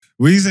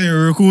What you saying?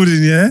 We're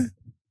recording, yeah?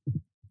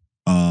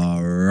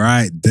 All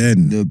right,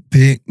 then. The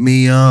pick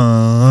me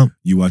up.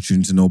 You are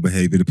tuned to No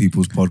Behavior, the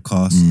People's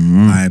Podcast.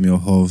 I am your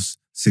host,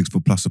 6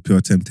 foot plus of pure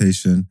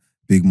temptation,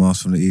 Big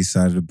Mars from the east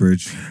side of the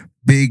bridge.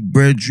 Big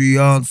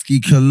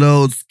Bredriansky,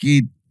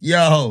 Kalodski.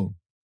 Yo.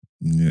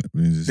 Yeah,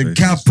 The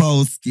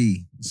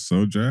Kaposki.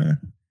 So dry.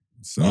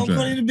 So I'm dry.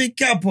 calling the Big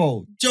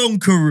Capo. John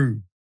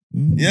Carew.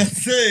 You know what I'm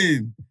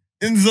saying?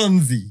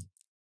 Nzonzi. You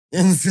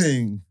know what I'm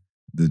saying?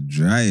 The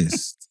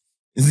driest.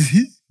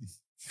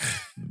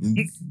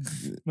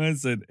 Man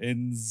said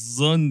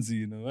Nzonzi,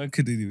 you know. I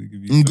couldn't even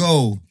give you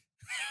Ngo.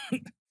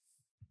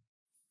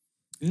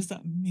 Who's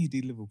that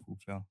meaty Liverpool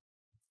player?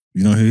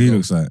 You know who he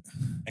looks like?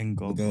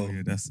 Ngo. Ngo. Oh,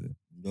 yeah, that's it.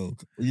 Ngo.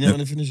 You know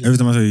when I finish it? Every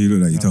time I tell you he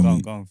look like, you No, tell go me.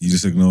 on, go on. You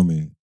just ignore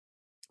me.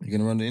 You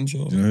gonna run the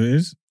intro? Do you know who it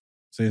is?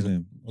 Say his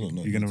name. I don't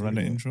know. You gonna run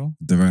the intro?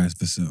 Darius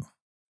Vassell.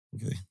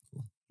 Okay,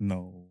 cool.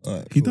 No. All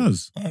right, He cool.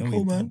 does. All right, No, cool,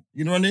 he man. don't.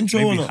 You gonna run the intro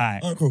Maybe or not? high.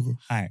 All right, cool.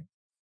 High.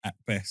 At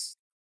best.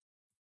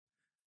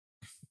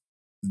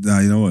 Nah,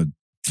 you know what?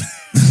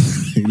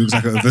 He looks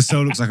like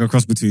Vassell looks like a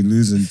cross between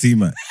Luz and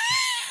T-Mac.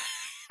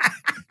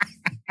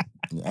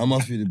 I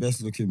must be the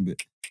best looking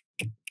bit.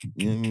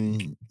 You know what I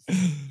mean?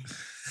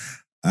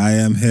 I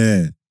am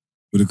here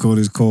with the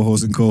coldest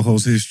co-host in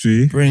co-host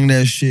history, Bring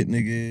that shit,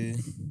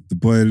 nigga. the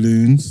boy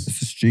Loons,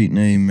 It's a street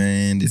name,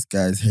 man. This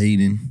guy's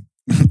hating.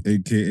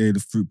 aka the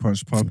Fruit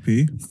Punch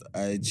Puppy. It's the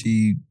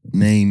IG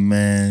name,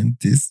 man.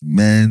 This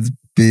man's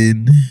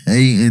been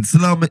hating.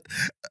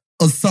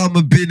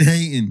 Osama bin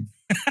hating.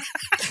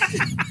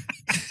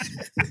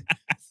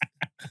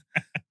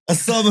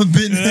 Osama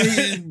bin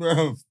hating,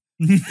 bro.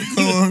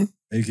 Come on.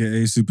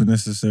 AKA Super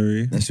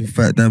Necessary, That's your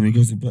fat damn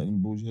because he put in the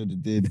bullshit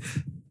that did.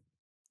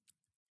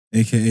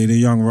 AKA the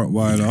Young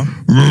Rottweiler,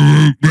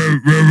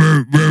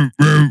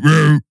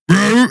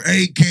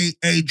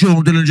 AKA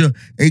John Dillinger,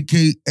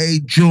 AKA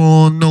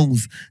John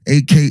Nose,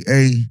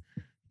 AKA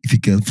if you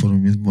can't follow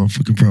me, it's a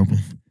motherfucking problem.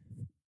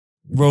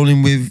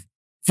 Rolling with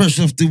fresh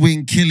off the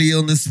wing, Killy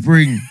on the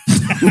spring.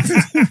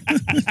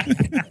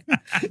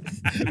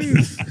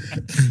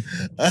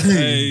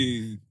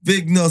 Hey.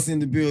 Big Nuss in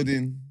the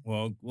building.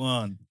 Well,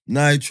 one.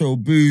 Nitro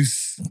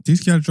Boost.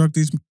 these guys drugged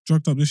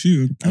up the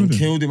shooter. And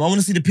killed him. I want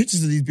to see the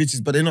pictures of these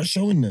bitches, but they're not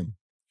showing them.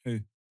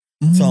 Mm.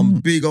 Some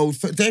big old...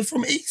 They're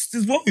from East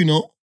as well, you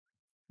know?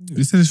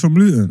 They said it's from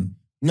Luton.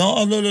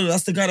 No,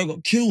 that's the guy that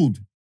got killed.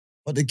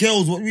 But the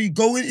girls, what we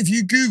go in, if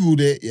you Googled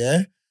it,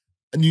 yeah,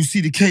 and you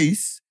see the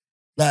case,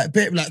 like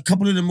a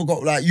couple of them have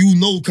got, like, you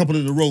know a couple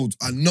of the roads.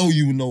 I know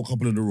you will know a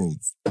couple of the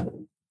roads.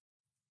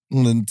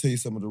 I'm going to tell you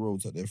some of the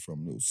roads that they're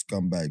from, little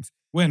scumbags.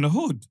 We're in the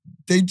hood.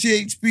 They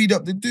GHB'd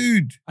up the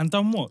dude. And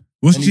done what?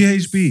 What's And he-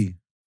 GHB?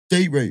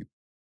 Date rape.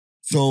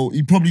 So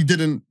he probably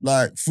didn't,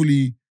 like,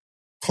 fully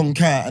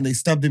conk out and they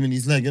stabbed him in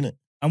his leg, innit?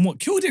 And what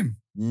killed him?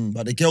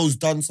 But the girls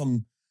done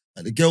some...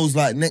 Like the girls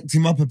like necked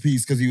him up a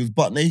piece because he was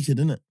butt naked,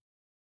 innit?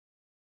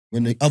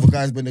 When the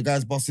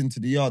guys bust into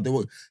the yard,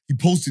 he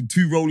posted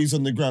 2 rollies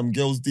on the gram.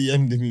 Girls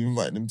DM'd him,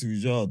 inviting him to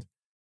his yard.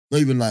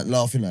 Not even like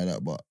laughing like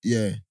that, but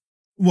yeah.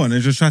 What?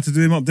 They just tried to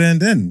do him up there and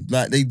then.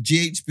 Like they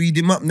GHB'd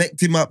him up,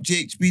 necked him up,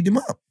 GHB'd him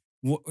up.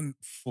 What do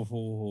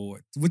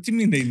you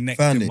mean they necked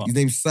Found him it. up? His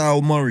name's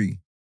Sal Murray.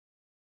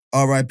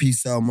 R.I.P.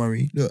 Sal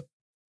Murray. Look.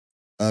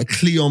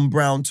 Cleon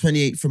Brown,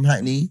 28 from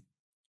Hackney.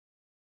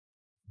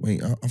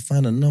 Wait, I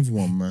found another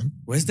one, man.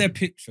 Where's their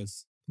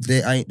pictures?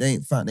 They ain't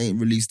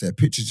released their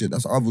pictures yet.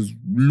 That's I was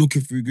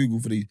looking through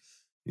Google for these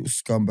little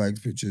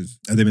scumbags pictures.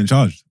 Have they been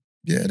charged?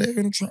 Yeah, they're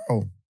in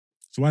trial.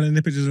 So why didn't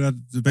the pictures I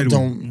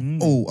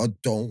available?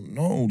 don't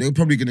know. They're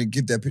probably gonna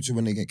give their picture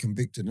when they get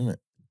convicted, innit?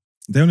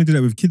 They only do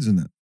that with kids,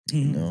 innit?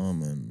 No,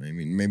 man.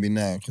 Maybe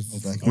now because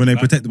it's like When they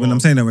protect, when I'm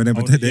saying that, when they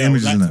protect their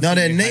images and that. now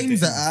their You had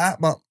names it. are out,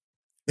 but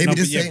maybe No,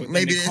 this but yeah, ain't but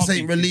maybe then it this can't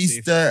ain't be released.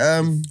 kids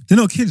They're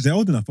not kids, they're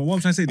old enough. But what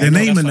I'm trying to say, I their know,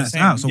 name that's and what that's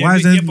I'm out. saying. So why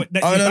is there...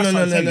 Oh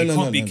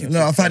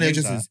no! I found it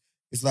just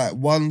it's like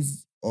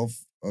one's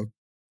off.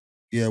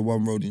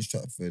 One road in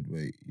Stratford.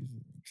 Wait,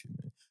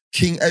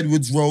 King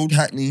Edward's Road,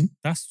 Hackney.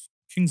 That's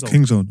King's Old.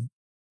 Kingston.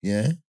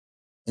 Yeah,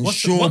 and What's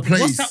Shaw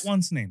Place. What's that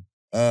one's name?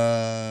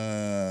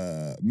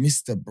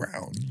 Mr.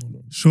 Brown.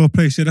 Shaw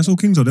Place, yeah, that's all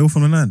Kingston. They're all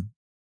from the land.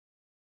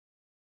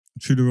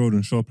 Tudor Road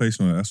and Shaw Place,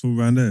 and all that. That's all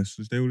around there.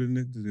 So they all in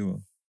there together.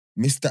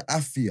 Mr.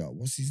 Afia.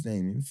 What's his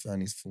name? Let me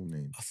find his full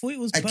name. I thought it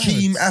was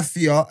Akeem Birds.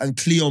 Afia and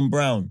Cleon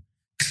Brown.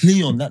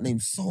 Cleon, that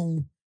name's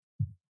so...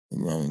 I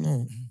don't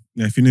know.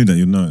 Yeah, if you knew that,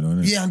 you'd know it, though,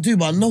 innit? Yeah, I do,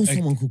 but I know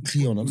someone called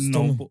Cleon. I just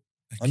don't know. but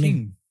I know.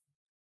 King.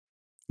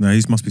 No,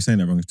 he must be saying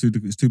that wrong. It's two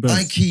birds.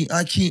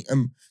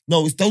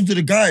 No, it's those are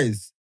the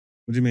guys.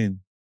 What do you mean?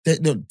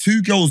 No,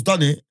 2 girls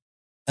done it,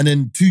 and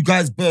then 2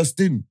 guys burst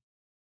in.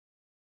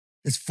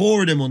 There's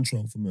 4 of them on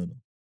trial for murder.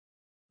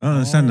 I don't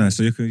understand Oh. that,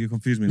 so you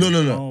confuse me. No.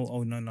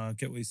 No, I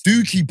get what you're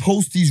saying. Dookie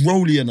post these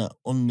rollie and that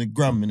on the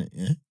gram, innit,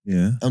 yeah?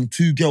 Yeah. And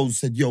 2 girls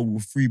said, yo, we'll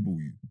freeball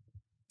you.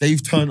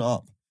 They've turned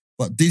up.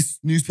 But this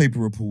newspaper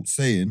report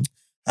saying,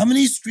 how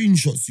many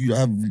screenshots do you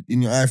have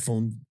in your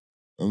iPhone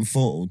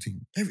photo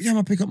thing? Every time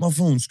I pick up my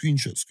phone,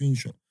 screenshot.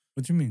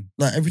 What do you mean?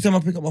 Like every time I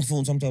pick up my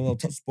phone, sometimes I'll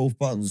touch both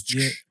buttons.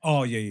 Yeah.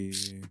 Oh, yeah.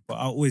 But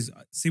I always,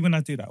 see when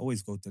I do that, I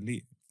always go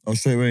delete. Oh,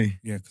 straight away.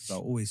 Yeah, because I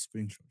always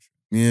screenshot.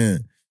 Yeah.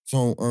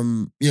 So,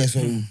 so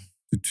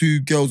the two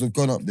girls have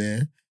gone up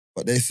there,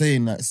 but they're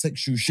saying that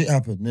sexual shit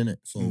happened, innit?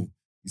 So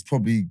he's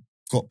probably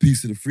got a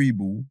piece of the free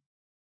ball,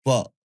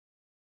 but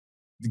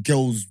the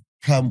girls'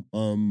 plan,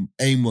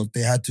 aim was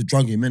they had to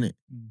drug him, innit?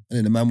 And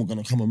then the man was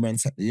gonna come and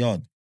ransack the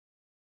yard.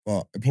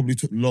 But it probably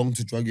took long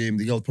to drug him.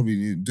 The girls probably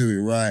didn't do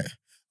it right.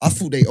 I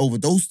thought they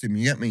overdosed him,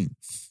 you get me?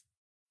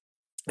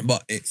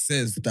 But it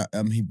says that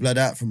he bled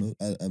out from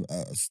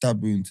a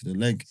stab wound to the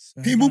leg.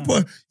 People,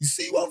 you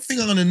see one thing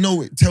I'm gonna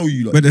know it tell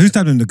you. Like, But who's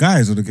stabbed him? The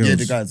guys or the girls? yeah,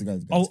 the guys.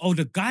 Oh,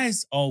 the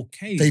guys.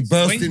 Okay. They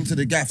burst into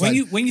the gaff. When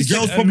Like, you the said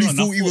girls earlier probably on, I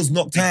thought he was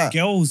knocked out.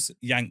 Girls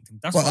yanked him.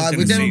 That's But what I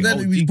was gonna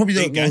say. we probably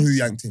don't know who gangs.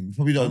 yanked him. We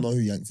probably don't know who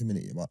yanked him in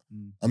it. But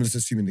I'm just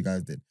assuming the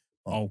guys did.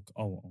 Oh.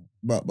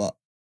 But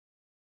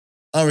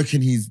I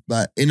reckon he's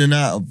like in and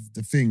out of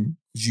the thing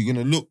because you're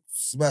gonna look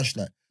smashed.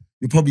 Like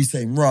you're probably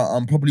saying, right,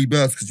 I'm probably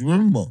burst because you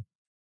remember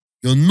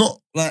you're not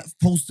like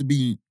supposed to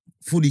be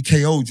fully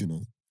KO'd. You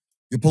know,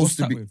 you're supposed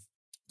to be with?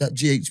 that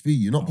GHB.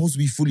 You're not supposed to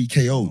be fully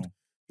KO'd. No.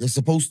 You're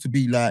supposed to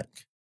be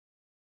like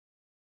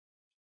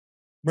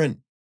Brent.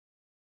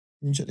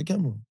 Can you check the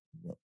camera?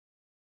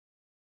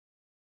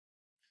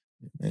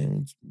 Man,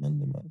 it's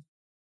Monday, man.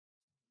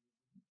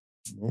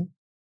 No,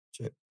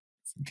 check.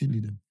 Kill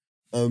you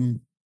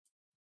then.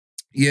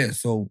 Yeah,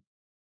 so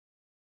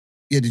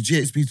the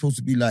GHB is supposed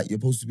to be like you're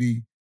supposed to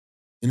be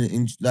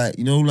in like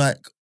you know like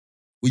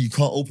where you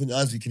can't open your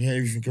eyes, you can hear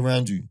everything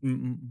around you.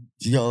 Do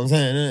you get what I'm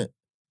saying? Innit?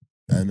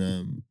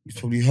 And you've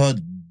probably heard.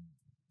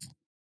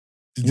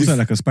 Was that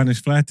like a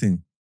Spanish fly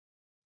thing?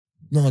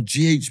 No,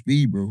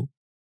 GHB, bro.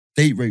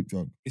 Date rape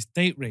drug. It's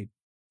date rape.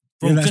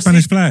 Yeah, like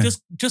Spanish fly.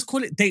 Just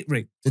call it date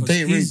rape. The 'Cause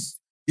date rape. he's-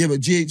 Yeah,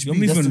 but You're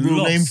GHB, that's the moving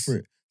real name lots. for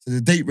it. So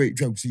the date rape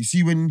drug. So you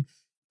see when,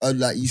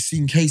 like, you've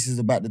seen cases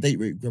about the date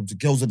rape drugs, the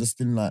girls are just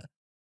still like,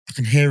 I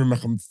can hear him, I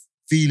can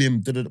feel him,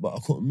 but I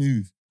couldn't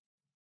move.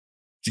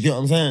 Do you get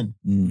what I'm saying?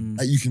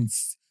 Like you can,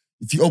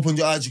 if you open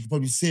your eyes, you can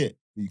probably see it,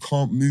 but you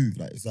can't move.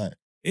 Like it's like,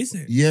 Is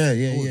it?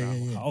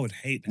 yeah. I would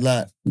hate that.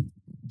 Like,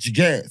 do you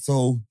get it?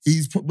 So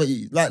he's put, but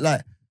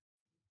like,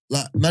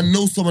 man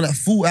knows someone that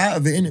fought out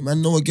of it, innit?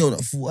 Man know a girl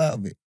that fought out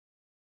of it.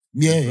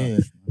 Yeah.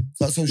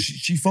 So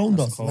she phoned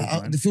That's us. cold,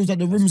 Like, man. it feels like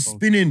the That's room's cold.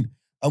 spinning,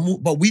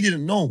 but we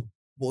didn't know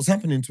what was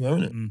happening to her,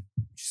 innit? Mm.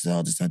 She said,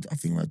 I just had, I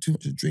think, like too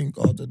much to drink.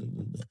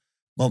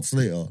 Months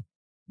later,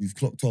 we've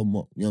clocked on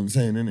what, you know what I'm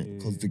saying, innit?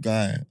 Because the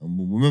guy,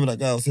 and remember that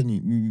guy I was saying,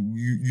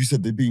 you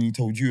said the beanie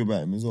told you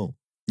about him as well.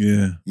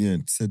 Yeah. Yeah,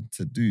 said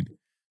dude.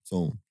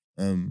 So,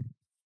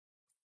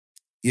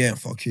 yeah,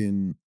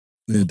 fucking.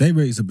 Yeah, date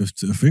rape is a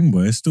thing,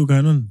 boy. It's still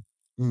going on.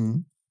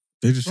 Mm.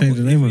 They just changed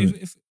the name of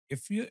it.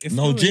 If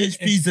No, you're,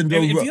 GHB's and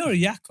if you're a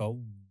yakko,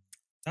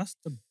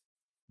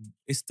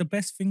 it's the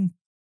best thing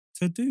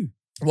to do.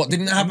 What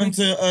didn't it happen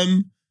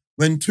to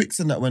when Twix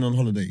and that went on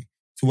holiday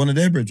to one of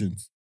their brethren?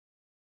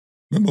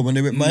 Remember when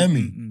they went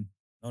Miami?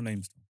 No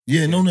names.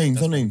 Yeah, no names,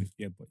 That's no names.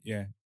 Yeah, but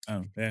yeah.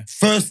 Oh, yeah.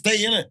 First day,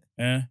 innit?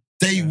 Yeah.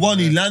 Day Yeah, one,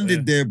 he yeah,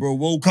 landed yeah. there, bro.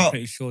 Woke I'm up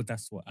pretty sure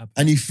that's what happened.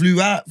 and he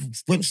flew out,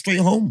 went straight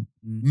home.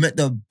 Met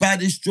the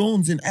baddest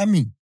Jones in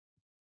Ami.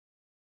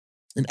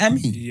 In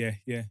Ami,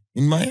 Yeah.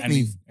 in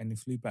Miami. And he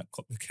flew back,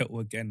 caught the kettle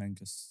again, and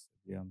just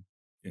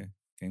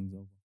game's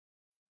over.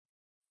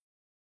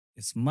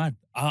 It's mad.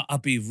 I'll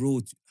be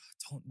rude.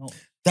 I don't know.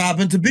 That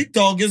happened to Big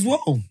Dog as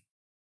well,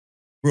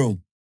 bro.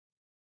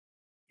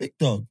 Big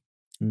Dog.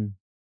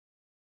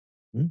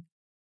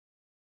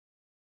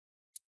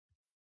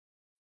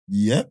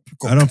 Yep.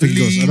 I don't think he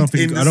got.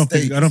 cleaned in I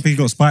the don't think he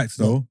got spiked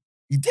though.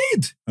 He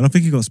did. I don't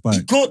think he got He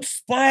spiked. got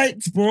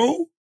spiked,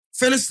 bro.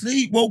 Fell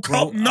asleep, woke Bro,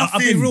 up,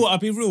 nothing. I'll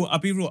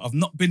be real. I've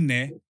not been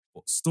there,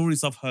 but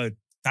stories I've heard,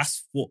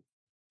 that's what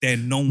they're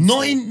known Not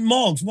for. in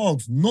Marks,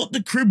 not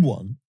the crib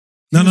one.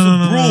 No. He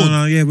was abroad.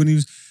 No. Yeah, when he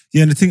was.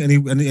 Yeah, and the thing, and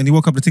he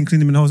woke up. The thing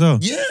cleaned him in the hotel.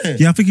 Yeah.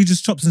 Yeah, I think he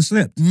just chopped and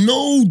slept.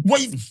 No,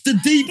 wait, the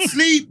deep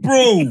sleep,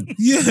 bro. They're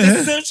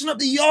Yeah. searching up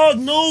the yard.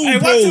 No, Hey,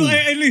 bro.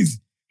 hey, Liz,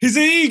 he's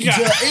an You're eager.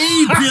 an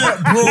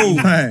idiot, bro.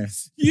 Why?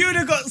 You'd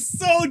have got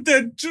sold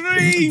the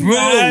dream, Bro,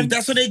 man.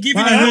 that's what they're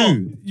giving Why out.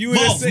 who? You would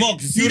have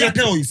Mark, you see that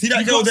girl? You see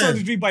that girl got there? sold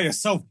the dream by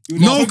yourself. You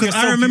would No, have because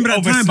told I remember that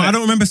yourself time, but I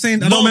don't remember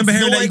saying. I don't remember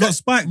hearing that you got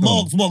spiked.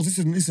 though. Marks,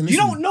 listen. You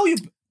don't know you.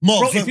 Bro,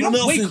 Marks, if you let me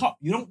don't ask wake up,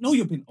 you don't know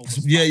you've been over.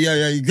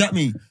 Yeah, you got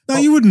me. No,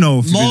 you would know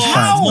if you've been Mark,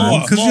 spiked,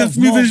 man. Because you have to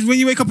move Mark, when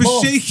you wake up, it's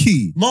Mark.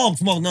 shaky.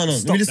 Marks, no. Let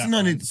Stop me listen. that,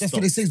 No, man. that's Stop.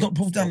 what they say. It's not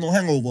proof down, no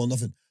hangover or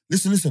nothing.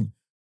 Listen.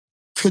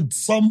 Could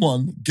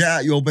someone get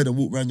out your bed and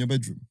walk around your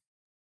bedroom?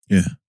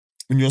 Yeah.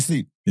 When you're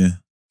asleep? Yeah.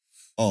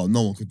 Oh,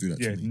 no one could do that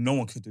Yeah, to me. no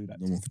one could do that.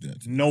 No one could do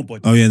that to me.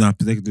 Nobody. Oh yeah, no,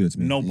 they could do it to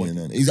me. Nobody.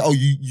 Yeah, no. He's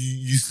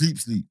you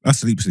sleep. I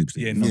sleep.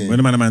 Yeah, no. Yeah. When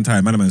a man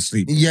tired, man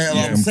sleep. Yeah,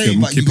 Yeah, I'm saying,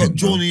 I'm like, you got kipping,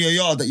 bro. drawn in your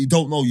yard that you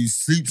don't know. You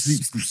sleep.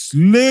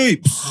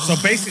 Sleep. So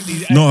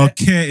basically, Not a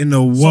care in the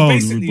so world,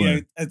 basically,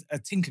 boy. a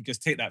tinker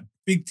just take that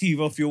big TV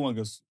off your one, and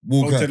goes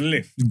Walk go out. to the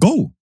lift.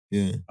 Go.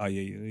 Yeah. Oh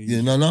yeah.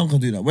 Yeah, no, I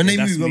can't do that. When they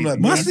that's move, I'm me. like,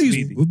 My That's sleeps,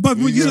 meaty. but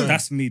you know,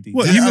 That's meaty.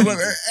 What, Yeah, you any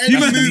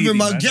that's movement, meaty,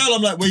 my man. girl,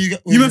 I'm like, where you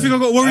get? you might think I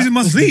got worries in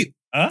my sleep.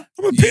 Huh?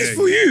 I'm a Yeah,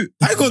 peaceful you.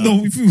 I got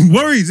no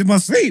worries in my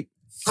sleep.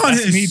 Can't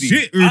That's hit meaty.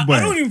 shit, rude boy. I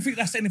don't even think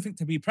that's anything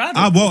to be proud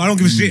of. I don't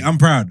give a shit. I'm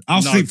proud.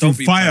 I'll sleep through don't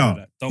be proud of fire.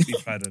 that. Don't be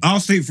proud of that. I'll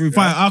sleep through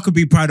fire. I could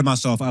be proud of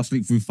myself. I'll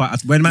sleep through fire.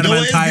 When man, You know what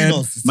man it is, tired,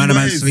 Dinos? man, You know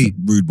man what it is? sleep,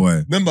 rude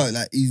boy. Remember,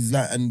 like he's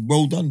like, and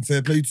well done,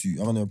 fair play to you.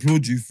 I'm gonna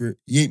applaud you for it.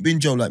 He ain't been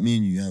jail like me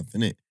and you have,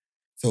 innit?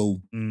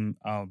 So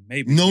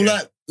Maybe. you know, yeah.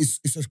 like it's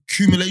an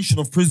accumulation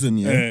of prison,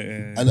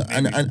 yeah.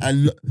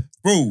 And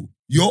bro,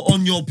 you're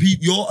on your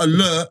you're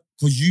alert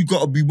because you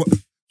gotta be.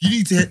 You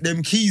need to hit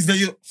them keys that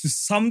you're.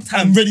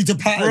 Sometimes I'm ready to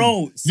pattern.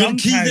 bro. Your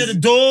keys at the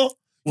door.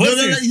 You know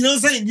what I'm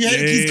saying? You hear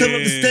the keys coming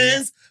up the Yeah.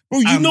 stairs. Bro,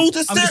 you know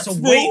the I'm just steps,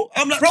 a bro. wait-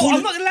 I'm like, Bro, calling-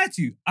 I'm not gonna lie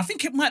to you. I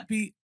think it might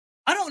be.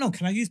 I don't know.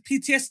 Can I use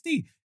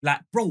PTSD?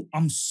 Like, bro,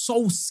 I'm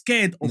so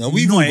scared of No,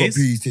 we've all got noise.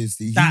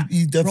 PTSD. that,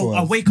 He's definitely. Bro,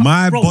 I wake up.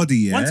 My bro,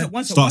 body,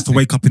 starts to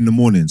wake up in the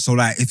morning. So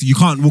like, if you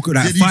can't walk Yeah,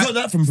 like you got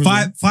that from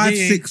prison. five,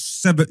 Yeah. 6,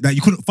 7, like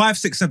you couldn't 5,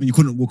 6, 7, you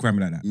couldn't walk around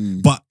like that.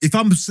 Mm. But if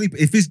I'm sleeping,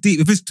 if it's deep,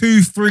 if it's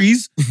 2,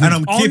 3s, and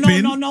I'm Oh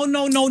kipping,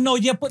 no.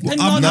 Yeah, but then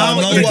I'm no, out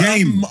but of the yeah.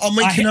 game. I'm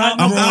waking up,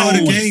 I'm bro. out of the I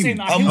hear what you're game. saying,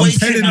 I I'm hear what you're waking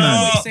saying, I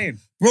hear what up. you're saying.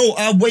 Bro,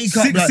 I wake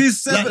up 6,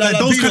 7, like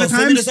those kind of Let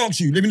me times. just ask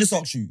you. Let me just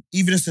ask you.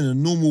 Even if in a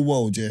normal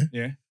world, yeah.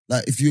 Yeah.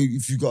 Like if you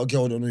got a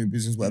girl that don't know your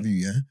business, whatever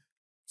you, yeah.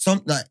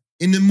 Some like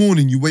in the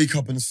morning you wake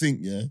up and think,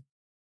 yeah.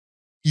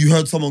 You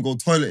heard someone go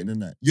toilet in the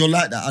night. You're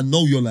like that. I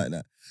know you're like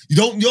that. You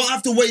don't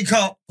have to wake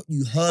up, but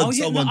you heard Oh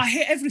yeah, someone. no, I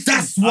hear everything.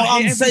 That's what I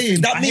hear I'm saying.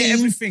 everything. That I hear means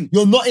everything.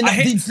 you're not in I that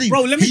hear- deep sleep.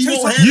 Bro, let me He tell you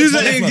won't something. hear You the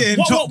ain't voice, getting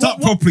man. chopped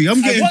up properly.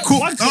 I'm getting one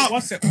cooked sec, up.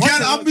 one sec.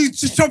 Gal, I'll be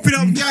just chopping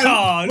up, gal.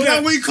 Nah, When I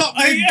look. wake up,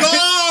 Hey, they're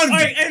gone.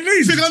 Hey,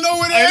 Lynn. Think I know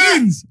where Hey, they're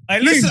Lynn. at? Hey,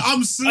 Lynn. Listen,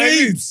 I'm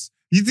slaves.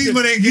 You think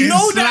man ain't You getting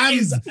know that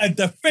is slammed? a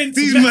defense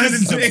These men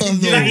mechanism. ain't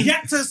getting- Like, he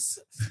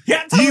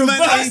had to You man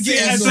reverse ain't it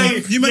getting and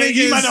slammed. say, You man yeah, ain't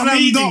getting man are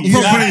slammed up meaty.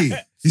 properly.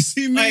 Yeah. You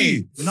see me?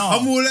 Hey, no.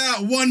 I'm all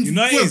out one You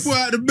know it is. foot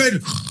out of the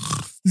bed.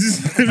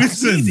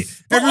 Listen, easy.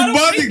 Bro, I don't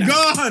everybody think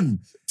that. gone.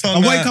 I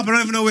Tongue wake out. up and I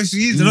don't even know where she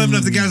is. I don't even know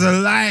if the girl's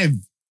alive.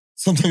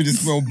 Sometimes you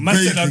just smell Man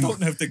said, I bacon. don't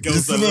know if the You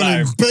girl's smell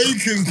alive.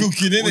 bacon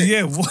cooking,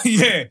 innit? Well, yeah,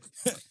 yeah.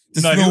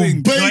 You No, smell he ain't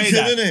enjoy bacon,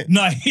 that. innit?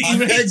 No, he And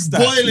rates eggs that.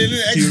 boiling,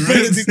 innit? He Eggs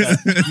rates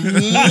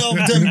Benedict. Love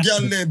them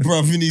gal there,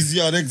 bruv, in his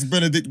yard. Eggs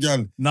Benedict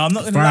gal. No, I'm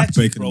not gonna Fry lie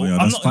to you, bacon bro. in my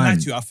yard, I'm that's not gonna lie fine.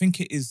 to you. I think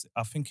it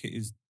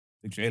is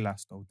the J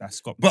Lass though.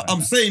 That's got me. But like I'm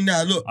that. saying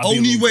now, look, I'll be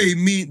only real.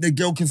 way the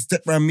girl can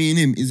step around me and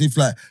him is if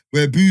like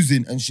we're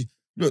boozing and she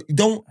look,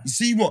 you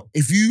see what?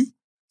 If you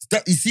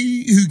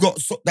see who got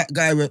that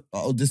guy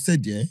I just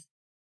said, yeah.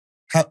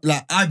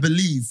 Like I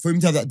believe for him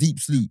to have that deep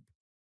sleep.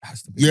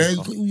 Has to be Yeah, the you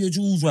top. got all your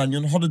jewels around,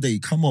 you're on holiday.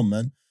 Come on,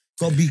 man.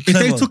 Gotta be If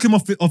clever. they took him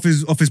off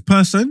his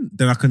person,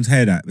 then I can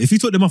hear that. If he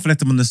took them off and left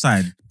them on the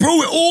side, Bro,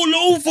 we're all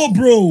over,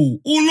 bro.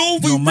 All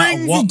over. No matter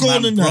Rings what, are gone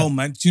man, and bro, that.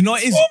 man. Do you know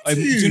what it is? Fuck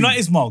Do you. you know what it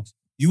is, Mugs?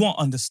 You won't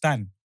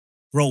understand,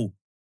 bro.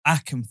 I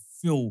can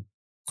feel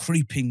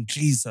creeping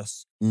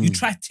Jesus. You Mm.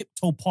 try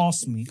tiptoe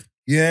past me.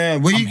 Yeah,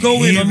 where you I'm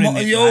going? hearing I'm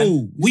it, yo.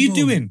 man. What you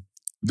doing?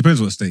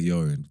 depends what state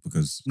you're in.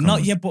 Because come Not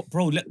on. yet, but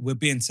bro, we're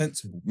being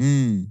sensible.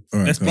 Mm. All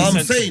right, Let's come be But on.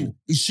 I'm sensible. saying,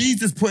 if she's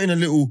just putting a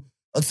little,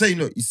 I'd say,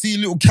 look, you see a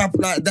little cap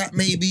like that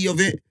maybe of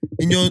it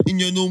in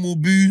your normal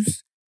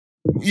booze,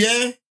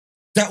 yeah,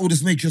 that will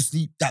just make your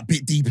sleep that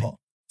bit deeper. Do you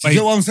Wait.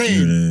 get what I'm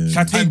saying? Yeah.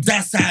 Shall I tell you- And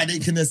that's how they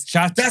can just,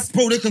 shall I- that's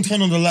bro, they can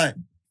turn on the light.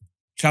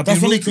 shall I be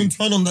That's when real they to you? can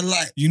turn on the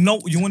light. You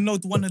want to know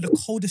one of the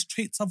coldest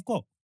traits I've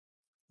got?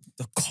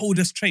 The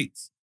coldest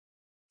traits.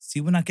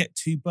 See, when I get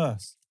 2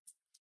 bursts,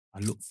 I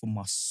look for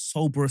my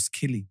soberest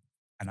killie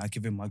and I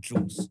give him my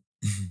jewels.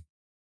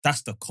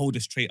 That's the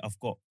coldest trait I've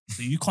got.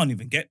 So you can't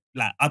even get,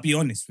 like, I'll be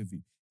honest with you.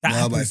 That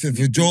Nah, but happens to if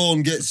me.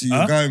 John gets you, you're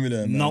Huh? going with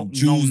them. No,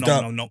 Jules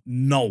up.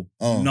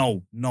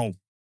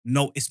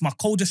 no. It's my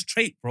coldest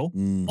trait, bro.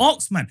 Mm,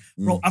 Ask, man.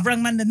 Bro, I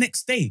rang man the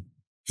next day.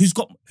 Who's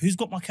got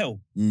my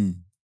kettle? mm,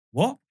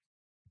 What?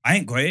 I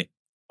ain't got it.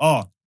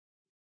 Oh.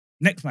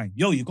 Next man.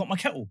 Yo, you got my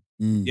kettle?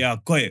 mm, Yeah, I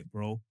got it,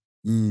 bro.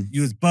 mm,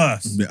 You was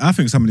burst. Yeah, I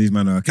think some of these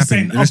men are He's capping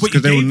saying, because but you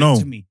they will gave know. it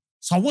to me.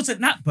 So I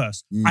wasn't that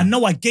burst. Mm. I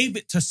know I gave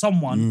it to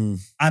someone.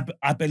 mm.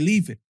 I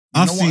believe it.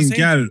 You I've know what I'm seen saying?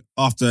 gal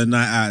after a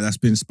night out that's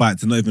been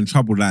spiked and not even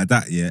troubled like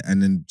that yet,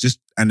 and then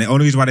the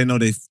only reason why they know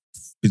they've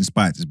been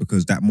spiked is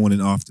because that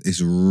morning after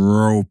it's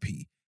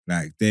ropey,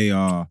 like they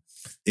are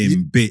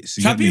in bits.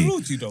 You Can I get be me?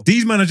 rude to you though?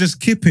 These men are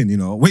just kipping,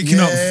 waking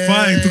up Yeah.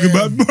 fine, talking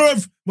about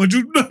bruv, no,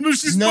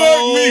 she spiked me.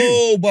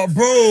 No, but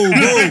bro,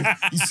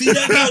 you see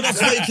that girl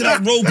that's waking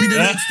up ropey the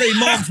next day,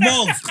 Marks,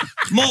 look.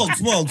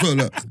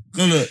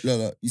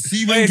 You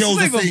see when Hey, it's girls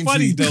not are even saying to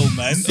funny you, though,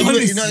 man. see when,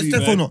 it's Honestly,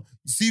 definitely man. not.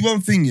 You see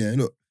one thing, yeah,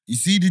 look, you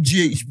see the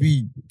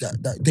GHB,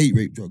 that date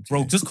rape drug.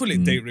 Bro, just call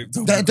it date rape.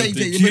 That date,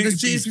 but the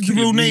GHB is the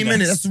real name,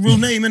 innit? That's the real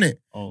name, innit?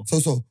 Oh.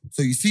 So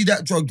you see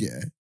that drug,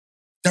 yeah?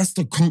 That's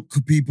to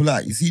conquer people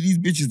out. You see these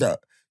bitches that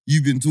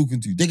you've been talking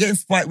to, they're getting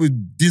spiked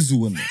with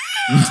Dizzle in it.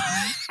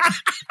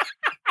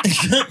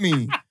 You get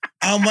me?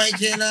 I'm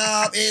waking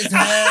up, it's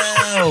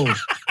hell.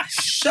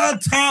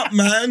 Shut up,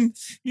 man.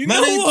 You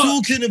Man know ain't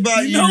what? talking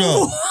about you, know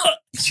lot. what?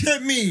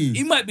 Get me.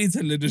 He might be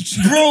telling the truth.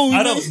 Bro, you I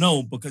know- don't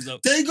know because of,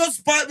 They got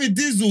spiked with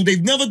Dizzle.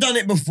 They've never done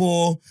it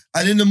before.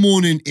 And in the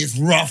morning, it's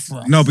rough.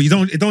 No, but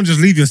it don't just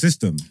leave your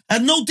system.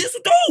 And no,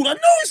 Dizzle don't. I know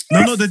it's No,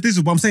 rough. not the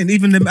Dizzle, but I'm saying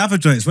even them other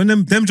joints, when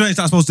them joints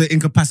are supposed to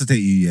incapacitate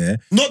you, yeah.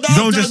 Not that You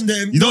I've don't done just-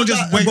 them. you don't Not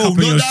just that- wake bro, up and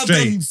not you're that I've done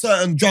straight.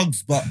 certain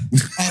drugs, but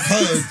I've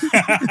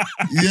heard.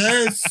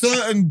 Yeah,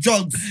 certain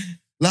drugs.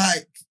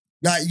 Like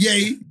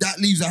yay, that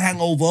leaves a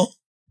hangover.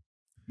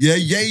 Yeah,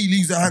 yay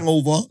leaves a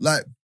hangover.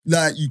 Like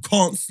you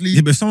can't sleep.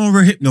 Yeah, but if someone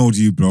rehypnoled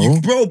you,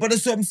 bro, Bro, but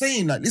that's what I'm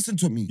saying. Like, listen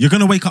to me. you're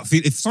gonna wake up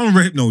if someone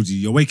rehypnoled you,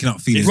 you're waking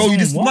up feeling. Bro, you Someone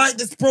just what?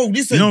 might bro,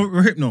 listen. You know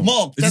rehypnol?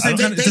 Mark, It's the same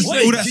kind of- it's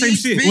wait, all that same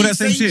shit. All that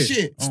same GHB,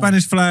 shit. Oh.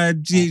 Spanish fly,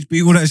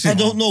 GHB, all that shit. I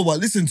don't know, but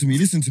listen to me,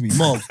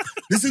 Mark.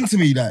 Listen to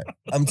me, like,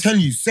 I'm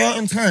telling you,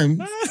 certain times,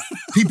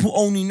 people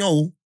only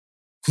know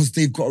because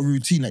they've got a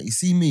routine. Like, you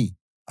see me,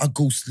 I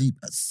go sleep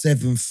at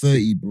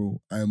 7:30,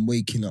 bro. I'm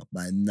waking up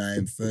by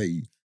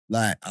 9:30.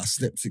 Like, I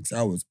slept 6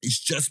 hours. It's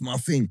just my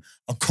thing.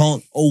 I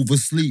can't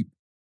oversleep.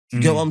 You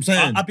get what I'm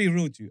saying? I'll be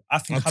real to you. I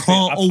think I I've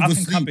can't been, I think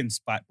oversleep. I've been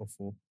spiked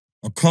before.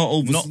 I can't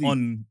oversleep. Not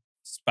on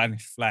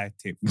Spanish fly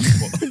tip.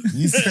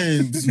 You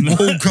saying just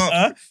woke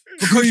up.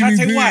 Because I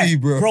tell you why, booty,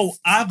 bro.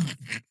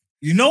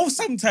 You know,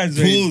 sometimes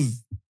when- Pause.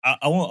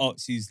 I won't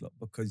ask you lot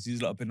because you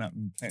lot have been out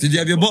and playing. Did you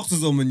have your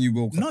boxers on when you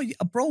woke up? No,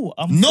 bro,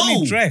 I'm No.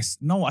 fully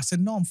dressed. No, I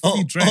said no, I'm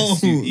fully dressed. Oh,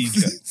 You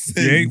idiot.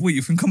 Yeah, what,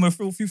 you think I'm a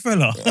filthy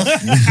fella?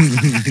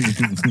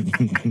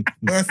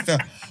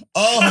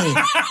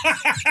 Oh,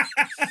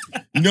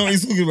 you know what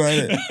he's talking about,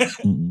 innit?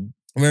 Mm-mm.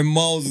 When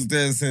Miles was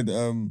there and said,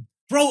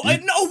 Bro,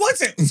 no,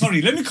 what's it?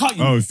 Sorry, let me cut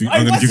you. Oh, if you- Hey,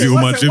 I'm gonna what's give it, you all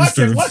my what's it, gym what's it,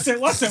 strength. What's it?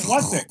 What's it?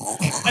 What's it?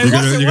 Hey, You're what's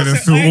gonna- it, you're what's gonna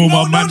it? feel Hey, all no,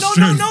 my no, mad no,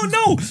 strength.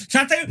 no.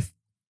 Shall I tell you?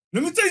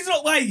 Let me tell you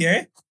something why,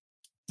 yeah?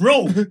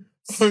 Bro,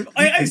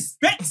 I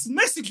Specs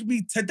messaged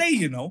me today,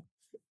 you know.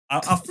 I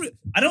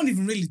don't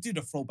even really do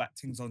the throwback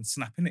things on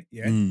Snap, innit,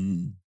 yeah?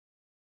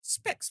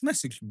 Specs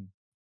messaged me.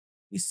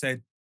 He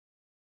said,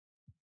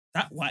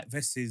 that white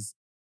vest is,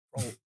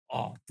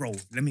 bro,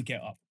 let me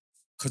get up.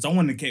 Because I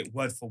want to get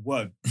word for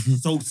word.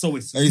 So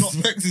it's hey, not...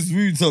 Specs is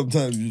rude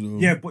sometimes, you know.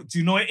 Yeah, but do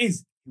you know what it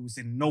is? He was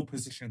in no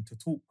position to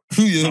talk.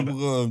 Yeah,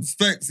 but,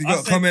 Specs, you I got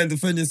to said- come here and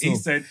defend He yourself.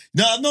 said,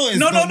 No, I know it's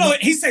no. not-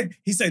 He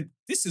said,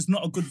 this is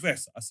not a good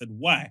vest. I said,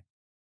 why?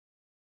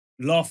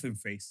 Laughing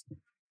face.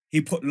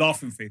 He put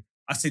laughing face.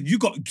 I said, you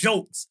got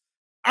jokes.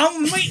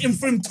 I'm waiting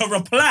for him to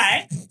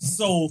reply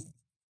so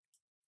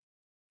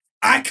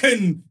I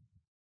can,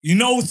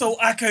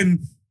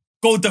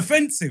 go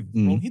defensive.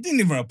 Bro. He didn't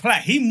even reply.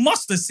 He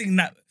must have seen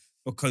that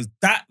because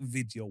that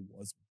video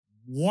was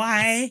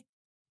why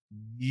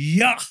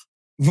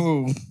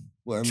What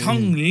I mean?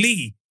 Chung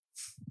Lee.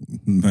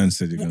 Man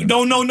said you're gonna.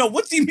 No.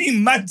 What do you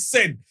mean, man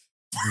said?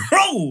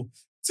 Bro,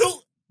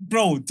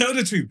 tell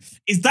the truth.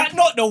 Is that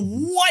not the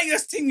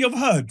wildest thing you've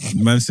heard?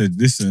 Man said,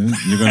 listen,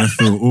 you're gonna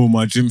feel all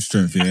my gym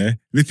strength, yeah?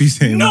 Lippy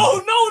saying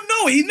No.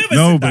 He never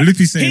No, said but that.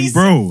 Lippy saying, He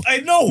bro.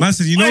 said- I know. Man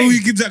said, you know I-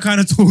 you give that kind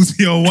of talk to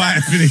your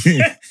wife,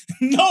 innit?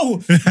 No,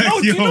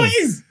 do you know what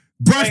it is?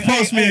 Brush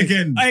past me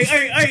again. I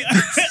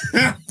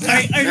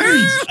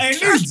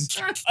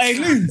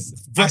lose.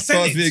 Brush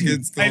past me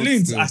again, I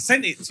lose. still. I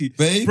sent it to you.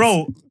 Babe,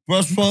 Bro,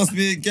 brush past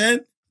me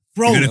again.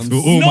 bro. You're gonna feel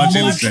all my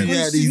gym man,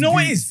 strength. You know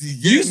what it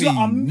is? Use lot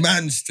are-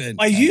 man strength.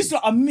 I use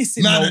lot are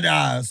missing. Man the- of the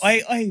ass.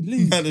 I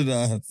lose. Man of the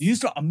ass.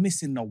 Use lot are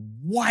missing the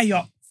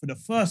wire for the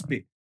first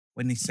bit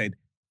when he said,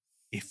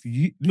 if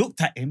you looked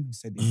at him, he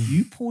said, if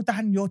you pull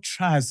down your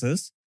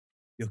trousers,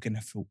 you're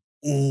gonna feel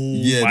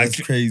Yeah, my that's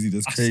gym." crazy.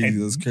 That's I crazy.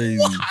 said, That's crazy.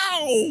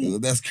 Wow.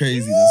 That's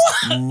crazy.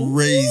 That's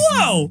crazy.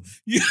 Wow.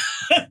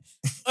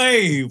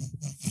 Hey,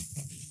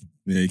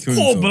 Yeah, he killed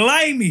poor himself.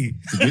 blimey.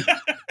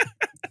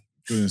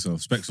 Killed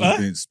himself. Specs Huh?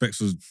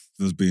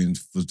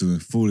 was doing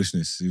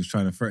foolishness. He was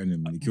trying to threaten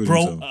him and he killed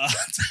Bro, himself.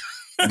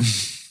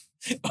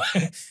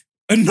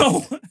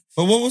 no.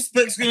 But what was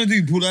Specs gonna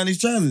do? Pull down his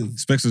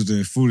trousers? Specs was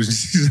doing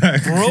foolishness. He's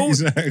like, Bro,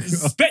 he's like, oh,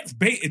 Specs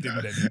baited him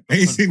then. ain't you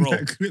because, seen bro,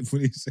 that clip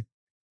when he said,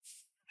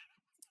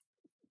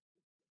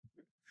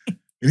 and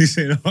he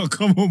said, "Oh,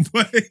 come on,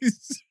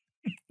 boys."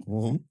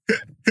 Oh.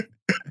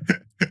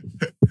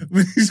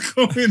 When he's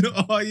going,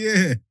 oh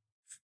yeah.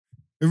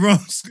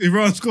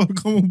 Iran's got,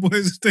 come on, boys,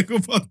 let's take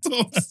off our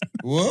tops.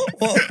 What?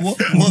 What?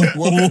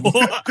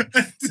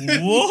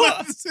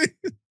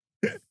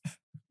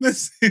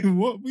 Let's say,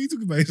 what are you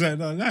talking about? He's like,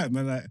 no, like,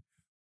 man, like,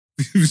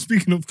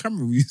 speaking of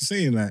camera, we were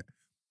saying like,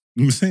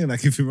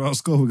 if Iran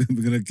score, we're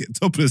gonna get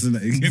topless and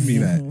that. You get me,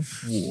 like,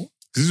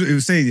 because he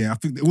was saying, yeah, I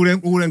think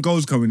all them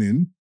goals coming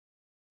in.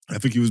 I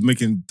think he was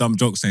making dumb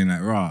jokes saying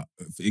like, right,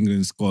 if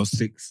England score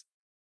 6,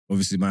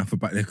 obviously man put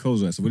back their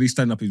clothes. Right? So when he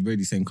stand up, he's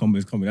ready saying,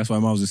 "Coming." That's why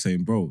Miles is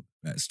saying, bro,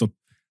 like, stop.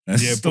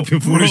 Stop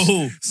your foolish.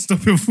 bro.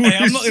 Stop your foolish.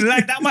 Hey, I'm not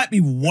like that might be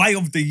why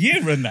of the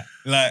year and that.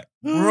 Like,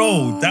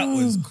 bro, that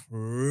was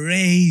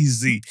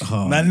crazy.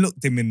 Oh, Man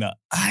looked him in the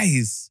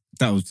eyes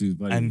that was too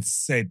funny. and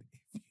said,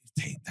 if you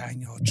take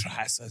down your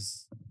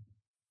trousers,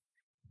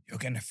 you're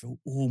gonna feel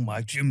all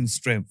my gym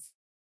strength.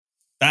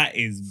 That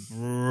is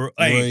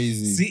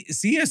Crazy.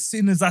 See, as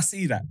soon as I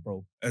see that,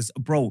 bro,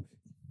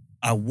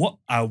 I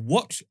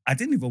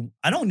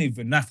don't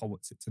even know if I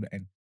watched it to the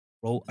end.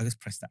 Bro, I just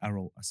pressed the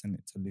arrow, I sent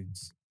it to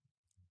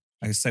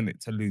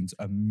Loons.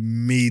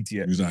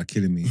 Immediately. He was like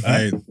killing me.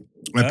 Hey,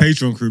 my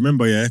Patreon crew,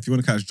 remember, yeah, if you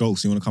want to catch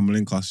jokes and you want to come and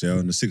link us, yeah,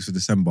 on the 6th of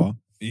December,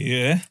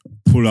 Yeah.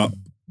 pull up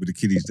with the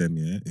kiddies them,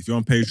 yeah. If you're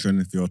on Patreon,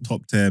 if you're a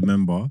top tier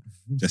member,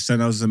 just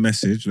send us a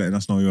message letting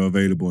us know you're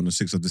available on the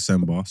 6th of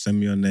December. Send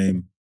me your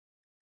name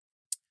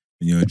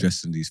and your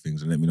address and these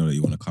things and let me know that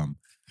you want to come.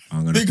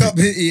 I'm gonna Big up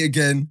Hitty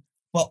again.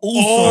 But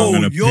also, Oh,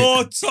 gonna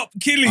you're top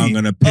killing. I'm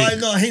gonna pick.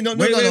 no, no,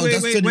 Wait,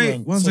 that's wait,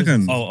 21. one Sorry.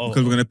 second. Oh.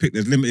 Because we're gonna pick.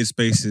 There's limited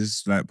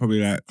spaces. Like probably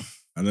like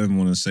I don't even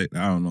want to say.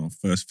 I don't know.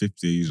 First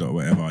 50 or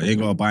whatever. You ain't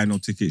gotta buy no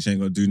tickets. You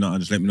ain't gotta do nothing.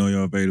 Just let me know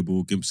you're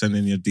available. Send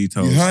in your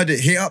details. You heard it.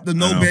 Hit up the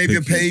No And I'll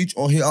Behavior pick you. page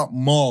or hit up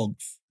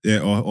Morgs. Yeah,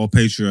 or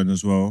Patreon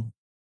as well.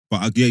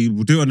 But yeah,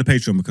 we'll do it on the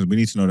Patreon because we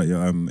need to know that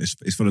you're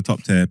it's for the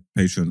top tier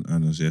Patreon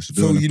earners. Yeah, so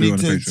do So it on you do it need on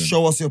the to Patreon.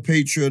 show us your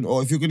Patreon,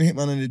 or if you're gonna hit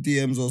man in the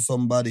DMs or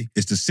somebody.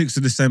 It's the 6th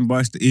of December.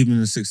 It's the evening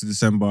of the 6th of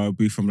December. It'll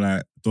be from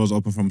like doors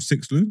open from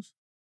 6 Loons.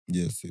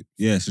 Yes.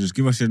 Yeah, so just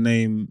give us your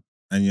name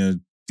and your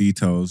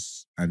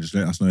details and just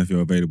let us know if you're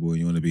available and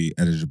you want to be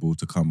eligible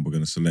to come. We're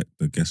going to select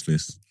the guest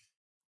list.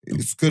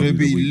 It's gonna Probably the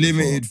be week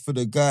limited for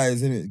the guys,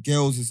 isn't it?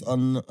 Girls is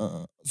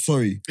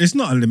sorry. It's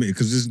not unlimited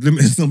because there's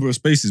limited number of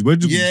spaces. Where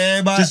do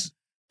Yeah, but just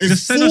if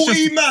just send us 40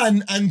 your-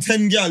 man and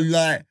 10 gal,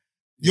 like,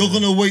 you're Yeah.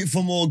 gonna wait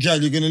for more gal,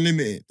 you're gonna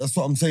limit it. That's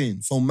what I'm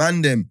saying. So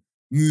man them,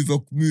 move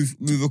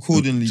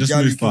accordingly. just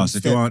Gal, move you can fast.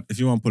 If step.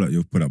 you want to pull up,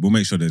 you'll pull up. We'll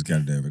make sure there's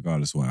gal there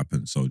regardless of what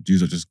happens. So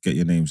just get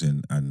your names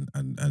in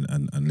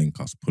and link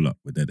us. Pull up.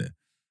 We're there.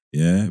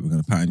 Yeah, we're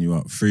gonna pattern you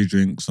up. Free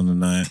drinks on the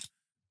night,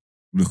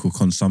 local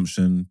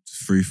consumption,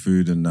 free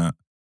food and that.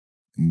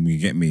 And you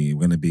get me?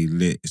 We're gonna be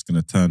lit. It's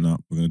gonna turn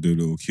up. We're gonna do a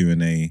little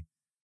Q&A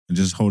and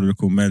just hold a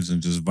little meds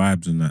and just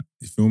vibes and that.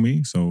 You feel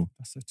me? So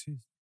That's a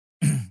Tuesday.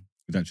 is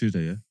that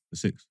Tuesday? Yeah, the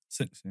 6th.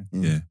 6, yeah.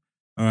 Mm. Yeah.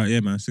 All right, yeah,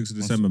 man. 6th of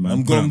December, man.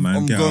 I'm Pull up, gone. man.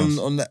 I'm Get gone ours.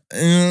 on the.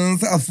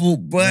 I thought,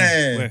 boy,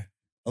 Where?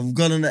 I'm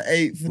gone on the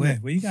 8th.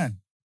 Where you going?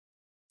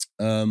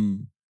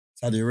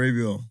 Saudi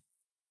Arabia.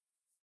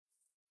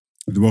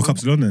 The World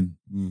Cup's in London.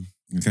 Mm.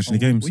 You catching the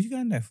games? What are you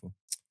going there for?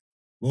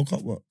 World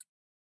Cup work.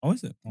 Oh,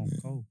 is it? Oh, Yeah.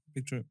 cool.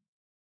 Big trip.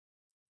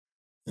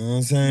 You know what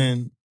I'm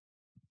saying?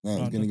 No,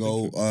 No, I'm gonna that's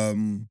go. big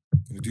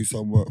Gonna do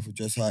some work for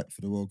Just Hype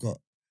for the World Cup.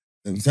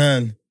 You know what I'm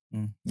saying?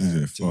 Is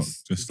Nah, it? Fuck.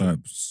 Just like.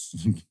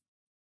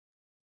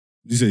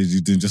 You say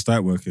you're doing just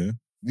that work, yeah?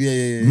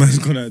 Yeah. Man's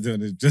gone out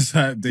doing it. Just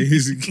hype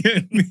days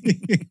again.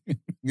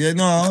 Yeah,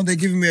 no, they're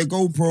giving me a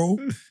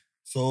GoPro.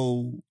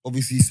 So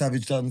obviously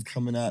Savage Dan's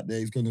coming out there.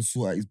 He's gonna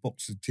sort out his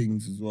boxer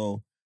things as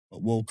well.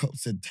 But World Cup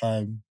said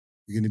time.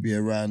 We're gonna be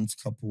around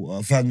a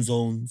couple fan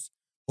zones.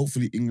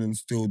 Hopefully England's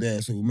still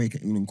there, so we'll make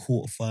it England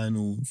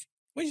quarterfinals.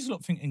 Where do you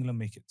lot think England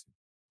make it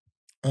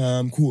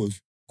to?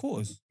 Quarters.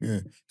 Quarters.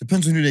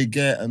 Depends on who they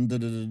get and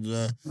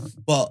da.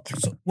 But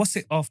So what's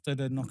it after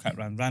the knockout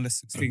round? Round of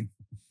 16?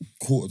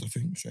 quarters, I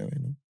think. Straight away,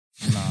 no?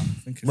 Nah, I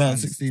think it's Round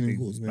 16 and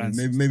quarters. Round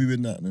Maybe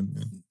with that then.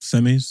 Yeah.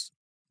 Semis.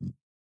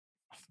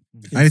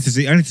 I need to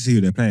see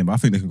who they're playing, but I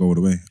think they can go all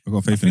the way. I've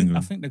got faith in I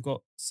England. think they've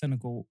got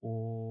Senegal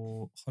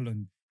or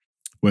Holland.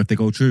 Well, if they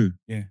go true.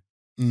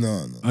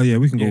 No. Oh yeah,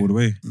 we can go Yeah. all the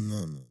way.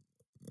 No.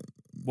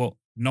 What?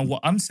 No,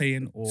 what I'm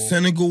saying, or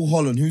Senegal,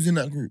 Holland. Who's in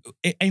that group?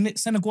 ain't it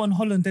Senegal and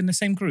Holland in the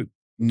same group?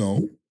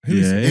 No. Who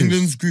is Yeah, it? it is.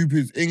 England's group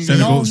is England.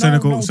 No,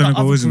 Senegal the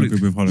Senegal other is in the group.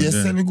 group with Holland. Yeah,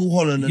 Yeah. Senegal,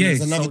 Holland, and Yeah,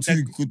 there's another so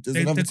two good. There's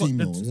another they've got team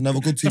the- though. There's another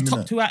good The team in top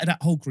that. two out of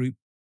that whole group.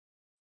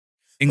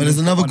 But there's England,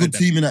 another one good of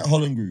them. team in that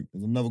Holland group.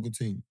 There's another good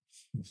team.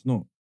 It's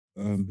not.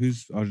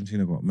 Who's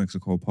Argentina got?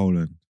 Mexico,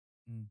 Poland.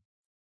 Mm.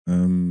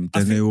 Then I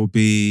think- it will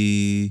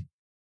be.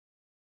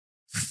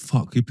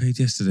 Fuck, who played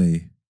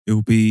yesterday? It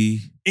will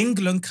be.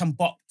 England can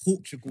buck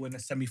Portugal in the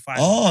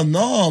semi-final. Oh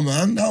no,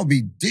 man, that would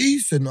be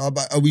decent. Are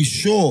we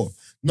sure?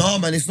 No,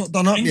 man, it's not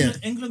done up England,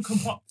 yet. England can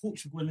buck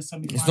Portugal in the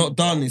semi-final. It's not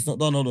done. It's not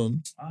done. Hold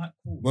on. Alright,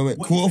 cool. Wait.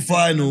 What, you think they're gonna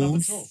have another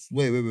Quarterfinals. draw?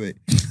 Wait.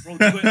 Bro,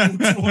 do it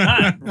all draw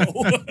now, bro.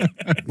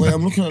 Wait,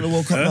 I'm looking at the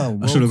World Cup now.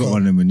 I should have got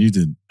one of them when you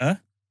did. Huh?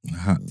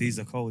 Ha- These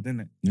are cold, isn't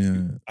it?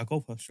 Yeah. I go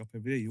for a shop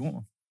every day. You want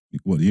one?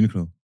 What, the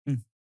Uniqlo?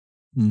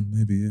 Mm.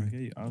 Maybe, yeah. I get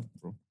you out,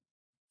 bro.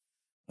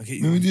 I get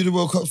you. Let me do the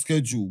World Cup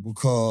schedule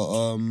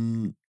because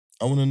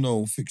I want to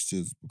know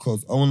fixtures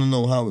because I want to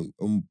know how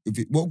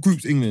what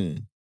group's England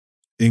in?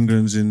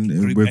 England's in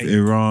Group with A.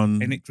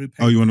 Iran. Ain't it Group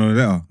A? Oh, you want to know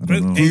the letter? I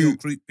Group don't A know. or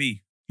Group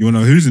B? You want to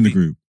know who's in the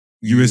Group group?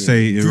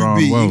 USA, Group Iran,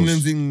 B. Wales.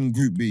 England's in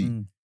Group B.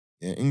 Mm.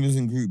 Yeah, England's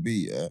in Group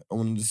B. Yeah, I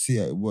wanted to see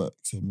how it works.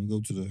 So I'm gonna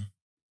go to the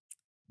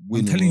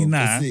winner. telling you of-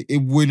 now. let's see,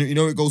 it winner. You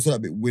know it goes to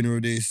that bit. Winner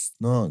of this.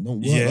 No, don't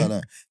work Yeah. like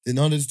that.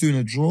 They're just doing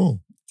a draw.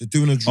 They're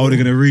doing a draw. Oh,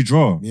 they're going to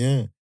redraw.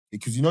 Yeah,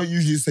 because you know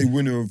usually say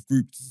winner of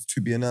groups to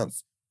be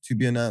announced, to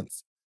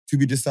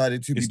be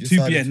decided, to be It's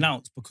decided. to be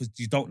announced because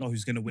you don't know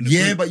who's going to win the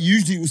Yeah, group. but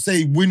usually it will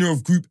say winner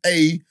of Group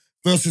A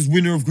versus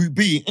winner of Group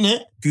B,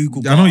 innit?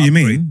 Google. I know what you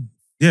upgrade. mean.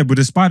 Yeah, with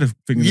the spider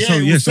thing in the Yeah, show.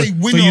 it Yeah, will so say you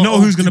winner know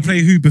of who's going to the- play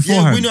who Yeah,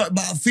 beforehand. winner.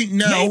 But I think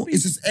now Maybe.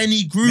 it's just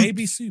any group.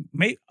 Maybe soon.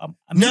 Maybe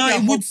No, I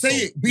it would hope say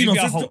so. it. Maybe Beano,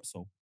 I listen hope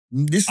so.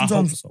 Listen I to what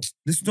I'm- hope so.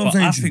 listen to what But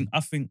I'm I saying. think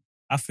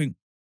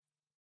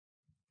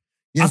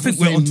Yeah, I it's think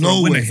not we're onto saying a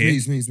nowhere. winner It's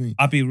here. It's me.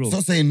 I'll be It's real.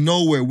 not saying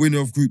nowhere. Winner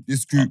of group,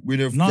 this group,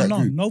 winner of that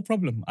group. No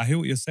problem. I hear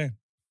what you're saying.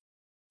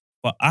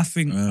 But I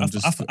think I'm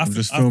just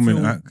I filming.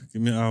 feel-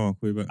 Give me an hour. I'll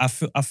call you back.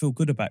 I feel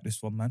good about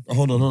this one, man.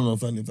 Hold on.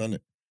 Found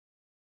it.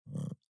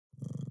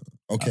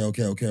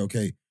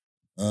 Okay.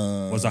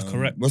 Was I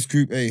correct? What's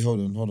Group A? Hold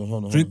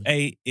on. Group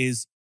A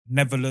is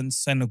Netherlands,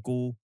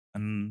 Senegal,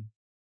 and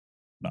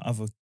the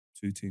other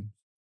two teams.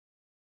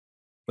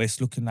 But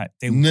it's looking like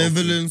they will go through.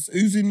 Netherlands.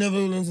 Who's in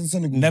Netherlands and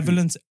Senegal?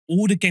 Netherlands,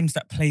 all the games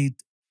that played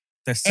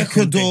the second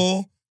game,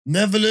 Ecuador,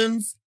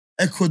 Netherlands,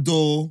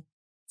 Ecuador,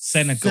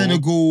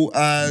 Senegal,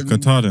 and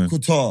Qatar then.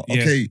 Qatar.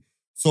 Yeah. Okay.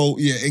 So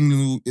yeah,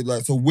 England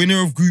so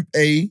winner of Group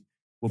A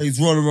Well- plays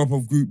runner-up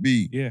of Group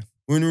B. Yeah.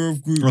 Winner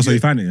of Group Oh, so yeah. you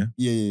found it,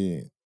 yeah?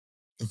 Yeah.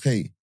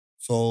 Okay.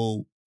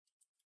 So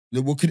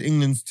what could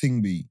England's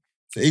thing be?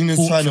 So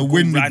England's trying to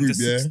win the round group,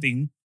 of yeah?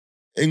 16.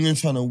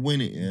 England's trying to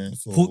win it, yeah?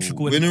 So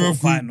Portugal in the winner of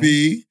Group quarterfinal.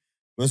 B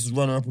versus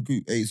runner-up of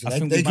Group A. So I they,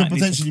 think they we could might need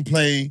to- potentially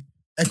play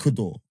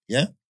Ecuador,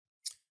 yeah?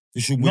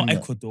 They should win Not that.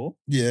 Ecuador.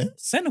 Yeah.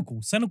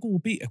 Senegal. Senegal will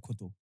beat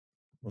Ecuador.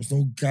 There's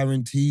no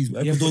guarantees. Yeah,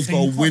 Ecuador's but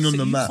got you to win can't on say-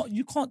 the you map. can't-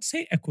 You can't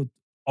say Ecuador.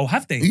 Oh,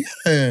 have they?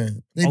 Yeah.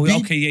 They Oh,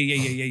 beat. okay,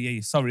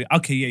 yeah. Sorry.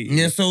 Okay, yeah.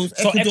 Yeah, so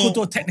it's So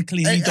Ecuador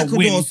technically need a Ecuador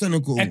win. or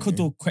Senegal.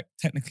 Ecuador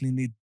technically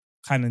need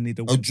a A win.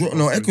 draw. to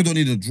No, go through. Ecuador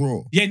need a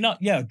draw.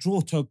 Yeah, a draw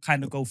to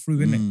kind of go through,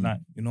 innit? Mm. Like,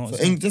 you know what So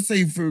I'm saying? just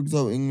say, for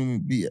example,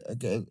 England beat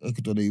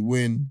Ecuador, they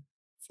win.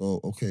 So,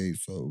 okay,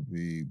 so it'll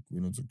be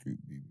winners of Group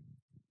B.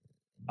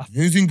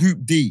 Who's in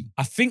Group D?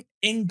 I think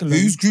England.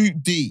 Who's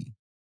Group D?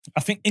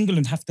 I think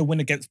England have to win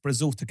against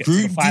Brazil to get to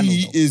Group the final.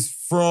 D though. is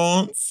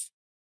France,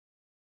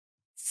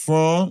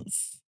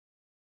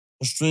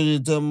 Australia,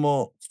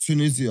 Denmark,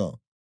 Tunisia.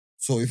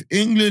 So if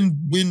England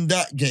win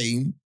that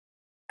game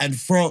and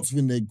France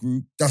win their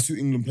group, that's who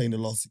England play in the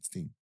last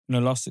 16. In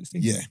the last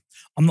 16. Yeah.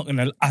 I'm not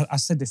gonna. I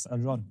said this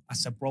earlier on. I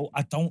said, bro,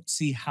 I don't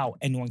see how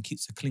anyone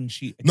keeps a clean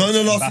sheet. No, in the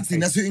against last Mbappe. 16.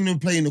 That's who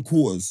England play in the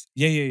quarters.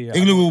 Yeah.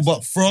 England will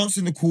butt France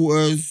in the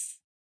quarters.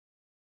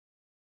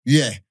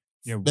 Yeah.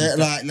 Yeah, They're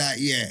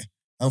yeah.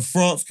 And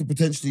France could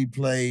potentially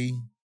play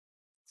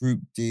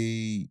Group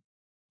D.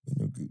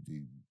 No, Group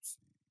D.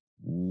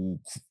 Ooh,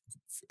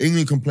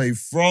 England can play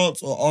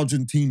France or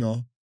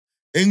Argentina.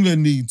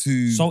 England need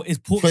to So is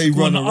play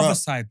Portugal on the other runner-up.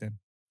 side then?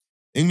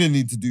 England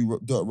need to do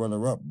dirt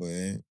runner-up, but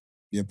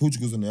yeah,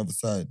 Portugal's on the other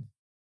side.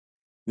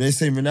 They're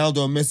saying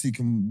Ronaldo and Messi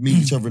can meet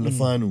each other in the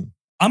final.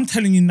 I'm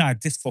telling you now,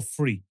 this for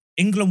free.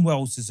 England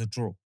Wales is a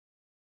draw.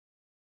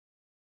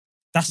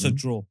 That's a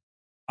draw.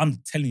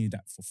 I'm telling you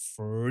that for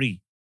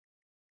free.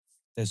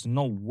 There's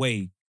no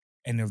way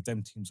any of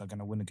them teams are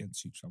gonna win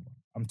against each other.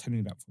 I'm telling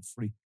you that for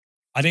free.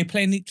 Are they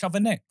playing each other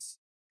next?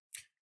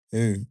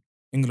 Who?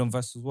 England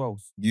versus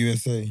Wales.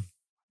 USA.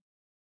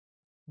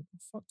 What the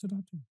fuck did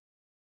I do?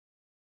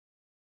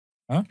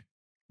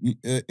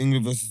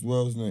 England versus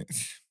Wales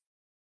next.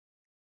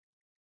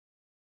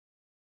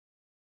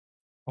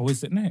 Oh,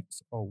 is it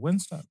next? Oh,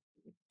 when's that?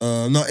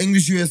 No,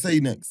 English USA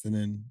next, and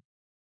then.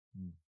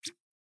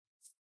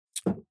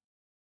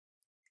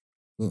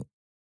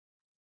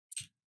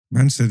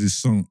 Man said his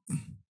song.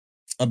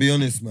 I'll be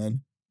honest,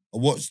 man. I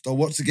watched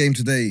the game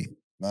today.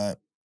 Like,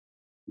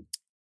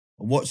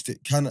 I watched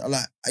it kind of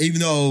like, even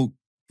though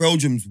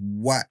Belgium's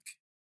whack.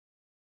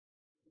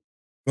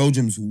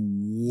 Belgium's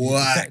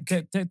whack.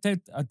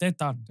 They're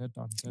done.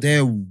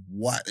 They're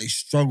whack. They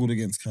struggled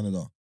against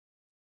Canada.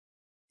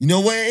 You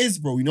know what it is,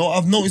 bro? You know what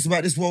I've noticed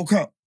about this World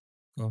Cup?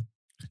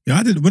 Yeah,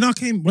 I did. When I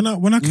came No,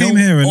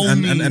 here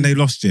and only- they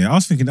lost, yeah, I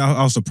was thinking,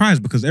 I was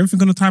surprised because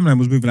everything on the timeline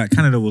was moving like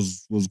Canada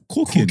was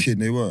cooking. Cooking,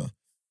 they were.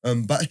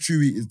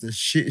 Batshuayi is the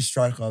shittest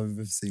striker I've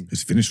ever seen.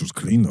 His finish was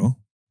clean though.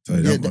 Tell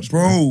you Yeah, that much,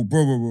 bro.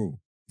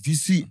 If you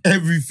see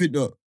everything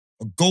that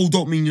a goal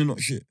don't mean you're not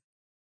shit.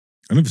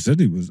 I never said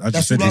he was. I That's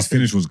just said what I his said.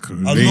 finish was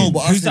clean. I know, but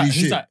I Who's said that? he's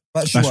Who's shit. that?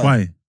 that's Batshuayi.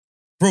 why.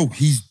 Bro,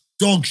 he's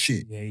dog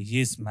shit. Yeah,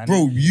 he is, man.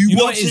 Bro, you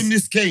know watch what it him is?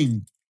 this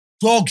game.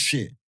 Dog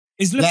shit.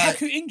 Is like-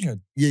 Lukaku injured?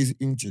 Yeah, he's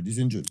injured.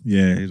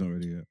 Yeah, he's not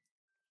ready yet.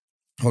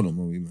 Hold on,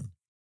 man.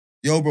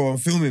 Yo, bro, I'm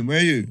filming. Where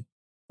are you?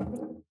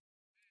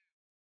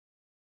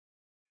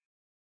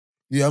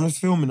 Yeah, I'm just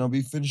filming. I'll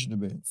be finishing a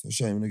bit. So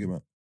show him when I get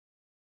back.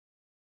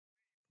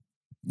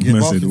 Yeah,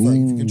 Man Barclays, said, like,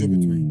 if you can drop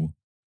it to me. ooh.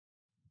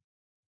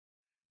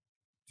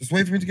 Just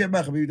wait for me to get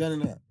back. I'll be down in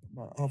that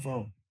about half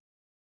hour.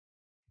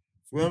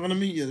 So where I'm gonna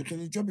meet you?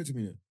 Can you drop it to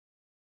me then?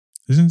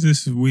 Isn't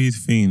this a weird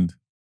fiend?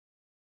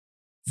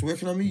 So where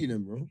can I meet you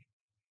then, bro?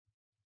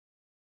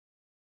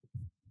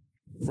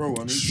 Bro, I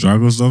need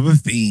Struggles of a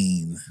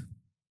fiend.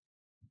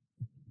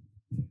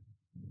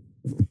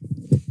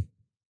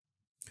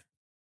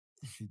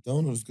 If you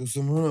don't, I'll just go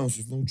somewhere else.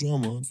 There's no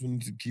drama. I just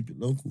want to keep it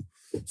local.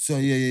 So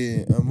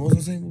yeah. What was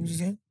I saying? What was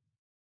I saying?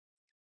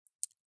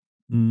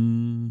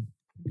 Mm.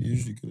 You're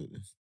usually good at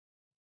this.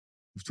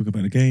 was talking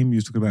about the game. You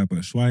was talking about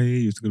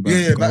Batshuayi. You was talking about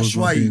Yeah, the goals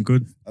not Batshuayi. being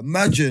good.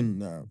 Imagine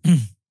now.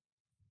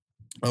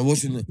 I'm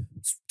watching it,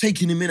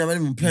 taking him in. I'm not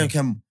even playing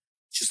him.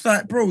 Just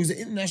like, bro, he's an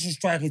international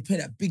striker. He's played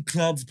at big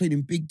clubs, played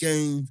in big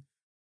games.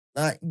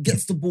 Like,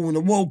 gets the ball in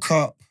the World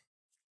Cup.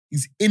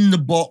 He's in the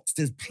box.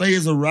 There's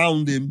players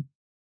around him.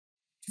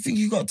 Do you think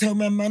you got to tell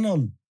man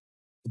on?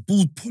 The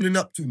ball's pulling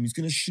up to him. He's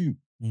going to shoot.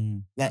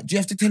 Like, do you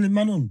have to tell him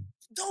man on?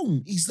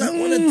 Don't. He's like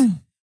one of...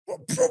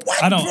 Bro, why,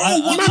 I don't. bro,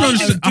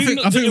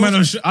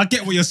 I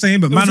get what you're saying,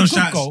 but It was man a on good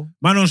shots, goal.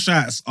 man on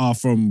shots are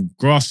from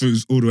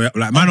grassroots all the way up.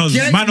 Like man on's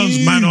get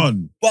man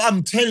on. But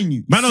I'm telling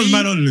you. Man on's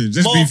man on loons.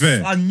 Let's be Mark,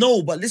 fair. I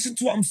know, but listen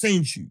to what I'm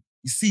saying to you.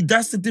 You see,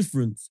 that's the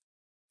difference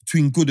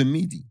between good and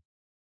meaty.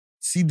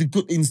 See, the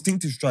good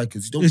instinctive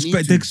strikers, you don't It's need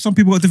but to. there's some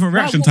people got different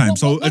reaction times.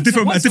 So a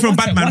different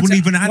bad man wouldn't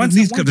even have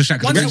these cups of shots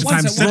because reaction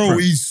times Bro,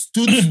 separate. he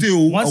stood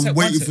still One and sec,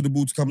 waited one sec. for the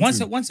ball to come One through.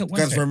 sec, one sec, one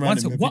Guys sec, ran one around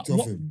sec. him and What picked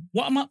off him.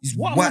 am I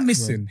whack,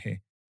 missing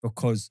here?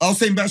 Because I was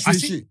saying I Batshuayi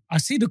see, shit, I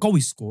see the goal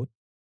he scored.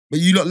 but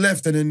you lot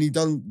left and then he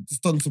done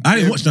some. I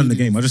didn't watch none of the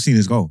game. I just seen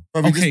his goal.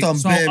 Bro, he just done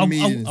so bare I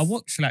meetings.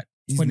 watched like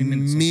He's 20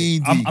 minutes. Of it.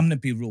 meaty. I'm gonna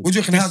be real. What do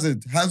you reckon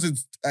Hazard?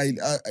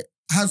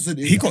 Hazard.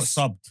 He got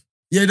subbed.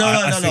 Yeah, no.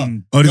 Oh,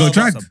 they No, got but-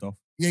 dragged.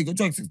 Yeah, he got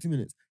dragged 60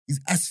 minutes. He's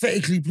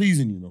aesthetically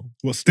pleasing, you know.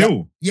 What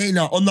still? Yeah,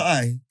 now on the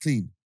eye,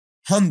 clean.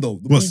 Hundo. The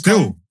What, ball still?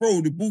 comes,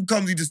 bro, the ball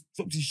comes, he just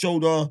drops his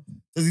shoulder.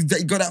 He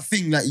got that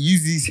thing, like, he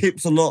uses his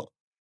hips a lot.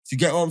 Do you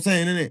get what I'm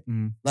saying,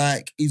 innit?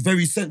 Like, he's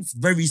very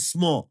very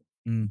smart.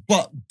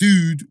 But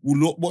dude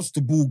will watch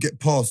the ball get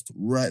passed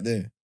right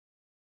there.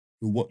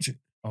 He'll watch it.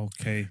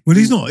 Okay. Well,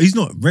 he's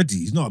not ready.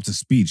 He's not up to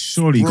speed.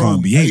 Surely he Bro,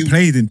 can't be. He ain't hey,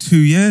 played in 2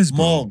 years,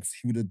 bro. Marks,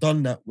 he would have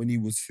done that when he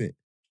was fit.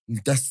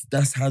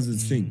 That's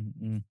Hazard's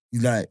thing.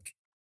 He's like,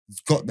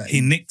 he's got that.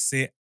 He nicks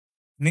it.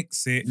 Like,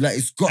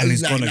 it's got, and he's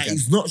he's like, gone like again.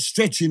 he's not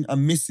stretching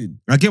and missing.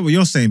 I get what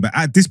you're saying, but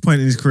at this point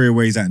in his career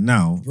where he's at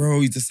now,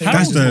 Bro, he's the same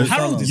Harold age is- as Mo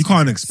Harold Salah. is- you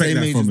can't expect Same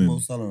that age from as him. Mo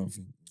Salah, I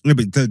think. Yeah,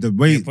 but the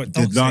way Yeah, but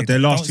don't say their that.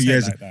 last Don't 2 say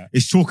years, like that.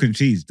 it's chalk and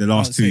cheese. The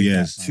last Don't 2 say that,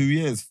 years. man. 2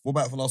 years. What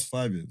about for the last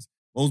 5 years?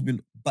 Mo's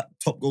been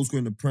top goal scorer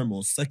in the Prem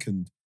or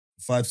second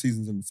 5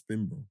 seasons in the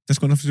spin, bro. That's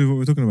got nothing to do with what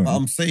we're talking about. But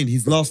I'm saying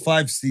his last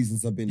 5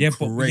 seasons have been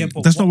great.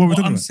 That's not what we're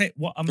talking I'm about. saying.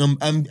 What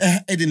I'm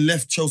Eden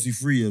left Chelsea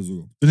 3 years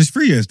ago. Then it's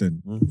 3 years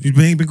then. He's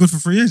been good for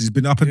 3 years. He's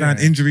been up and down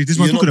Yeah. injuries. This is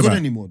what You're I'm not talking good about.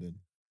 anymore then.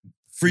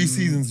 3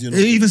 seasons, you're not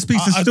It good. even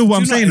speaks to I- still what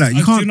I'm do you saying. know Like what you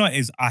is- do can't. you know what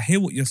is? I hear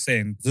what you're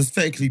saying. It's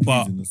aesthetically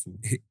But- pleasing, that's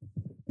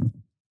all.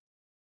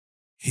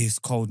 He's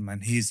cold,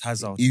 man. He's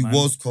Hazard. He man.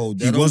 was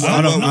cold. He was-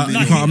 I don't- work with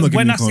you me. can't- I'm not giving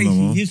when him I cold say no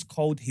more. he is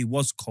cold, he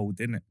was cold,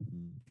 innit?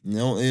 They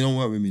don't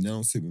work with me. They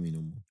don't sit with me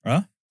no more.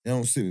 Huh? They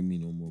don't sit with me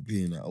no more,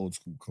 being that old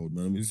school cold,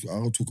 man. I mean,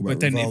 I'll talk about But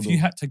then, Rivaldo. if you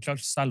had to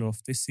judge Salah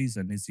off this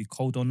season, is he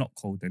cold or not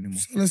cold anymore?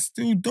 Salah's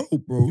still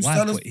dope, bro. Why?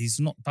 Salah's, But he's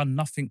not done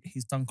nothing.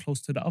 He's done close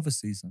to the other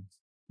seasons.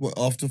 what,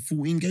 after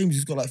 14 games,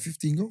 he's got like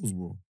 15 goals,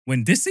 bro.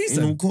 When this In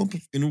season,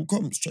 all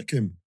comps, check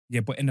him.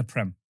 yeah, but in the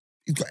Prem,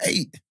 He's got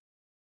 8.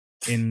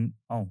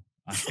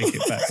 I take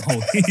it back.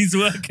 Oh, he's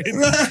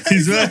working.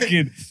 He's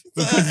working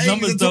because He's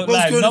numbers the top don't goal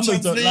lie. scorer in the Numbers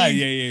Champions don't lie.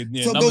 League.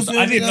 Yeah. Top Numbers, goal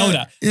I didn't scorer, know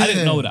that. I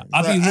didn't know that.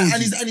 I'll be rude.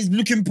 And he's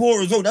looking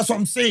poor as well. That's what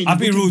I'm saying. I'll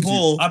be He's rude. looking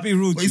poor, I'll be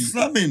rude. but he's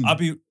slamming. But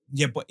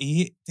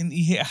didn't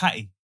he hit a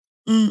hattie?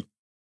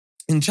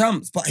 In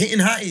champs, but hitting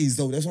hatties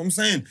though. That's what I'm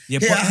saying. Yeah,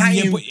 Hit but, a hattie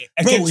yeah, but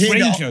bro, against hit the-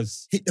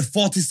 Rangers. Hit the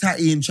farthest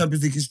hattie in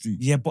Champions League history.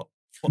 Yeah, but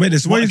Wait,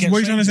 this what are you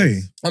trying to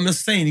say? I'm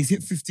just saying he's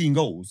hit 15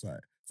 goals. Like,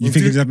 You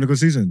think he's having a good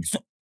season?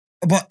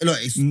 but look,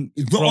 it's not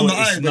Bro, on the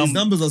it's eye, but his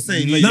numbers are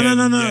saying. Yeah, like,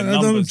 No.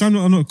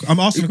 yeah, I'm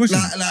asking a question.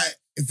 like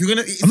if you're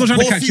gonna, I'm not trying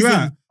to catch you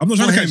out. I'm not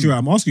trying to catch you out.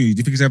 I'm asking you. Do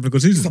you think he's having a good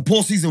It's a season?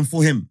 poor season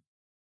for him.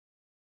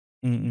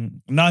 No.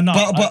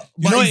 But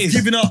you know what it he's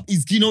is? giving up.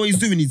 You know what he's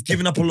doing? He's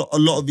giving up a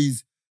lot of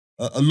his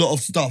a lot of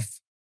stuff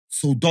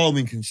so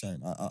Darwin can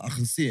shine. I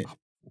can see it.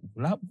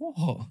 Like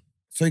what?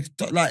 So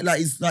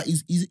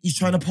he's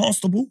trying to pass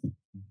the ball.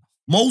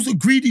 Mo's a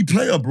greedy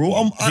player, bro.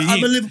 I'm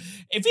a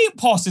If he ain't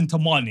passing to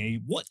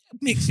Mane, what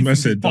makes him Man think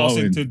he's said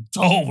passing Darwin. to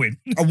Darwin?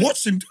 I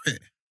watched him do it,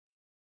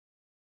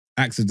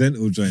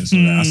 Accidental joints.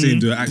 I see him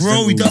do it.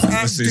 bro. He does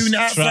accidental doing it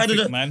outside of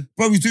the man.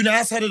 bro. He's doing it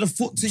outside of the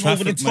foot thing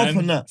over the top man.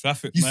 and that.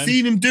 Traffic, You man.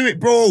 seen him do it,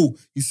 bro.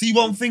 You see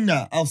one thing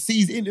now. I'll see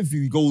his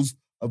interview. He goes,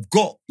 I've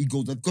got 3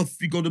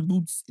 golden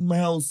boots in my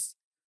house.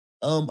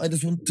 I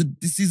just want to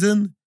this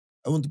season.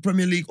 I want the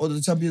Premier League or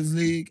the Champions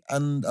League,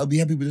 and I'll be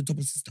happy with the top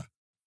assist. So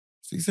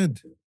he said.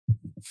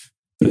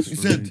 He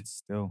said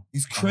Still.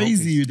 he's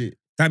crazy with it.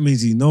 That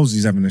means he knows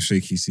he's having a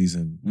shaky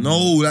season.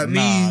 No, that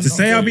means To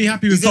say I'll be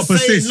happy with he's just top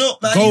saying, assists.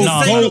 look, man, Goal, he's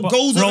Nah, saying, goal. look, but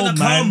goals bro, are gonna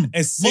man, come.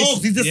 assists,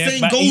 Mark, he's just yeah,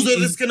 saying but goals are he-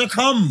 just gonna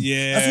come.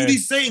 Yeah. That's what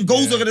he's saying.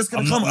 Goals are just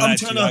gonna come. I'm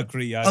trying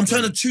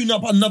to I'm tune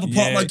up another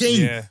part of my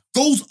game. Yeah.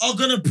 Goals are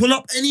gonna pull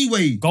up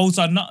anyway. Goals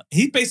are not.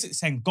 He basically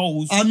saying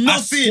goals. Are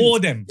nothing. I score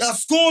them. I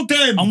scored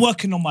them. I'm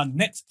working on my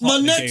next part My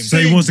of the next game. So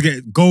he wants to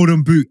get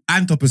golden boot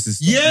and top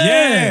assist.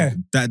 Yeah.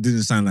 That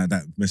didn't sound like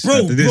that message.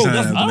 Bro, that didn't sound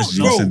that's- like the I message don't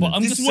you were know, sending. but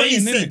I'm This just is what he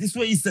saying, said. innit? This is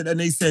what he said. And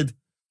they said,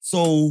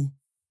 so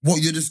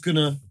what, you're just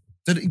gonna...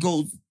 Then he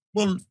goes,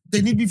 well,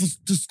 they need me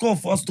to score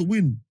for us to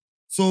win.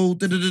 So,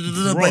 but Bro,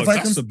 if I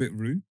that's can... a bit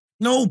rude.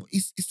 No,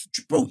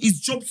 bro, his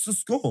job's to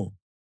score.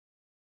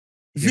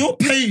 If you're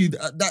paid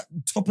at that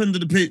top end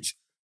of the pitch,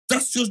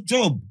 that's your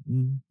job.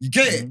 You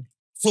get it?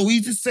 So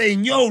he's just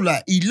saying, yo,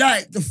 like, he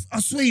liked I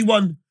swear he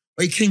won,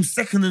 but he came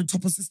second in the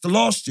top assister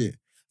last year.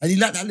 And he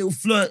liked that little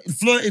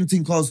flirting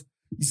thing, because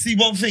you see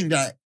one thing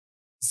that,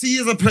 see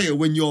as a player,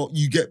 when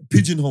you get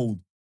pigeonholed,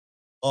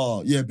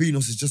 oh, yeah,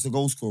 Benos is just a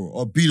goal scorer,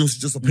 or Benos is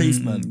just a pace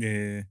man.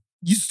 Yeah.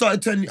 You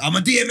started telling me, I'm a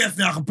DMF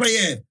now, I can play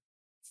here.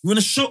 You want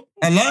to show?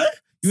 I lie?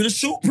 You want to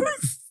show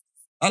proof?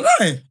 I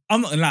lie.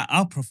 I'm not like,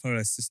 I prefer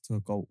assist to a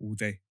goal all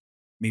day.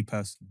 Me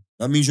personally.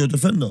 That means you're a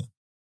defender.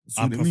 That's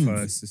I all it prefer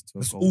means. assist to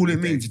a That's goal. all it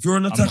day. means. If you're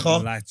an I'm not gonna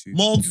attacker, lie to you.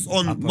 Marks is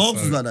on. I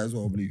Marks is prefer- like that as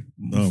well, I believe.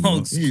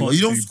 Marks Yeah, can't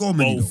you don't do score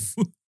many, both.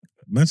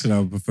 Man said I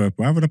would prefer.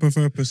 Why would I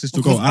prefer assist to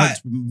Because goal? I-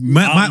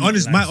 My I'm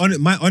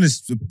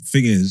honest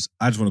thing is,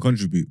 I just want to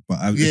contribute, but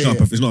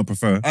it's not a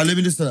prefer. Let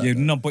me listen to that. Yeah,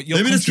 no, but you're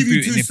Let me just give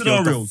you contributing two if you're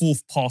the scenarios.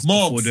 fourth pass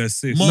Marks, before the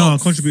assist. Marks.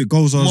 No, contribute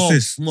goals or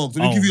assists. Marks,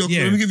 let Oh, me give you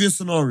yeah. let me give you a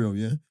scenario,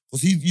 yeah?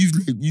 Because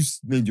you've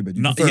made your bed.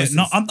 You No, prefer yeah,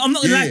 no, assists. I'm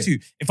not gonna lie Yeah. to you.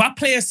 If I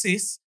play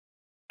assist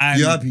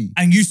You're happy.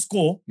 and you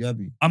score, You're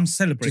happy. I'm Just,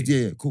 celebrating.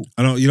 yeah, cool.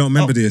 You don't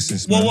remember Oh, the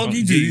assists, well, man. what do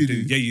you do? Yeah, You you do.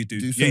 do. Yeah, you do.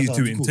 Do Yeah, you do.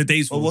 sometimes, In cool.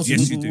 today's Oh, world, what's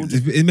yes, the- you do. what-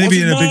 It may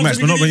be in a big match,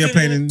 but not when you're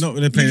playing in Can I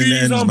the give you an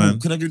ends, example? man.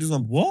 Can I give you an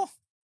example? What?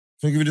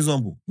 Can I give you an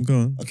example? Go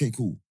on. Okay,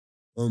 cool.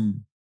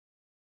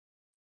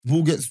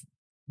 Ball gets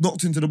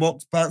knocked into the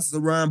box, bounces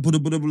around,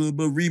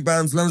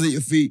 rebounds, lands at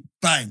your feet,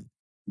 bang,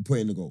 you put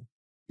it in the goal.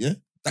 Yeah?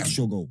 That's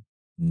your goal.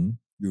 Mm.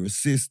 Your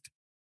assist,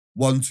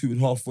 1-2 at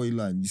halfway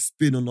line. You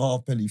spin on the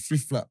half penny,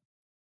 flip-flap,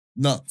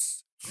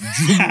 nuts. You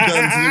dribble down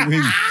to the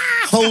wing.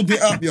 Hold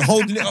it up. You're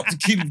holding it up to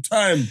kill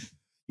time.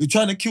 You're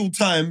trying to kill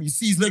time. You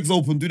see his legs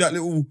open, do that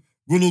little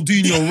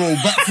Ronaldinho roll,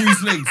 back through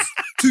his legs.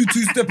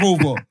 2-2 step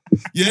over.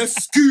 Yeah,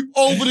 scoop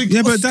over the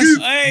Yeah, but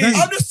scoop. Hey,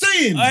 I'm just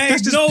saying.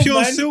 That's just no,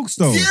 pure man. silks,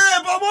 though. Yeah,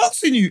 but I'm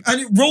asking you.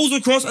 And it rolls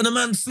across and the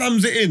man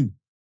slams it in.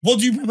 What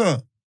do you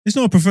prefer? It's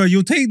not a prefer.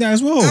 You'll take that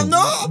as well. I'm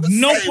just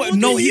No, saying, but what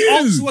no, do he you?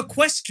 asked you a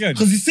question.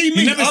 Because you see me,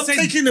 He never I'm said,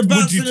 taking the would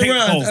bouncing you take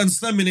around both? and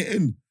slamming it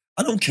in.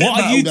 I don't care What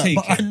are about you all that,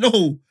 but I taking?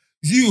 know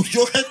your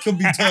head can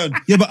be turned.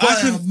 Yeah, but by I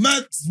a could.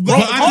 mad, But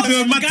I Answer can do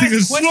a the mad guy's thing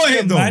and slot question,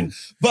 it though. man.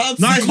 But I'm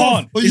No, I saying,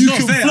 can't. But It's you not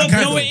can fair. flop I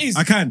can. No, it is.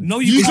 I can. No,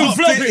 You you can can't.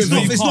 flop Fair, it, it's though.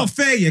 not, You it's can't. not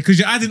fair, yeah, because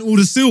you're adding all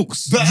the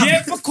silks. But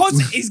Yeah,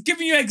 because he's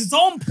giving you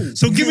examples.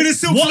 So give me the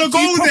silks What and a do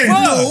you goal then.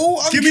 prefer? No,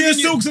 I'm Give me the giving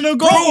you- silks and a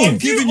Bro, goal. I'm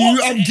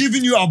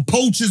giving you a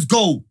poacher's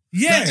goal.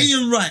 Yeah. Like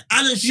Ian Wright,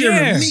 Alan Shearer,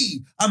 Yeah. me.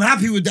 I'm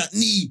happy with that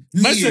knee.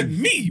 Man knee said,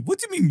 in. me? What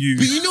do you mean you?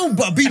 But you know,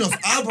 but Benos,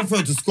 I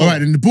prefer to score. All right,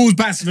 then the ball's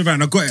bouncing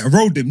around. I got it. I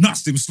rolled him,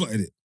 nutsed him,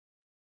 slotted it.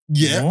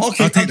 Yeah, What?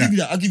 okay, I'll take give you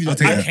that. I'll give you I'll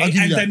that. take that. Okay, I'll give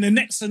you and that. then the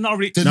next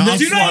scenario. The No, next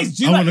do you know? one, Do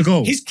you I know wanna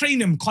go. His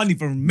cranium can't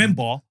even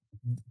remember.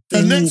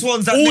 The next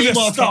one's that all the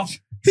Neymar stuff.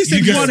 touch. He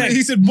said You one. get it.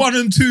 He said 1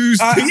 and 2,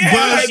 yeah,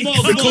 burst, yeah,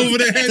 flick come over on.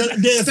 the head,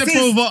 The step assist-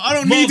 over. I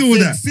don't Mark, need all the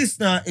that. assist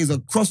now is a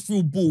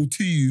crossfield ball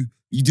to you.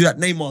 You do that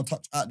Neymar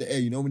touch out the air.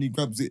 You know when he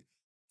grabs it.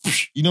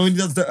 You know when he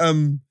does the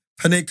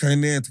Panenka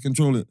in the air to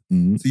control it.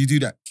 Mm. So you do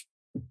that.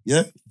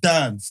 Yeah,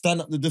 Dan,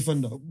 stand up the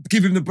defender.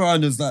 Give him the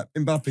blinders like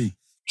Mbappe.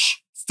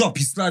 Stop.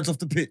 He slides off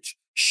the pitch.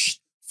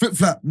 Flip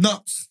flap,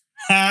 nuts.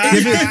 Yeah,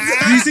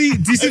 but do you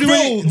see the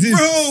way? Bro,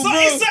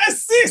 It's an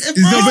assist.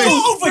 It's not Don't bad.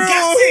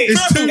 overgas it.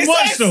 It's too It's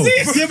much an though.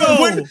 assist, Yeah,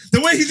 but though.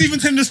 the way he's even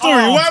telling the story,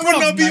 Oh, why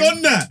wouldn't I bruv, be man.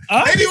 on that?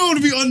 Huh? Anyone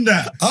would be on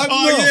that. I'm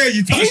Oh not. yeah,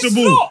 you touched the He's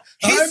ball. not.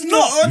 He's I'm not.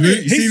 not on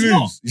it. You see He's moves.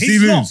 not. You see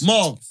He's not. moves.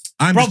 Marks.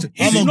 I'm Bro, just,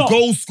 he's I'm a not.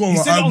 goal scorer. He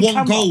said I it on want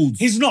camera. goals.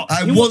 He's not. I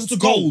He want wants the to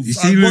go. goals. You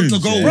see I want the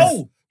moves, goals. yeah.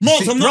 Bro,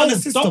 Marks, I'm not bro, an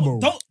assister, bro.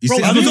 You bro,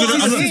 see, I'm I'm not not an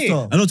talking-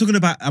 assister.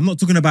 I'm not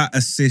talking about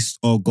assists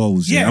or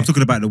goals. Yeah, Yeah. I'm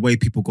talking about the way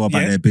people go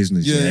about Yeah. their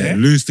business. Yeah. Yeah.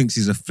 Luz thinks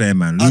he's a fair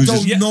man. I Luz don't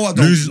is, Yeah. know. I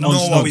Lose don't. on No,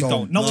 snow. No, I we don't.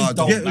 don't. No, we I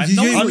don't, Yeah, man. you-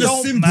 No, you- we I'm just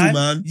don't, simple, man.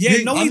 man. Yeah,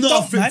 no, I'm we not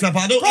don't, a flip man. flapper.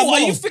 I don't. Bro, I'm are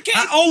not. you forgetting?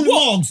 I own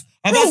What? Marks.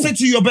 Have Bro. I said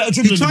to you, you're better He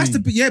dribbling tries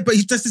than to, me? yeah, but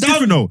that's Done.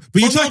 different though. But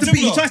he I'm tries not to beat,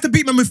 he dribbler. tries to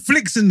beat man with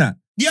flicks and that.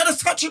 Yeah,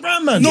 let's touch it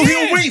round, man. No,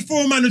 Yeah. he'll wait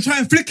for a man and try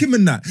and flick him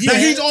in that. Yeah.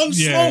 Like he's on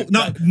Yeah. smoke.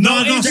 No, It's no,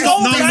 not,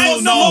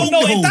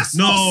 no, man. that's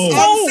No,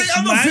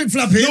 I'm not man. flip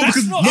flapping. No,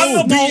 because not- no, I'm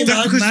not beating that's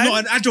that, because man. he's not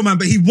an agile man,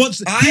 but he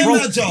wants. I am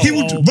agile. He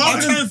would Oh, rather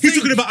I than can't he's think.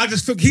 talking about. I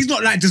just flick. He's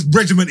not like just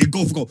regimented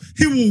goal for goal.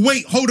 He will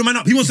wait, hold a man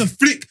up. He wants to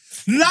flick.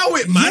 Allow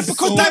it, man. Yeah,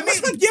 because So- that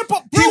means, yeah,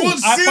 but He bro,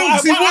 wants I- silks,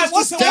 I- he I- wants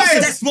what's the the-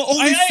 style. That's my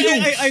only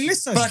I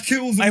listen. Back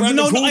heels I around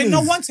no, the no, I corners.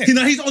 know one thing.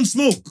 He's on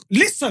smoke.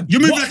 Listen, You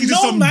move what- like he's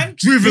just no, some man.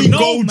 driven, No,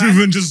 goal man.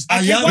 driven, just I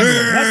am.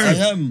 Brrr.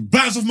 I am.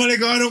 bounce off my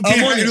nigga. I don't I'm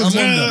care. on it. He I'm looks,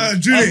 on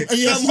that. do it.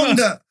 Yeah, I'm on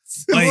that.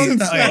 I'm Oi, on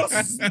that.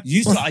 oi,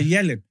 you start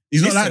yelling.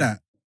 He's not Listen, like that.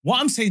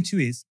 What I'm saying to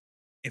you is,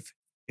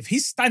 if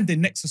he's standing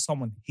next to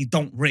someone he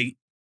don't rate,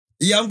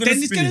 Yeah, I'm gonna then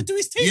he's spin gonna it. do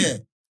his thing. Yeah.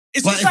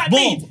 It's But just if like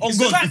me. Bob, oh It's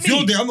God, just like if you're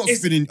me. there, I'm not It's-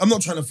 spinning. I'm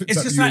not trying to flip It's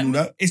that just you like and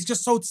all that. it's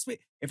just so sweet.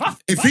 If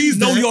If I he's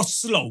know there- you're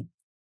slow,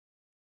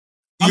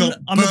 You're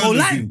I'm gonna go burning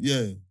line. him.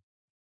 Yeah.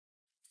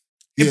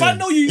 If Yeah. I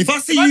know you, If I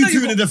see know you two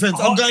in got the defense,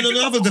 I'm half- going if on you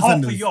the other got half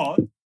a defenders.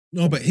 yard,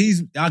 No, but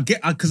I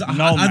get, because I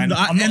No, man.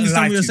 I I'm not understand gonna what you're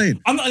lie to you.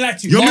 saying. I'm not allowed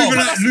to. You're No, moving but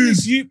like that's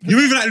Luz. you- You're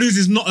moving like Luz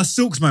is not a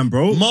Silks man,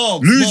 bro.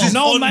 Marks, Luz Marks, is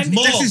No, on man,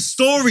 Marks. that's his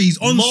stories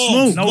on Marks,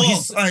 smoke. No, Marks.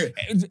 he's. Alright,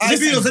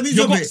 Listen, let me you've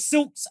jump got it.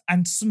 Silks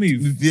and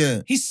Smooth.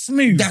 Yeah. He's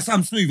smooth.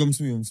 I'm smooth.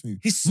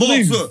 He's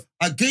Marks, smooth. look,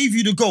 I gave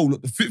you the goal,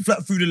 look, the flip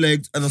flat through the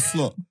legs and a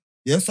slot.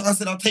 Yeah, so I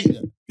said I'll take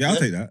that. Yeah, I'll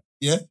take that.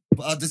 Yeah,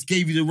 but I just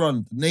gave you the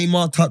run.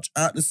 Neymar touch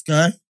out the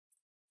sky.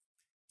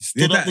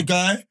 Stood Yeah, up the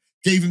guy,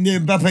 gave him the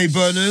Mbappe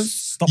burners.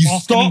 Stop you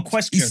asking him stopped, he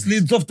questions.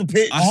 slids off the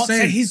pitch. I Answer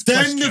said- his Then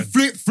question. the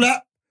flip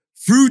flap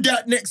through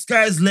that next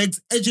guy's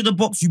legs, edge of the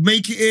box. You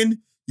make it in.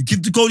 You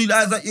give the goalie the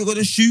eyes that you're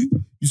gonna shoot.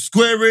 You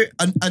square it,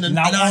 and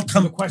Now I answer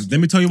come. the question.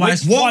 Let me tell you why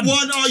it's What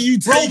one are you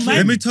Bro, taking? man,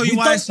 Let me tell you we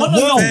why don't it's not wanna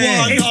know.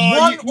 fair. It's Are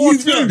one you- or you-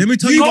 two. Let me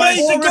tell You you why made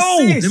it's the not goal.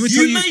 assist. Let me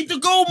tell You you. made the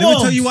goal, Let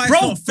me tell you why it's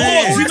Bro, not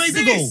fair. You made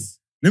the goal.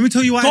 Let me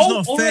tell you why it's Goal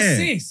not or fair.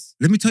 assist?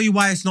 Let me tell you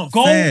why it's not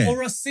Goal fair.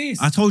 or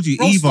assist? I told you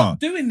Bro, either. stop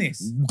doing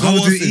this. I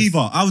would do assist.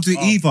 either. I would do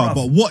Oh, either. bruv.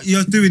 But what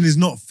you're doing is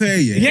not fair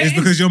yet. Yeah, it's it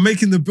because is. you're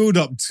making the build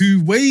up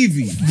too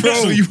wavy. Bro,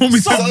 so you want me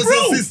to? so, So bro,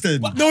 it's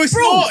assistant. No, it's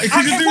Bro, not.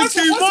 Because you're okay, doing one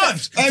sec, too one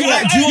much. sec. Hey, Yeah,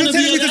 right, do you You're want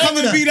to telling me to come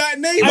and be like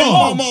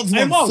Neymar. Marks,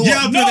 Hey, Marks, Yeah,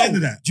 I'm no. doing the end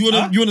of that. Do you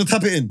want to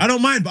tap it in? I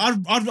don't mind, but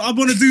I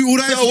want to do all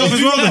that extra Would stuff as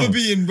you well. rather though.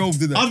 be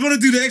involved in that? I want to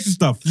do the extra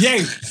stuff.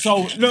 Yeah,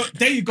 so look,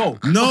 there you go.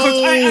 No,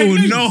 Because I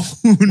knew. no,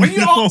 When you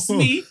no. asked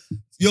me,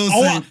 You're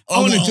I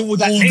want to do all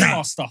that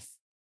Neymar stuff.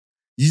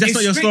 That's It's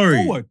not your story.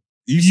 straightforward.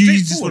 You just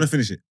straightforward. want to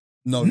finish it.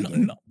 No, No,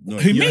 no.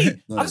 Who, you're me? right.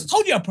 No, I just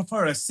told you I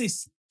prefer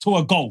assist to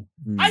a goal.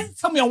 I didn't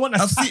tell me I want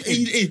to I've tap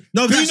seen, it.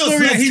 No, that Pino's story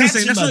that loves he was saying,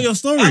 catching, that's man. not your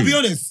story. I'll be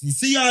honest. You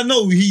see, I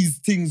know his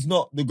thing's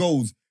not the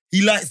goals.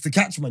 He likes to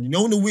catch, man. You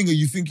know, on the winger,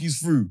 you think he's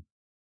through.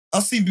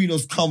 I've seen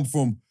Pino's come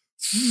from.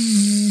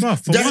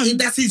 Bruh, for one-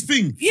 That's his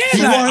thing. Yeah, For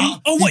like,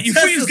 one, oh, what, he you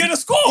think tests he's us- going to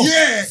score?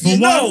 Yeah. For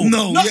no, one-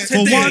 no, not yeah. For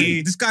today.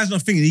 one, this guy's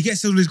not thinking. He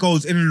gets all his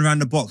goals in and around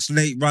the box,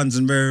 late runs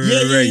and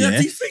Yeah,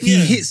 that's his thing, He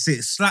yeah. hits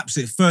it, slaps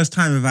it first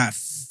time without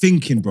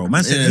thinking, bro.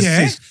 Man said Yeah.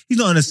 assist. He's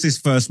not an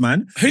assist first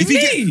man. Who,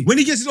 me? When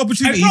he gets his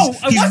opportunity, Hey, bro,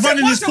 he's one sec,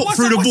 running one his sec, foot one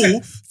through sec, the one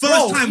ball sec. first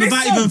Bro, time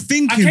without listen. even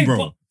thinking, Okay,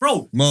 bro.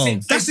 Bro,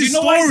 Mom. That's do his you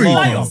know why he's story,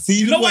 lying? bro. See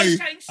you the know why way he's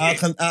chatting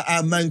shit?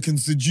 a man can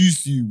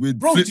seduce you with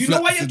Bro, do you know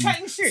why flip-flops you're and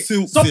chatting shit?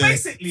 silks, So yeah,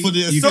 basically, for the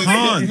You assist.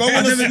 can't. Man I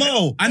wanna never-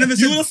 smile. I never You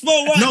said- want to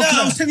smile right No, now? 'cause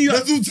I was telling you-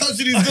 That's all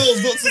touching his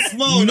girls, not to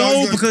smile.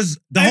 No, because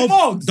the Hey, whole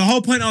Moggs. the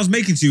whole point I was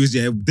making to you is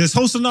this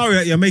whole scenario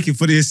that you're making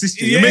for the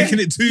assistant. You're making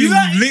it too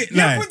lit,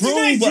 like. bro,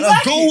 Bro, you but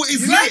like a goal it.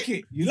 is you lit. like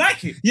it. You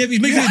like it. Yeah, but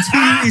he's making it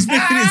too. He's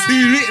making it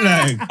too lit,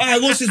 like. All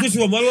right, watch this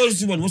one. Watch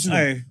this one.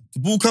 Hey, The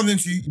ball comes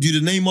into you, you do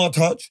the Neymar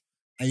touch,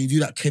 and you do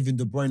that Kevin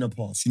De Bruyne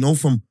pass. You know,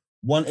 from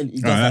one end,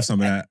 he does Alright, I that, have some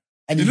of that.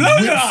 and he Look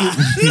whips at it,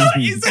 that. Look,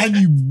 he's- and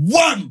you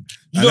won.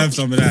 I'll have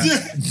some of that.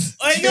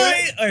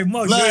 hey,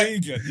 Mo, Like- you're an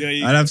idiot.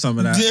 Yeah, I'll have some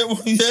of that. Yeah, Yeah, I'll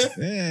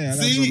have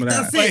See, some of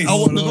that's that. it. I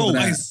want the goal.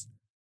 Nice.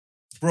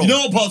 Bro, You know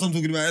what pass I'm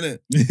talking about, innit?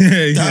 Yeah,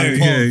 That yeah,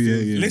 pass,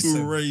 yeah.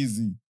 Listen.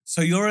 Crazy.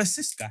 so you're an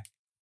assist guy.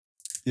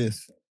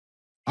 Yes.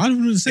 I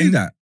wouldn't say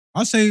that.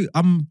 I'll say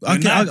I You're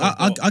get neither, I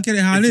but get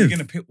it how I If you're live.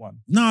 gonna pick one,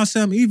 No, I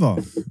say I'm either.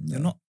 you're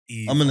not.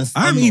 Either. I'm I'm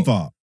not-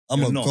 either. I'm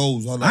You're a not.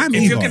 goals. I like I'm If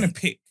goals. you're either. gonna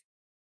pick,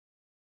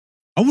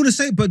 I wouldn't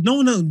say, but no,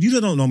 you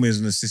don't know me as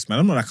an assist man.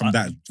 I'm not like I'm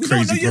that we don't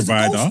know crazy you're a goal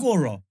provider.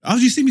 scorer. How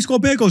do you see me score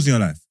bare goals in your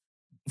life?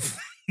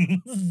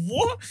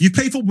 What? You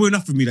play football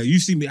enough with me that you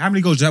see me. How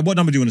many goals? What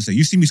number do you want to say?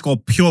 You see me score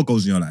pure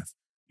goals in your life.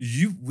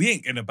 We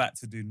ain't gonna back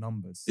to do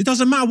numbers. It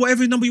doesn't matter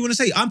whatever number you want to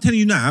say. I'm telling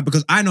you now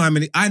because I know how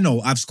many. I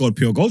know I've scored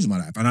pure goals in my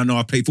life, and I know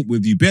I've played football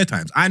with you bare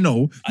times. I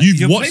know you've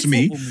You've watched played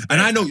me, football with and bare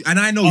I know, times. and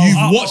I know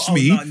you've watched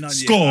me no, yeah,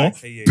 score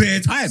okay, yeah, bare yeah.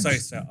 times. Sorry,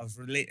 sir. I was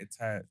related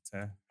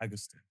to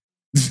Haggerston.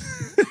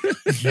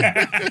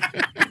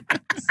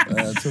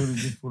 I told him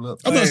to pull up.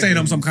 I'm not saying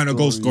I'm some kind of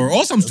goal scorer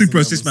or some super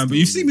assist man, but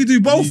you've seen me do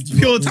both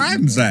pure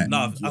times. Like,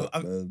 No,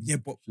 yeah,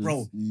 but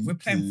bro, we're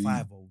playing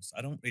 5-0s.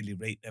 I don't really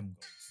rate them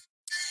goals.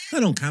 I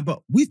don't care,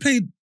 but we've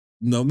played.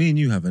 No, me and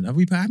you haven't. Have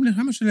we played?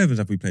 How much 11s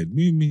have we played?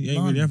 Me ain't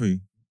None. really, have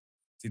we?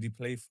 Did he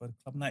play for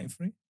Club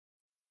 93?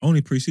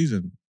 Only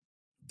pre-season.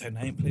 Then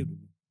I ain't played with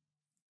you.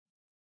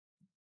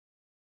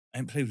 I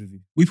ain't played with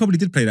you. We probably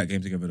did play that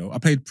game together though. I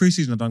played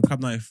pre-season. I've done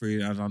Club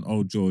 93. I've done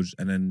Old George,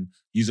 and then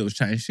you was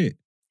chatting shit.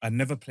 I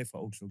never played for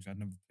Old George. I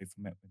never played for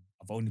Metwin.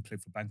 I've only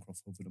played for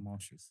Bancroft over the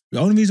Marshes. The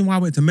only reason why I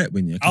went to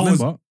Metwin, yeah, 'cause I was-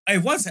 remember,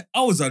 Hey,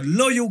 I was a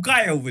loyal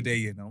guy over there,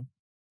 you know.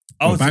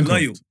 I What, was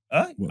Bancroft? loyal.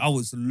 Huh? What? I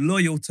was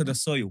loyal to the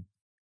soil.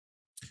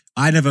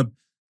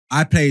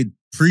 I played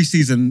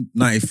pre-season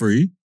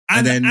 93.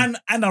 And then-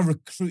 I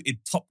recruited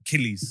top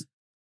killies.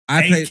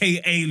 I played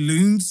AKA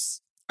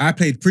Loons.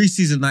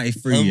 pre-season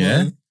 93,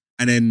 yeah.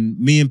 And then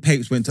me and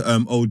Papes went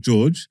to Old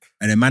George,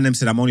 and then man them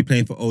said I'm only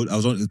playing for Old.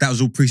 That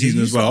was all pre-season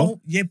as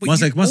well. Yeah, but One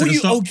second, all stop.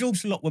 you Old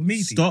George lot were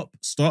meaty. Stop.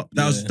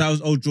 That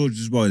was Old George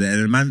as well. And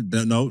then man,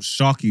 no,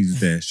 Sharky's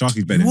there.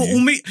 Sharky's better You than were all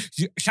you. me. Let me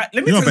You're not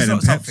tell better you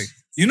than something. Peps.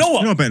 You know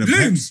what? You're not better than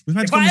Loons, Peps. We've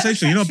had if I ever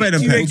conversation. You're not chat better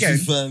shit than to you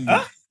Peps. again,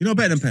 Huh? You're not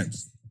better than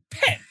Peps.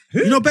 Pep.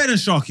 You're not better than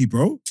Sharky,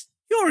 bro.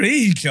 You're an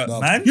idiot, Nah,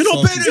 man. You're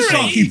not better than You're an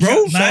Sharky, bro.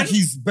 idiot, man.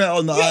 Sharky's better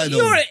on the eye, though.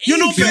 You're an You're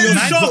not idiot, better than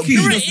man. Sharky.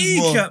 You're an Venus is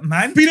more- idiot,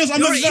 man. Beanos, I'm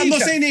You're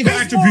not an saying idiot. he ain't got Who's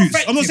more attributes.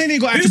 I'm not effective? saying he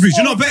ain't got Who's attributes.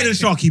 You're more not better than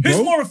effective? Sharky, bro.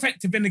 Who's more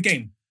effective in the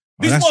game?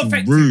 Oh, Who's that's more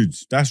effective? rude.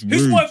 That's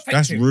Who's rude. more That's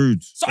effective?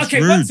 rude. So, That's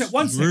okay, rude. one sec,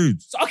 one That's sec.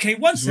 rude. So, okay,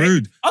 one It's sec.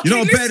 rude. Okay, You're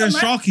not better than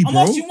listen, man. Sharky, I'm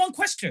bro.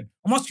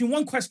 asking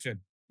one question.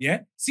 Yeah?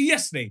 See,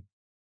 yesterday,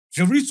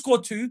 Giroud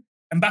scored 2,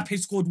 Mbappe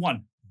scored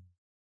 1.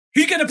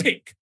 Who you going to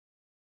pick?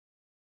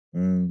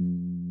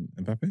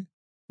 Mbappe?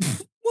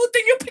 Well,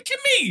 then you're picking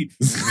me.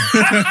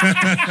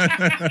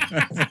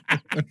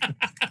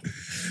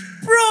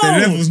 Bro. The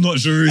level's not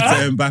Giroud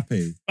to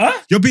Mbappe.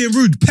 Huh? You're being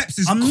rude. Peps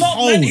is I'm cold. not,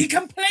 man. He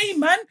can play,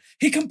 man.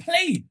 He can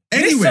play.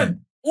 Anywhere.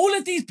 Listen, all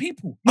of these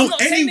people. No, I'm not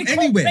saying they anywhere.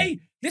 can't play.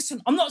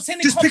 Listen, I'm not saying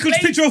they Just can't pick a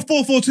play. picture of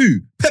 4-4-2.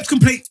 Peps can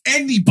play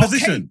any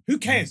position. Okay, who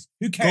cares?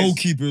 Who cares?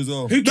 Goalkeeper as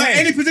well. Who Like cares?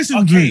 any position,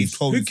 Okay. please.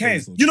 Cold Who as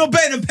cares? well. You're not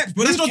better than Peps,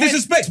 but that's Who not cares?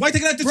 disrespect. Why are you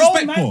taking that Bro,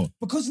 disrespect man, for?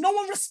 because no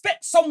one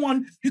respects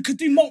someone who could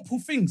do multiple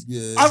things.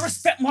 Yeah. I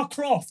respect my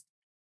craft.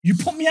 You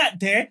put me out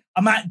there,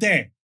 I'm out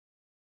there.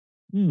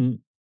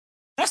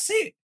 That's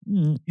it.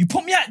 You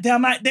put me out there,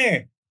 I'm out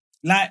there.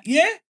 Like,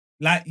 yeah?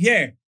 Like,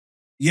 yeah.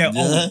 Yeah,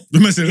 oh, The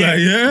message, Yeah. like,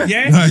 yeah?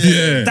 Yeah. Like,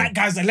 yeah. that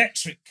guy's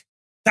electric.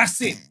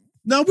 That's it.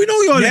 No, we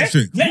know you're Yeah?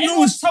 electric. Let We know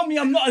anyone it's- tell me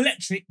I'm not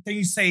electric, then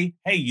you say,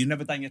 hey, you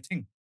never done your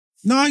thing.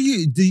 No,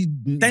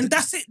 Then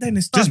that's it, then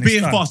it's done. just it's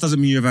being done. fast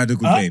doesn't mean you've had a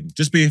good Huh? game.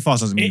 Just being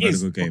fast doesn't mean It you've had a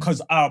is good game.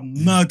 because I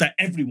murder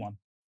everyone.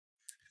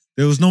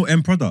 There was no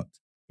end product.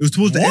 It was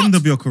towards the What? end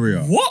of your career.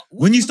 What?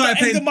 When you was the started end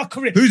playing- of my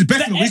career? Who's The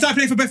Bethnal? When you end- started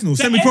playing for Bethnal,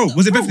 the semi-pro. end-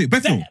 Was it bro,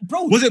 Bethnal?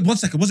 Bro, Was it, one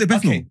second, was it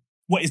Bethnal? okay.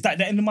 What, is that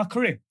the end of my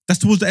career? That's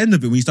towards the end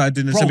of it when you started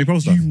doing the Bro, semi-pro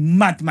stuff. you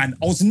madman.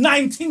 I was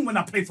 19 when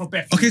I played for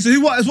Beth. Okay, so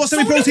what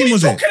semi-pro what team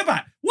was are you it? talking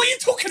about? What are you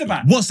talking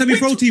about? What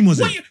semi-pro team was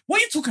it?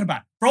 What are you talking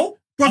about, bro?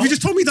 Bro, if you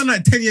just told me you done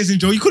like 10 years in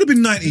jail, you could have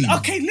been 19.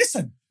 Okay,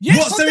 listen. Yes,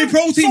 What so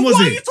semi-pro then- team so was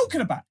what it? are you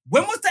talking about?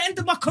 When was the end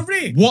of my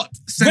career? What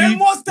When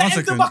was the One end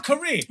second. of my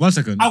career? 1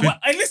 second.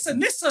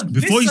 Listen.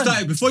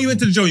 Before you went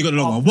to the jail, you got the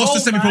long one. What's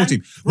the bro, semi-pro man.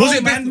 team? Bro, Was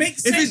it man, Bethnal?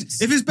 makes If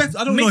sense. it's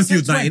Bethnal, I don't know Makes if he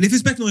was sense 19. when- If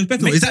it's Bethnal, it's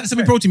Bethnal. Makes Is that the sense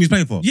semi-pro when- team he's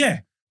playing for? Yeah.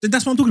 Then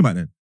that's what I'm talking about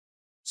then.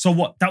 So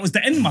what? That was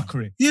the end of my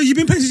career. Yeah, you've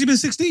been playing since you've been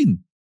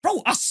 16.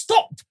 Bro, I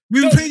stopped.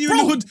 We've been No, playing you in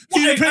the bro, hood.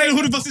 You've been playing in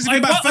the hood of us since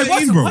you've been about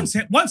 13, bro.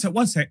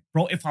 One sec.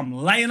 Bro, if I'm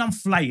lying, I'm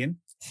flying.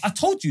 I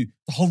told you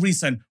the whole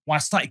reason why I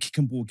started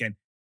kicking ball again.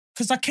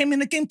 Because I came in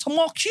the game to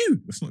mark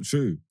you. That's not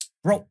true.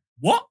 Bro,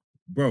 what?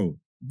 Bro,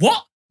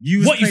 What?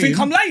 you What, you think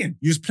I'm lying?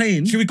 You was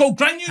playing. Should we go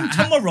Granume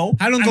tomorrow?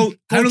 How long and ago?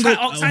 try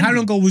to ask How Andy?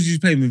 long ago was you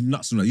playing with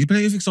nuts and that? You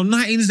playing with so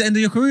 19 is the end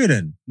of your career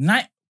then?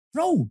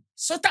 Bro,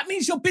 so that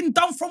means you've been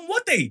done from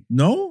what day?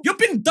 No, You've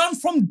been done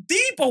from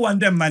Debo and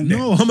them, man.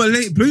 no. I'm a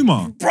late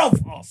bloomer. Bro,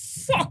 oh,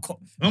 fuck off.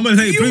 I'm a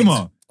late You-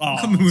 bloomer. Oh,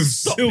 Coming with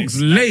stop silks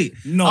this. late.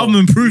 No, I'm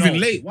improving no.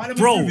 late. Why am I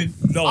Bro, improving?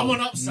 no. I'm on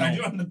upside. no.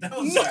 You're on the No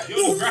downside.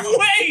 You're on the ground.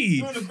 way.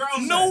 You're on the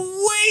ground.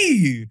 No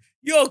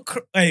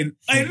way.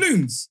 Hey,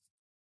 Loons.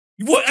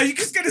 What, are you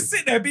just going to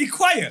sit there and be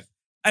quiet?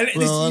 And let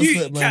Bro, I this respect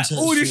you cat Manchester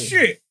all this shit.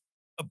 shit?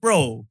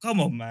 Bro,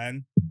 come on,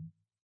 man.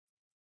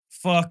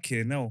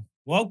 Fucking hell.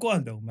 Well, go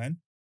on, though, man.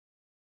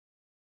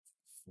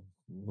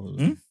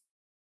 Hmm?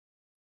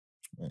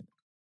 Right.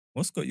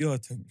 What's got your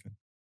attention?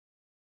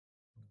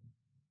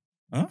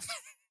 Huh?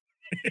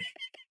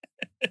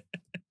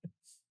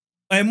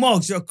 Hey,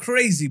 Marks, you're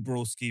crazy,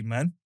 broski,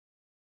 man.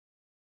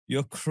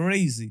 You're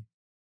crazy.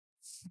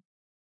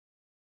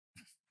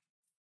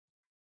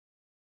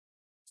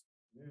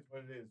 It is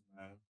what it is,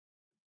 man.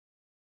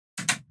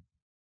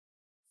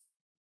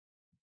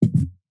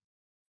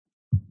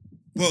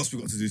 What else we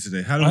got to do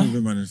today? How long have we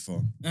been running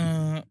for?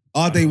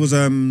 Our day was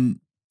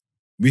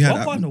we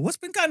had What's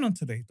been going on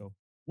today, though?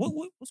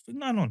 What's been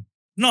going on?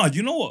 No,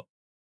 you know what?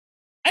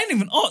 I ain't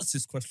even asked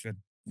this question,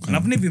 and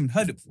I've never even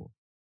heard it before.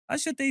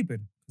 How's your day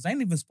been? Because I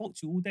ain't even spoke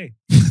to you all day.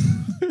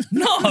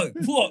 No,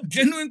 what?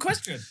 Genuine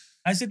question.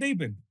 How's your day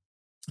been?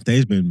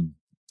 Day's been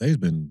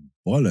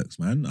bollocks,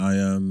 man.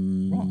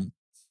 What?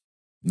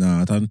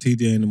 I done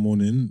TDA in the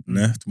morning,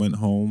 left, went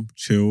home,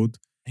 chilled,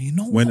 And you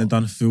know went what? and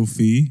done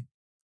filthy.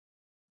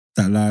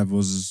 That live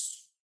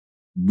was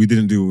we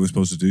didn't do what we were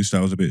supposed to do, so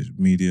that was a bit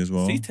meaty as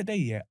well. See, today,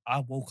 yeah, I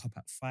woke up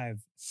at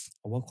 5.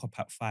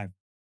 I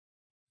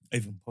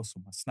even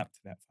posted my Snap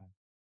today at 5.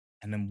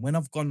 And then when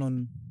I've gone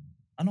on,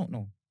 I don't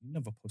know, you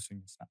never post on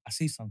your Snap. I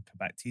see something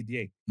about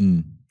TDA.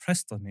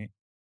 Pressed on it.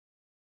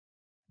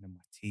 And then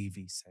my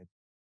TV said,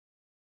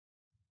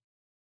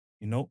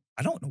 you know,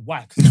 I don't know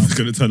why. Because It's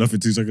gonna turn off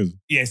in 2 seconds.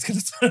 yeah, it's going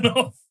to turn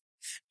off.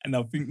 And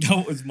I think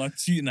that was my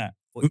tune app.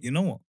 But you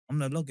know what? I'm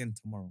going to log in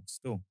tomorrow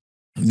still.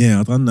 Yeah,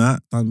 I done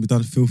that. We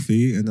done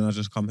filthy, and then I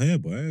just come here,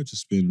 boy. It's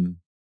just been,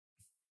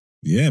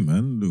 yeah,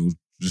 man. It was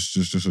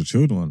just a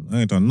chilled one.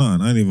 I ain't done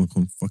nothing. I ain't even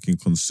fucking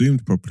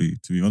consumed properly,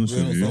 to be honest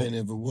with I you. ain't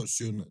ever watched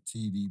you on that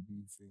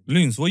TDB thing.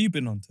 Loons, what you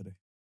been on today?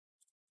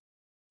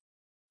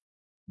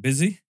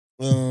 Busy?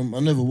 I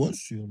never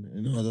watched you on it.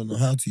 You know, I don't know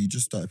how to. You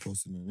just started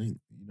posting the link.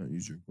 You don't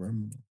use your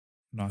grammar.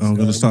 No, I'm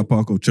gonna start.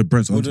 I've got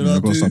Brent's on What to did me. I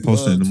I've got to do? start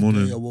posting in the Today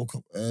morning. I woke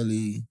up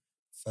early,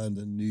 found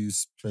a new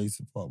place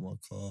to park my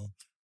car,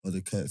 or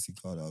the courtesy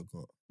car that I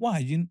got. Why?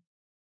 You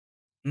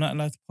not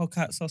allowed to park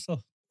outside?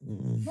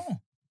 Mm-mm.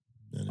 No.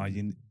 Yeah, Are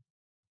you?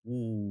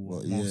 Ooh,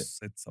 Well, Marks yeah.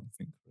 said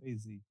something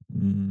crazy.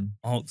 Mm.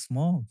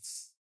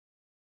 Marks.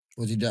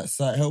 Well, did that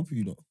site help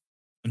you though?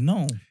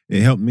 No.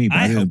 It helped me, but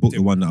I I didn't helped book the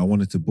him. one that I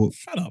wanted to book.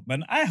 Shut up,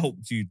 man. I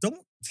helped you.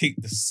 Don't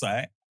take the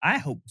site. I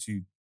helped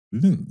you. You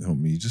didn't help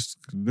me. You just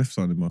left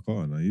something in my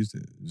car and I used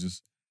it. It's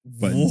just,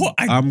 but What?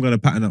 I'm gonna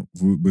pattern up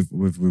with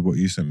what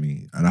you sent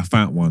me, and I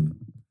found one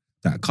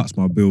that cuts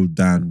my bill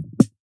down.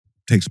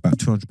 Takes about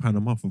 £200 a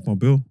month off my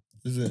bill.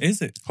 Is it?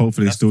 Is it?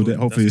 Hopefully it's That's still good. there.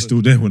 Hopefully That's it's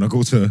still there when I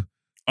go to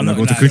I'm when I not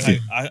go to gonna lie,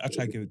 cricket. I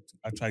try to give it.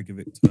 I try to give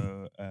it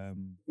to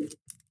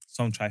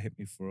someone. Try to hit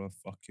me for a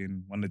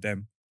fucking one of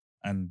them,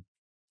 and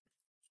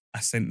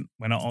I sent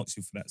when I asked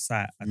you for that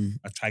site.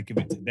 I try to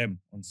give it to them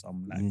on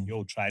some like,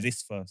 yo, try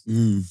this first.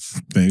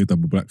 They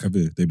double black have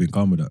it. They've been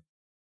calm with that.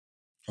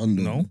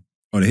 No,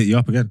 Oh, they hit you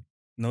up again.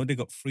 no, they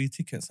got 3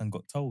 tickets and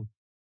got told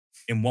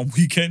in one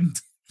weekend.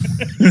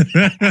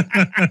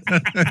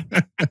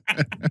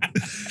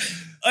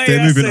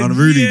 They're moving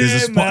unruly. There's a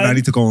spot man. that I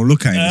need to go and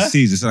look at and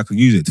see just so I can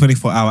use it.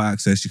 24-hour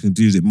access. You can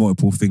use it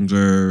multiple things,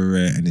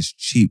 and it's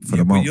cheap for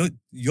the but month.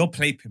 you're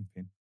play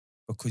pimping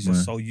because you're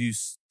Right. so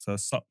used to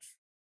such.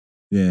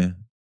 Yeah.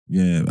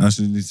 I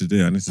actually need to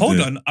do it. I need to Hold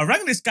do on, I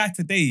rang this guy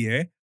today.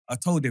 Yeah, I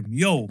told him,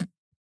 yo,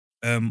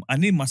 I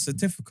need my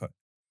certificate.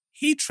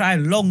 He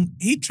tried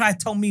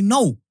tell me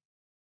no,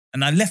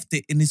 and I left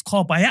it in his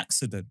car by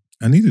accident.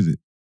 I needed it.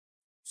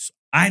 So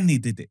I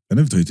needed it. I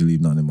never told you to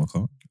leave nothing in my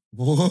car.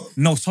 What?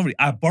 No, sorry,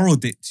 I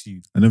borrowed it to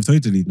you. I never told you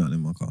to leave nothing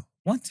in my car.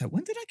 One time,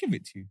 when did I give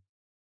it to you?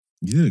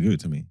 You didn't give it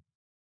to me.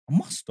 I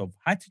must have.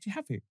 How did you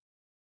have it?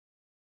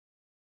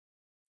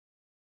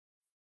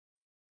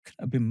 Could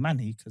have been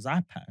money because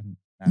I patterned.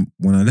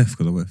 When I left,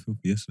 because I went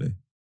filthy yesterday.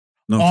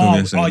 Not filthy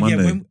yesterday,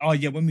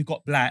 Monday. When we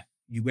got black,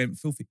 you went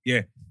filthy.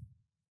 Yeah.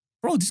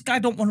 Bro, this guy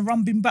don't want to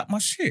run back my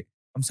shit.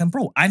 I'm saying,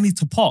 bro, I need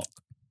to park.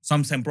 So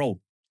I'm saying, bro,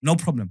 no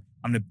problem.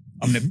 I'm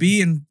gonna be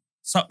in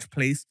such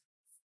place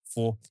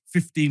for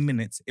 15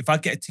 minutes. If I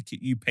get a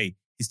ticket, you pay.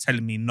 He's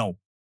telling me no.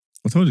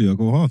 I told you I'll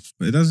go half,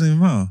 but it doesn't even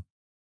matter.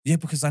 Yeah,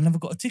 because I never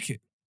got a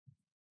ticket.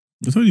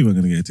 I told you weren't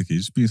going to get a ticket. You're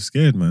just being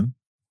scared, man.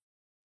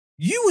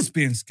 You was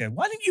being scared.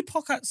 Why didn't you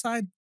park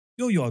outside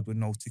your yard with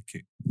no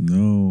ticket?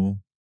 No.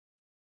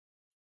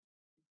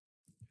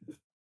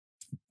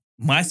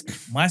 My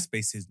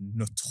space is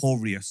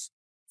notorious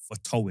for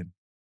towing.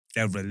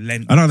 They're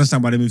relentless. I don't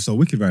understand why they move so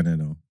wicked right now,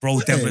 though. Bro,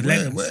 they're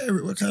relentless.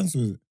 What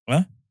council is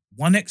it?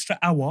 1 extra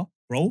hour,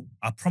 bro.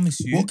 I promise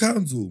you. What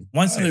council?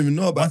 One I sec. don't even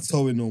know One about sec.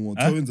 towing no more.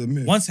 Huh? Towing's a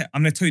myth. One sec,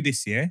 I'm going to tell you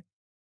this, yeah?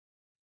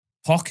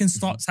 Parking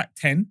starts at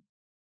 10.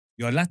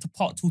 You're allowed to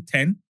park till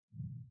 10.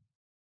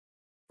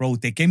 Bro,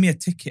 they gave me a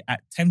ticket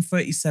at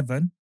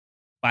 10:37.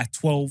 By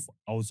 12,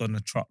 I was on the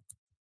truck.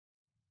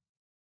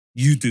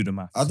 You do the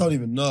math. I don't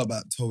even know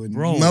about towing.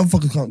 Bro.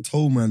 Motherfuckers can't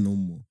tow man no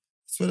more.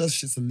 I swear that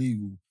shit's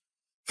illegal.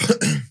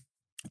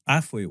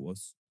 I thought it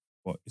was,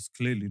 but it's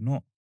clearly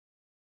not.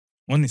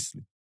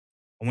 Honestly.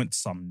 I went to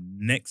some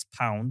next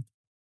pound,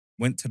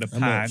 went to the How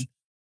pan. much?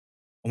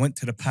 I went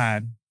to the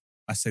pan.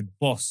 I said,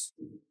 boss,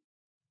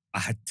 I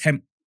had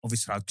temp.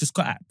 Obviously, I just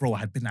got out, bro. I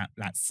had been out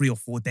like 3 or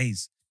 4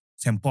 days.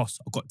 Saying, boss,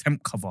 I got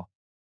temp cover.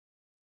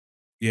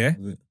 Yeah?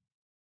 Was it?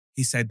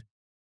 He said,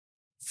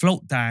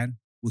 float down,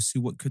 we'll see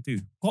what could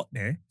do. Got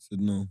there, I said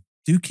no.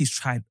 Dookie's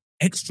tried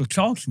extra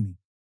charging me.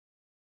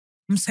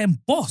 I'm saying,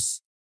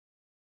 boss,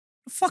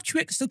 the fuck you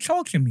extra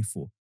charging me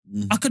for?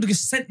 I could have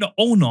just sent the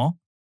owner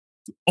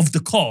of the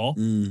car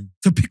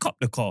to pick up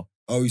the car.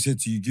 Oh, he said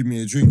to you, give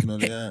me a drink and all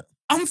that.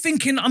 I'm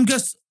thinking, I'm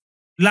just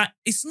like,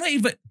 it's not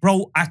even,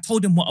 bro, I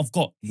told him what I've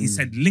got. He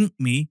said, link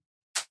me,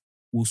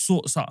 we'll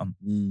sort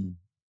something.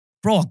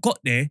 Bro, I got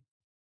there,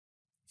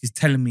 he's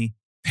telling me,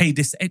 pay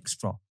this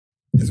extra.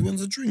 This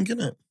one's a drink,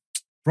 innit?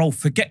 Bro,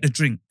 forget the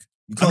drink.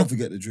 You can't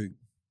forget the drink.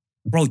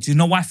 Bro, do you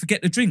know why I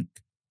forget the drink?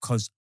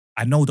 Because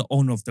I know the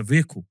owner of the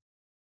vehicle.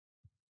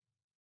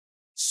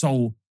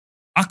 So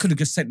I could have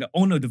just sent the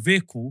owner of the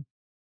vehicle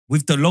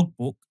with the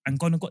logbook and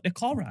gone and got their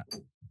car out.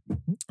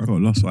 I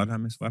got lost. Why did I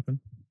miss what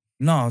happened?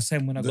 No, I was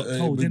saying when I got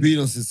told, innit?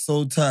 Beanos is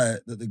so tight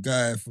that the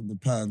guy from the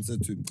pan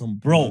said to him, come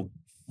Bro,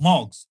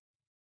 Marks.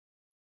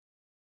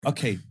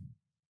 Okay.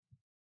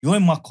 You're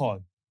in my car,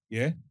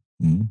 yeah?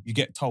 You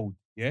get told,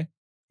 yeah?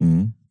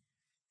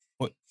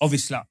 But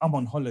obviously, like, I'm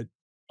on holiday.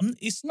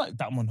 It's not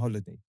that I'm on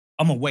holiday.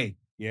 I'm away,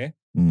 yeah?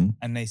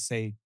 And they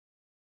say,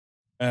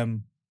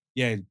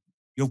 yeah,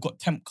 you've got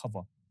temp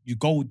cover. You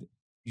go,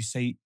 you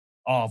say,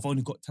 oh, I've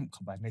only got temp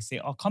cover. And they say,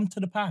 oh, come to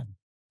the pan.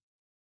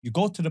 You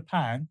go to the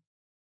pan,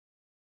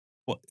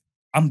 but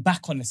I'm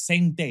back on the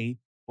same day,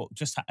 but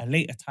just at a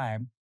later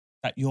time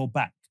that you're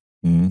back,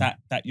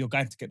 that you're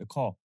going to get the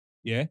car,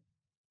 yeah?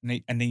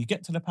 And then you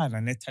get to the pan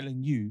and they're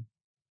telling you,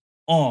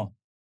 oh,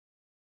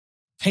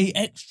 pay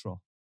extra.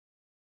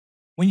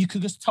 When you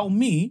could just tell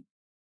me,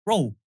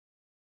 bro,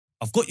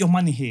 I've got your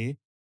money here.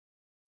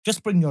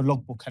 Just bring your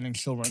logbook and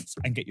insurance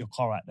and get your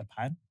car out the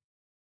pan.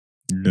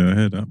 Yeah, I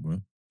heard that,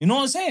 bro. You know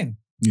what I'm saying?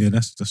 Yeah,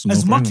 that's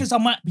As much as I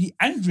might be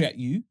angry at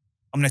you,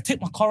 I'm going to take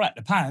my car out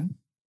the pan.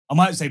 I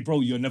might say,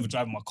 bro, you're never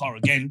driving my car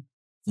again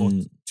for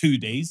 2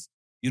 days.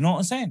 You know what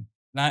I'm saying?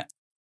 Like,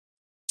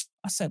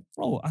 I said,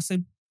 bro,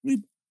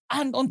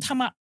 and on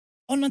time,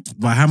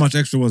 But how much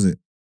extra was it?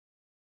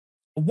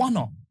 a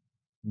one-off.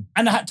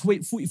 And I had to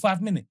wait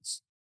 45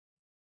 minutes.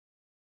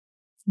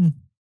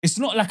 It's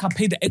not like I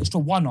paid the extra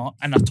one-off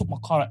and I took my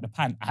car at the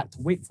pan. I had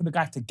to wait for the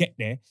guy to get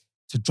there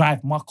to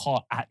drive my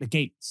car at the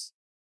gates.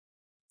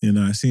 You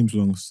know, it seems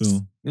long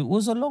still. It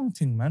was a long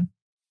thing, man.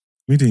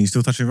 Me doing? You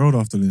still touching road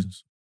after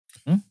this?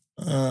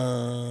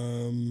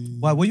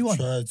 Why? What you on?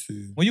 Try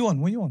to. What you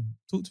on?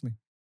 Talk to me.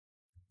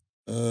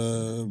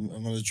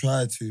 I'm gonna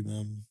try to,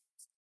 man.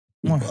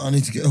 Why? But I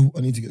need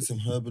to get some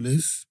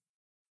herbalists.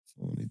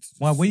 So I need to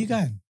Why? Where you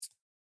going?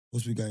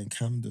 Supposed to be going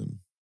Camden.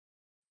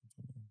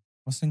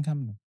 What's in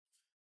Camden?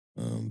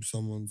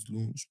 Someone's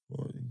launch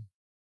party.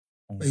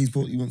 Oh. But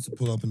he wants to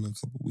pull up in a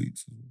couple of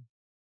weeks.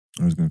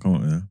 I was going to come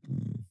up, yeah.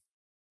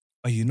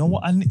 Oh, you know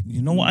what I need?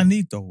 You know what I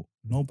need though?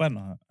 No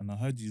banner. And I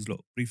heard you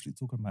lot briefly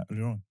talking about it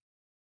earlier on.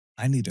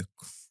 I need a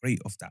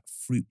crate of that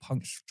fruit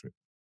punch strip.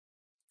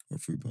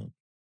 What fruit punch?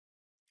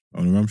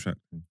 On the Rum Shack.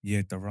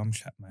 Yeah, the Rum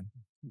Shack, man.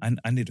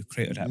 I need a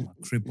crate of that in my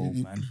crib, old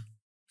man.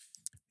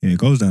 Yeah, it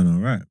goes down all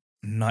right.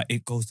 No,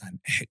 it goes down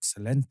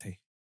excelente.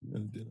 You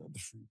gotta do that, the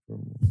fruit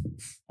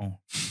promo.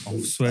 I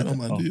swear. I don't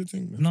mind, do your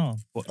thing, man. No,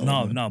 but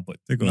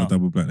They got a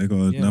double black. They got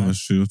another man.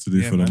 show to do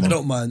Yeah, for man. them. I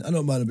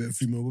don't mind a bit of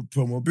free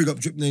promo. Big up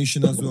Drip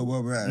Nation as well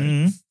while we're at it.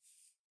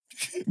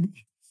 Mm-hmm.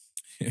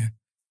 Yeah.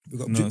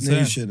 Big up No, Drip same.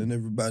 Nation and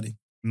everybody.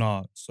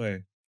 No,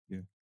 sorry. Yeah,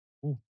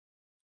 no.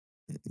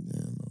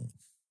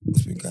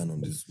 What's been going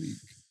on this week?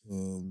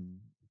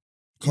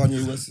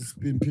 Kanye West has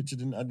been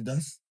pictured in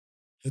Adidas.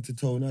 Head to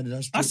toe in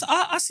Adidas.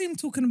 I see him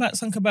talking about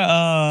something about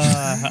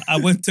I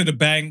went to the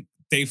bank,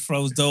 they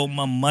froze all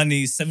my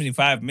money,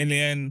 75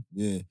 million.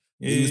 Yeah.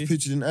 He was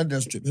pictured in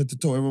Adidas strip, head to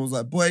toe. Everyone was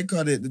like,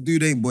 boycott it. The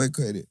dude ain't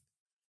boycotted it.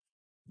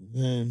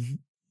 Man,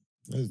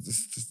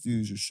 that's just the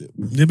usual shit,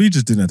 man. Yeah, but you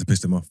just didn't have to piss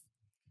them off.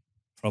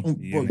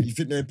 Probably. Bro, Yeah. you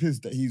think they're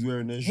pissed that he's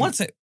wearing their shit? One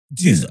sec.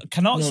 Jeez, Yeah.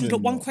 can I ask No, you they're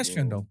one not,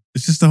 question bro. though?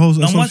 It's just the whole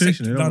No, one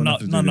association. sec. They don't No, want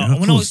to do no. it. I Of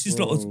want to course. ask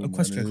you a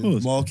question. Man, Of course.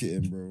 it's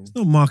marketing, bro. It's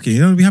not marketing.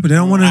 You don't be happy. They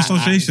don't want an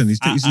association. He's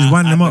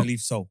winding them I up. believe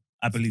so.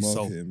 I believe so.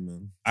 Marketing,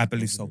 man. I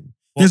believe so.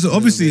 There's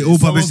obviously all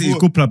publicity is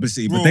good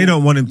publicity, but they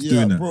don't want him to Yeah,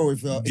 doing that. bro,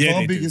 if Yeah, our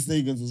they biggest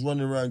niggas was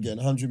running around getting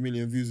 100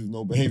 million views with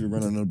no behavior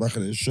running on the back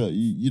of their shirt,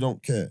 you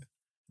don't care.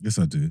 Yes,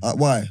 I do.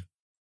 Why?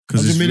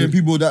 Because 100 million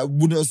people that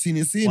wouldn't have seen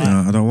it,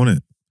 I don't want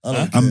it. I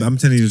don't care. I'm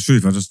telling you the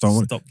truth. I just don't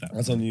want it. Stop that.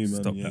 That's on you,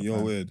 man. Stop Yeah, that, you're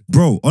man. weird.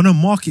 Bro, on a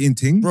marketing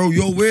thing, Bro,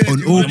 you're weird. On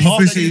You're all weird. The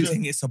publicity- marketing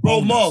thing, it's a Bro,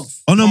 bonus.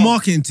 Marks. on a Marks.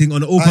 marketing thing,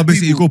 on all Alright,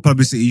 publicity, people- good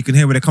publicity, you can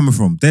hear where they're coming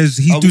from. He's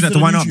Are we doing that to still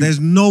on wind up. YouTube? There's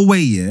no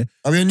way, yeah.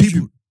 Are we on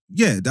People, YouTube?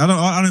 yeah, I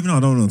don't even know. I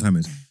don't know what time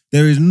it is.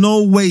 There is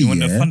no way, You want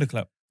the yeah.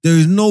 thunderclap? There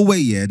is no way,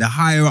 yeah. The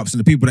higher ups and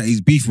the people that he's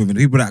beef with and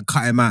the people that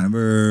cut him out,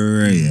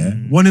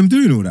 and want him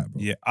doing all that,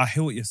 bro. Yeah, I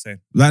hear what you're saying.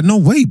 Like, no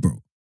way,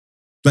 bro.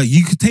 Like,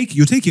 you'll take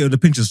it with a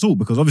pinch of salt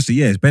because obviously,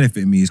 yeah, it's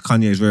benefiting me. It's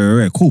Kanye's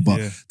cool, but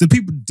Yeah. the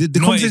people, the You know what it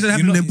conversations is? they're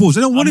having You in know- their balls,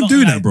 they don't want I'm him not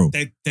doing lying. that, bro.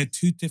 They're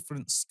two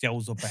different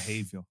scales of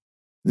behavior.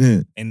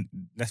 Yeah. And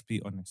let's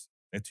be honest,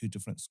 they're two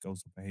different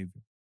scales of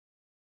behavior.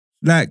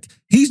 Like,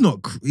 he's not,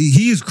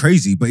 he is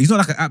crazy, but he's not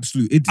like an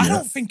absolute idiot. I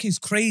don't think he's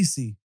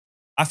crazy.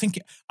 I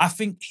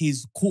think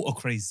he's quarter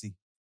crazy.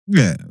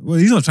 Yeah, well,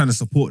 he's not trying to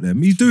support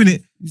them. He's doing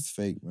it. He's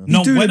fake, man.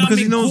 No, doing when it I because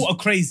he mean knows- quarter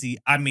crazy,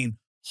 I mean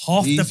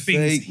half He's the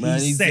things fake, man.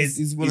 he says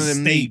He's one of is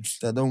them staged. neeks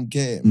that don't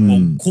get it, Mm.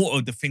 man. Well, quarter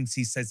of the things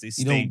he says is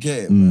He staged. don't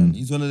get it, man. Mm.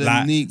 He's one of them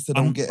Like, neeks that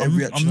don't get every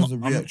reaction as a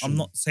reaction. I'm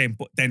not saying,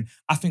 but then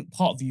I think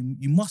part of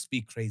you must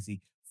be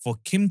crazy. For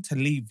Kim to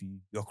leave you,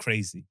 you're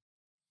crazy.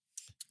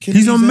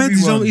 He's on meds.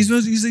 Everyone. He's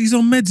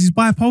on meds. He's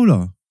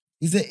bipolar.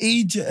 He's an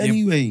idiot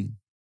anyway.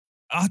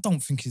 I don't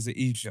think he's an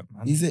idiot,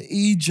 man. He's an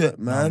idiot,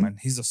 No, man. man.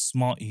 He's a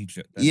smart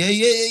idiot. then. Yeah.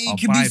 You I'll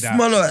can buy be that.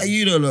 smart. Like,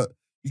 you know, look.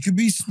 You can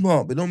be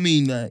smart, but don't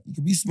mean that. You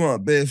can be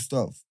smart at bare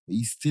stuff, but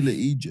he's still an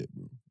idiot,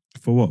 bro.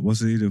 For what? What's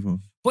he doing for?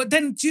 But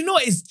then, do you know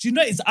what is?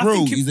 I Bro,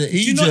 think he's an do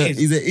you know what idiot. is?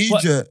 He's an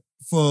But- idiot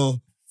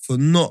for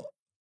not.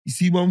 You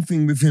see one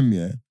thing with him,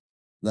 yeah?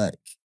 Like,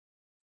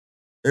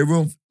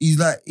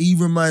 he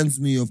reminds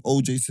me of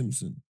OJ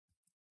Simpson.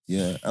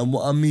 Yeah. And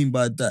what I mean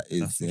by that is,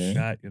 That's a yeah.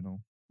 shot, you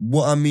know.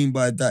 What I mean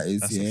by that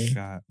is, That's yeah. a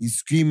shot. He's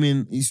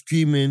screaming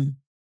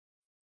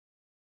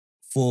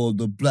for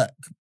the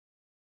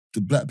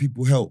black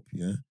people help,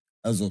 yeah,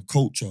 as a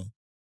culture,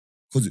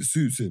 because it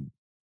suits him.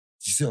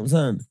 You see what I'm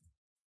saying?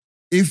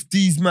 If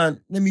these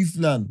man, let me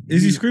land.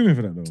 Is he screaming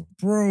for that though?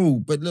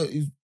 Bro, but look,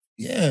 he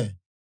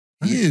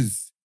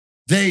is.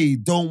 They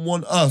don't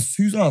want us.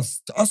 Who's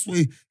us? Us.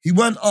 He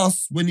want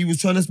us when he was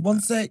trying to. One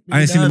sec.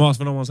 I ain't seen him ask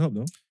for no one's help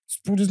though.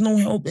 Bro, there's no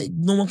help.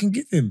 No one can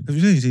give him. Have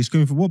you seen? He's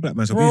screaming for what black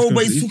man? So Bro,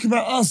 but he's talking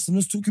about us. I'm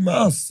just talking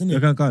about us, Yeah,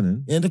 innit? go on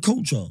then. Yeah, the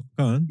culture.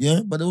 Go on.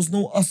 Yeah, but there was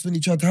no us when he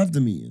tried to have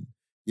the meeting.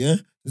 Yeah,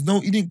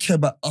 he didn't care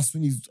about us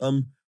when he's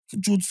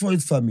George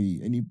Floyd's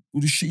family and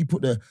all the shit he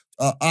put there.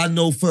 I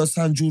know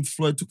firsthand George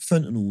Floyd took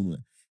fentanyl and all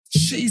that.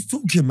 Shit he's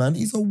talking, man.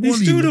 He's a wally.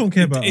 He still don't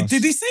care about us.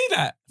 Did he say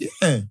that?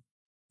 Yeah.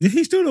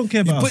 He still don't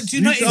care about But us. do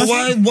you know He's it's-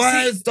 us.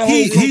 Why is the whole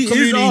He is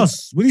community?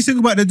 us. When he's talking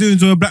about they're doing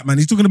to a black man,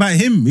 he's talking about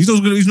him. He's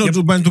not Yeah, talking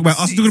about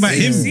us. He's talking about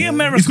him. See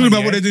America, He's talking about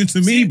yeah? what they're doing to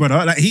me, See-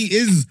 brother. Like he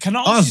is Can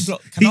I ask us. you?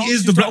 Can I He ask is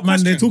you the a black little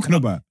man they're question? talking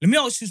about. Let me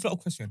ask you a little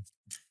question.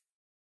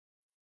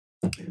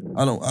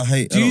 I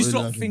hate. Do I you don't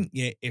lot like it. think,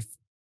 yeah, if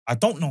I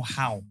don't know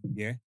how,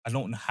 yeah, I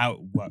don't know how it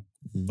would work.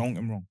 Mm. Don't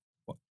get me wrong.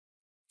 But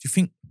do you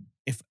think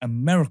if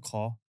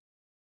America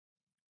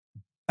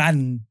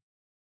ban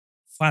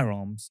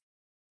firearms,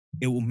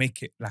 it will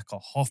make it like a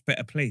half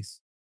better place?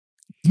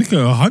 Make it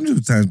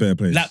 100 times better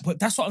place. Like, but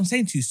that's what I'm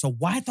saying to you. So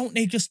why don't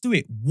they just do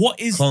it? What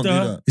is Can't do the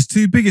that. It's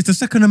too big. It's the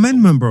Second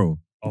Amendment, bro.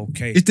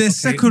 okay? It's their okay,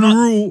 second no,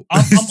 rule.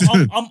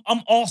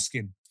 I'm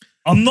asking.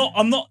 I'm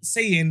not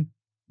saying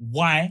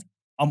why.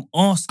 I'm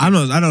asking. I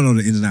don't know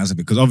the ins and outs of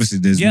it because obviously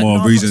there's Yeah, more no,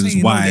 I'm not reasons saying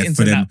you know the why ins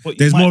for and them. that, but you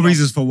There's might more not-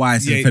 reasons for why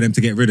Yeah. for them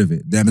to get rid of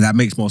it. That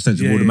makes more sense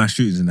with Yeah, all the yeah. mass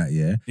shootings and that,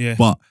 yeah. Yeah.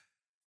 But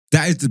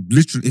that is the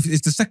literal. If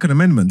it's the Second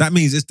Amendment, that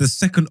means it's the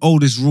second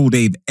oldest rule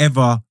they've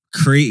ever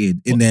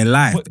created in their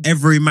life. but-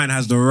 Every man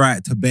has the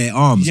right to bear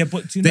arms. Yeah,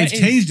 but do you know They've it is-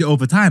 changed it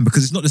over time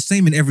because it's not the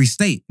same in every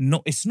state.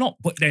 No, it's not.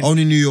 But then,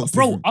 Only New York,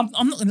 bro, I'm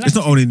not gonna lie. It's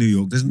not only New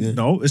York. Yeah.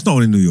 No, it's not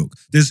only New York.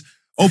 There's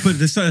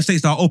certain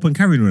states that are open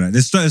carrying on that.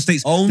 There's certain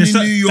states. Only there's New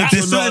certain- York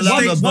there's you're not certain allowed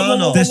states- a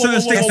burner. There's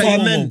certain states That's that what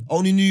I are meant.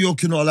 Only New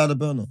York, you're not allowed a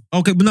burner.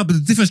 Okay, but no, but the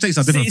different states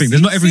are different See- things.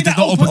 There's not see every that there's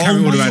not open open- carry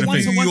all Only around the one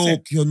place. New second.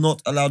 York, you're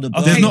not allowed a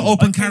burner. There's Okay, not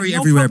open okay, carry no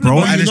everywhere, problem,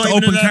 bro, but and You're it's not the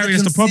even open allowed to carry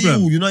that's the conceal.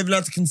 problem. You're not even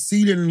allowed to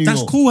conceal in New That's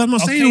York. cool. I'm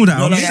not saying Okay, all that.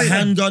 You're I'm like just a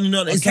saying. handgun. You're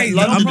not. It's Okay,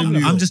 like no London problem. and New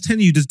York. I'm just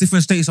telling you, there's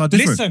different states are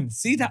different. Listen,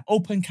 see that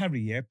open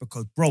carry, yeah?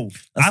 Because, bro,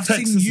 That's I've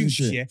Texas seen and youths,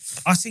 shit. yeah?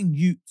 I've seen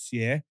youths,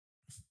 yeah?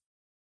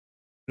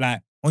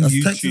 Like, on That's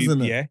YouTube, Texas,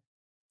 innit? yeah?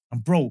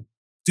 And, bro,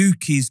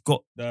 Dookie's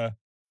got the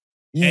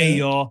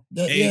Yeah, AR,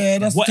 yeah,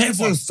 that's whatever,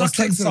 Texas. That's such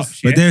and Texas.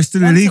 such, But yeah? they're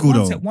still One sec, illegal one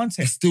though. sec, one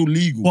sec. it's still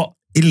legal. But,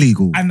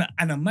 Illegal.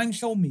 and a man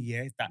showed me,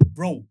 yeah, that,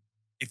 bro,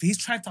 if he's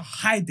trying to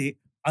hide it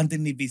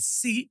underneath his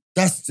seat,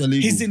 That's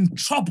illegal. he's in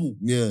trouble.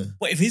 Yeah,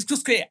 But if he's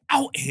just got it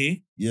out here,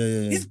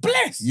 yeah. he's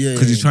blessed. Yeah,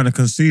 Because he's trying to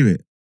conceal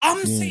it. I'm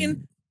Yeah.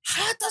 saying,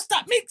 how does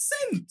that make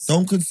sense?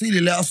 Don't conceal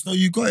it. Let us know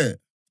you got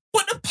it.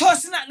 But the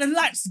person at the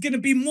lights is gonna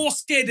be more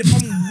scared if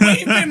I'm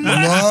waving.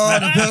 No,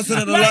 the person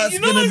at the light's you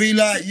know gonna what- be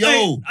like,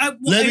 yo,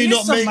 let me not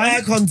listen, make man.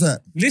 eye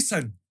contact.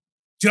 Listen,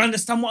 do you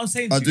understand what I'm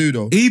saying? to I you? do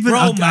though. Even Bro,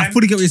 I man.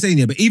 fully get what you're saying,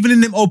 yeah. But even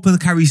in them open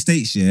carry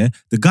states, yeah,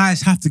 the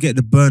guys have to get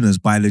the burners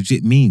by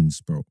legit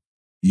means, bro.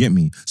 You get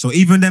me? So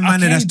even them man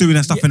Okay, that's doing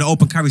that stuff yeah. in the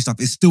open carry stuff,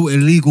 it's still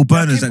illegal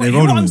burners Okay, that but they're hear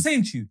what rolling I'm with.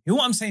 saying to you. Hear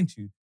what I'm saying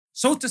to you.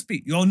 So to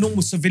speak, you're a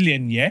normal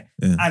civilian, yeah?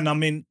 Yeah. And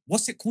I'm in,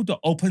 what's it called? The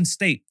open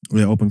state,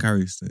 Yeah, open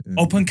carry state. Yeah.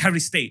 open carry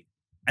state.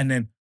 And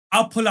then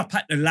I'll pull up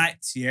at the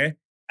lights, yeah?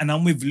 And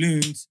I'm with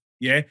Loons,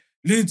 yeah?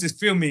 Loons is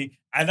filming,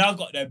 and I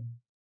got the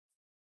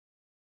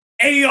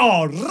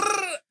AR.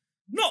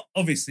 Not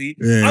obviously.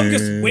 Yeah, I'm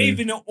just yeah, yeah.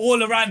 waving it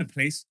all around the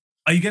place.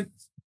 Are you going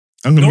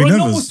I'm gonna You're be a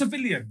normal nervous.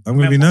 civilian. I'm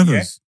gonna be remember,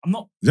 nervous. yeah? I'm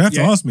not. You have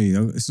to Yeah. ask me.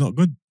 It's not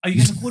good. Are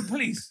you going to call the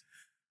police?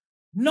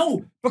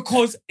 No,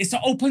 because it's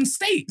an open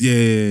state. Yeah,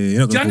 you're not Do you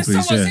gonna call understand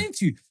police. what I'm Yeah. saying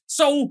to you?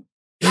 So,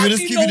 Let how me do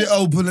just you give know? you the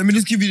open. Let me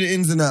just give you the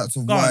ins and outs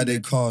of Go why on, they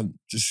then. can't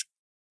just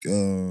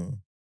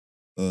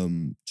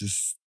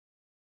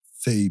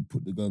say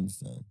put the guns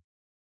down.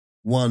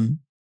 One,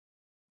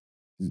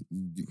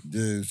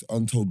 there's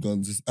untold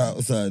guns just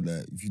outside.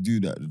 Like if you do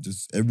that,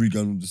 just every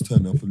gun will just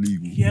turn up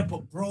illegal. Yeah,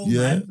 but bro,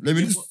 Yeah. man, Let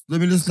me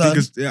yeah, just like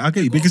Because I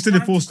get you. But you can still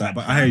enforce that.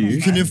 But I hear you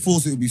you. can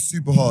enforce it. It'll be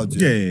super hard.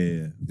 Yeah, yeah,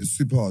 yeah. It's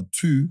super hard.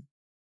 Two,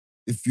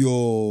 if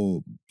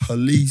your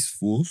police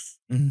force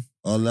Mhm.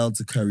 are allowed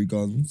to carry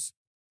guns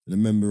in a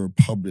member of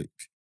public,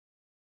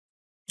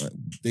 like,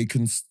 they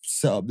can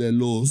set up their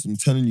laws. I'm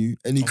telling you,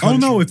 any Oh country.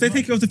 no! If they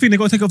take it off the thing, they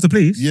gotta take it off the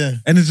police. Yeah.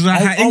 And it's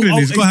like Oh, how England oh,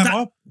 is. It's gotta is have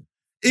that- up.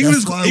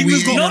 England's why got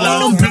England's we got ain't No, allowed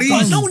no, armed no,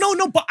 police.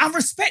 no, but I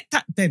respect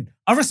that then.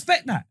 I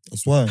respect that.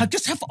 That's why. I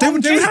just have They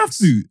armed would have jakes.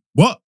 to.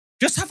 What?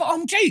 Just have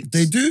armed jakes.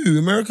 They do.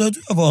 America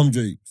do have armed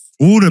jakes.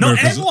 All the No,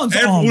 Americans. everyone's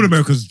all armed.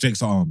 Americans'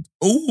 jakes are armed.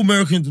 All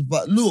Americans,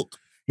 but look,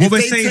 What if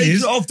we're they saying take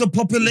is- it off the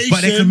population,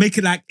 But they can make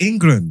it like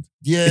England.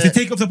 yeah, If they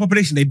take it off the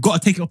population, they've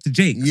got to take it off the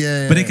Jake.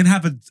 yeah, But they can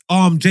have an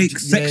armed Jake Yeah,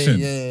 section.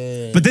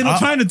 Yeah. But they're not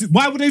trying to do.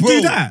 Why would they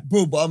do that?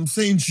 Bro, but I'm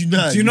saying to you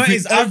now, Do you know think it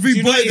is- do you every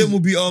know boy it of them is- will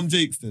be armed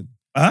jakes then.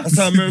 Huh? That's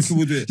how America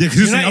will do it. Yeah, because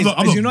you're saying, United-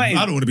 I'm not, United-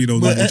 I don't want to be no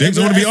But normal Jakes.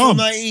 I want to be armed.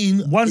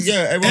 19, Once- yeah,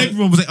 everyone,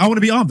 Everyone was like, I want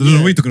to be armed. I don't know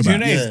what you're talking Do you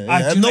about. know- yeah, do yeah.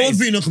 you And no know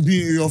one's it's- been a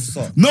community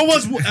officer. No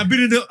one's. I've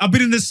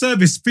been in the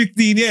service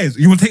 15 years.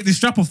 You want to take this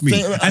strap off me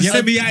So, and yeah,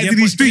 send me out yeah, into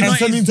these but streets? and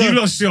send me to- You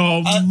lost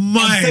your And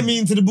mind. send me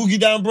into the boogie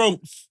down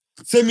Bronx.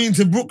 Send me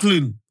into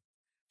Brooklyn.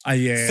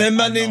 Yeah. Send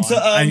man I know.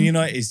 into, and you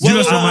know it's You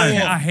lost your I mind.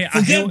 hear- I hear-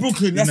 Forget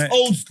Brooklyn. That's you know-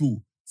 old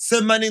school.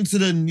 Send man into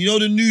the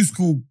new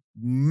school.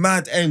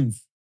 Mad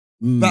ends.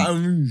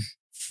 Baton Rouge.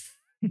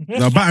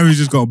 No, Baton Rouge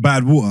just got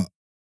bad water.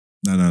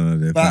 No.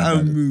 They're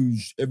Baton bad.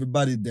 Rouge.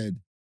 Everybody dead.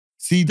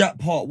 See that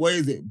part? Where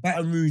is it?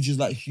 Baton Rouge is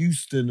like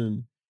Houston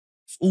and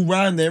it's all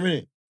round there, isn't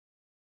it?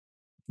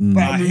 Mm.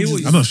 Baton I hear Rouge what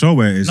is- you- I'm not sure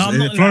where it is. No, I'm Is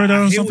not- it Florida I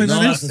or hear something what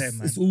like you're this? saying,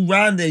 man. It's all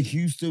round there,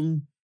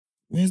 Houston.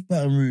 Where's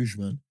Baton Rouge,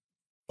 man?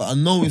 But I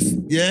know it's,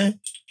 yeah.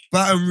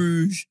 Baton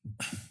Rouge,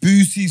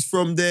 Boosie's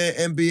from there,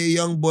 NBA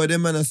Youngboy,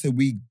 them man, I said,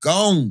 we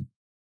gone.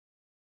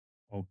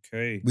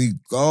 Okay. We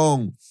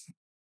gone.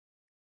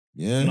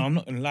 Yeah. No, I'm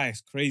not gonna lie,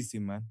 it's crazy,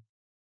 man.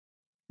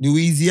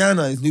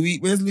 Louisiana.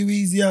 Where's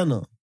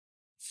Louisiana?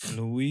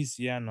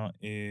 Louisiana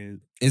is.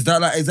 Is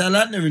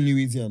Atlanta in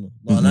Louisiana?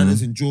 No, Mhm.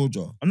 Atlanta's in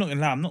Georgia. I'm not gonna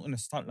lie, I'm not gonna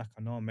stunt like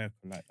I know America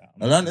like that.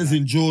 Atlanta's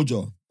in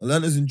Georgia.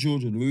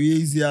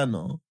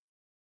 Louisiana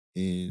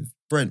is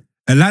Brent.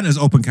 Atlanta's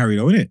open carry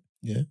though, isn't it?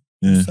 Yeah.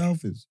 Yeah.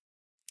 South is.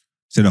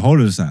 So the whole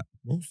of the sat.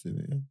 Most of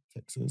it, yeah.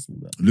 Texas, all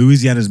that.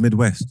 Louisiana's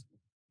Midwest.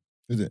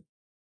 Is it?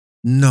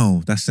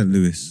 No, that's St.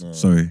 Louis. No.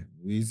 Sorry.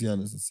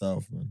 Louisiana's the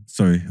South, man.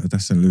 Sorry,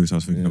 that's St. Louis I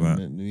was thinking about.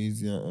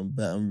 Louisiana and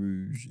Baton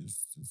Rouge is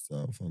the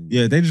South.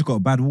 Yeah, they just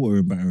got bad water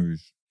in Baton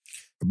Rouge.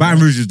 Baton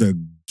Rouge is the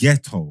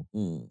ghetto.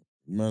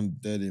 Man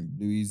dead in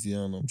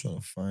Louisiana. I'm trying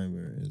to find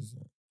where it is.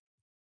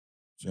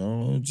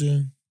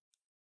 Georgia.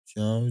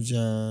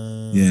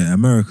 Yeah,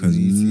 America's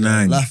Louisiana,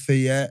 nine.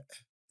 Lafayette.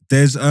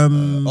 There's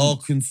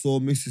Arkansas,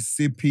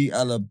 Mississippi,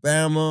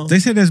 Alabama. they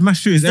say there's mass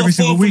shootings It's not every far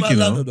single from week, you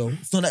Atlanta, know. though.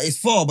 It's not that it's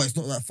far, but it's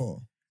not that far.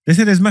 They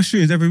say there's mass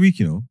shootings every week,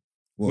 you know,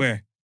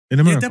 Where? in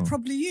Yeah, America. there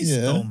probably is,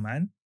 Yeah. though,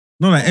 man.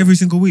 No, like every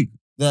single week.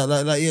 Yeah,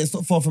 it's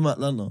not far from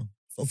Atlanta.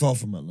 It's not far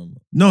from Atlanta.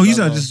 No, you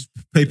No, are no. just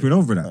papering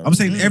over that. I'm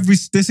saying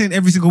Mm. they're saying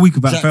every single week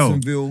about Fell.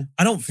 Jacksonville.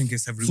 I don't think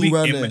it's every It's all week.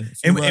 around It- there. it-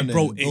 It's all it- around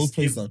bro, there. it's- Those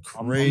places it- are I'm not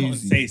gonna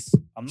crazy. say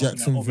I'm not going to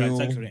Jacksonville.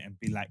 over-exaggerate and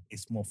be like,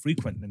 it's more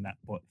frequent than that,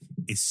 but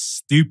it's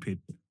stupid.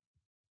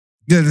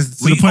 Yeah, to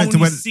the point to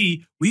when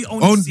We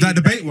only Oh, see that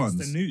debate it's ones.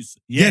 the news.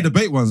 yeah,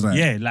 debate ones like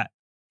Yeah, like,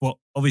 but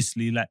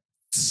obviously, like,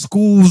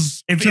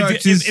 schools, if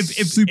churches,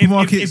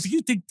 supermarkets. if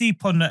you dig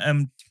deep on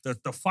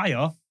the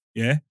fire,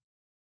 yeah,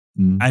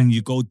 Mm. and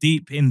you go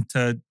deep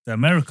into the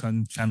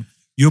American channel,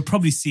 you'll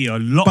probably see a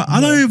lot. But I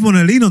don't even want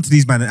to lean onto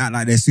these men and act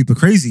like they're super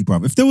crazy,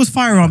 bro. If there was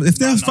firearms, if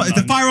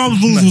the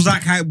firearms rules was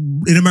like how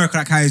in America,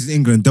 like how it is in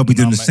England, they'll be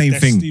doing the same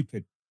thing.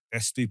 They're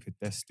stupid,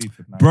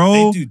 man.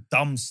 Bro, They do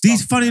dumb stuff.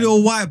 These funny man.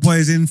 little white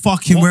boys in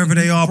fucking wherever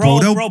they are, bro.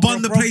 They'll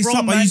bun the place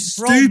up. Are you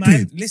stupid?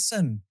 Man,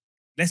 listen,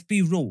 let's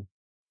be real.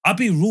 I'll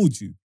be real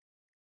with you.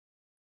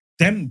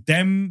 Them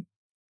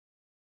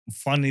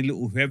funny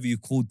little whoever you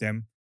call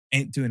them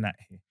ain't doing that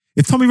here.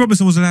 If Tommy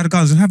Robinson was allowed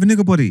guns, he'd have a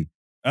nigga body.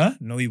 Huh?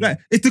 No, he Like, won't.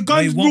 if the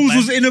guns he won't, rules man.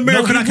 was in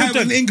America, No, he like how it was in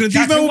wouldn't. England,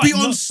 That's these men would be what-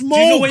 on no, smoke.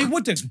 Do you know why he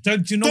wouldn't? Do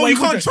you know No, why you he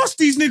can't wouldn't? trust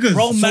these niggas.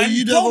 Bro, So man,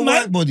 you'd bro, have a man,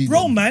 white body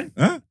bro, then? man.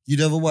 Huh? You'd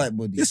have a white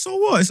body. Yeah, so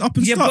what? It's up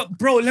and Yeah, stuck. but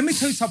bro, let me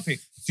tell you something.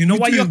 Do you know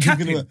why you're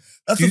capping?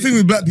 That's You- the thing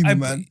with black people, I-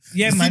 man.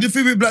 Yeah, You man. See the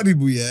thing with black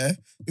people, yeah?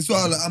 It's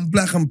why I'm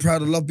black, I'm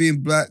proud, I love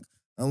being black,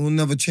 and we'll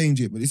never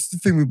change it. But it's the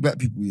thing with black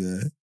people,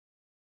 yeah?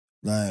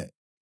 Like,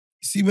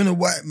 you see when a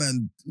white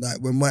man, like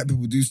when white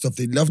people do stuff,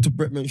 they love to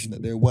mention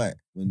that they're white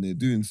when they're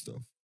doing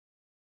stuff.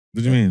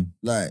 What do you mean?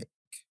 Like,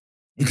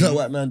 look at that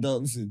white man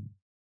dancing.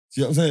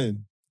 See what I'm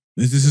saying?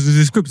 This is a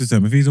descriptive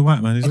term. If he's a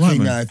white man, he's a Okay, white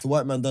man. now, if the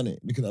white man done it,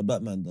 look at that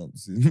black man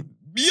dancing.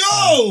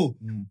 Yo!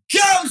 Mm.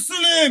 Cancel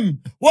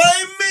him! What do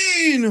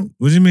you mean?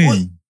 What do you mean? What?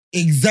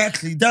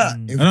 Exactly that.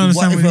 Mm. If, I don't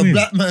understand what you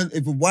mean.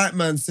 If a white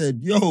man said,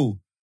 yo,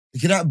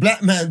 look at that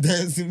black man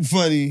dancing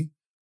funny,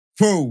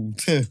 bro,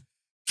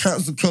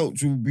 cancel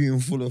culture will be in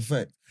full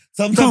effect.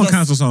 You Sometimes can't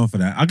cancel someone for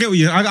that. I get what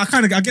you. I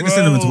kind of. I get the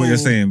sentiment to what you're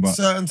saying, but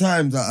certain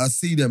times I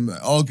see them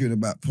arguing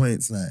about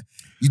points like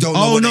you don't know.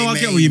 oh what no, they I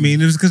get mean. what you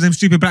mean. It's because them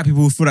stupid black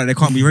people feel like they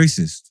can't be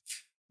racist.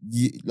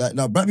 Yeah, like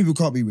no, black people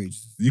can't be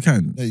racist. You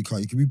can. No, you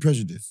can't. You can be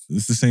prejudiced.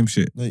 It's the same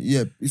shit. Like,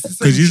 yeah, it's the same.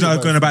 Because you shit, are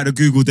man. going about the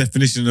Google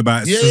definition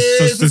about Yeah,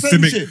 it's the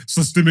same shit.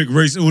 systemic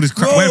race, all this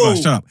crap. Bro, Whatever.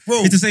 Shut up. bro.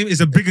 It's the same. It's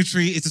a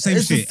bigotry. It's the same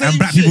It's the shit. same And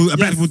black shit, people, black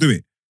yes. people do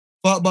it.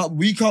 But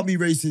we can't be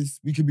racist.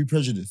 We can be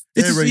prejudiced.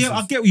 They're It's racist. yeah,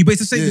 I get what you, but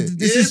it's the same. Yeah. It's Yeah,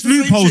 just it's the same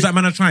loopholes shit. that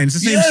man are trying. It's the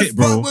same Yes, shit,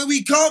 bro. But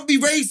we can't be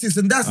racist,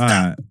 and that's that.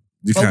 Alright,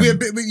 you But can. we're a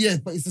bit, yeah,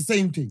 but it's the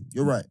same thing.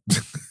 You're right.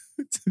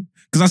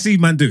 Because I see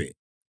man do it.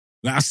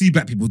 Like I see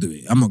black people do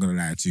it. I'm not gonna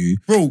lie to you.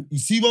 Bro, you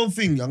see one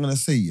thing I'm gonna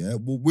say, yeah,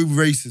 with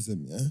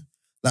racism, yeah.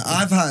 Like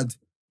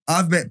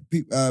I've met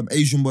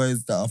Asian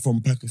boys that are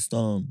from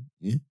Pakistan,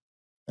 yeah,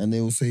 and they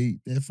will say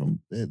they're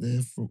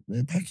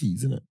Pakis,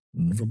 isn't it?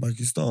 They're from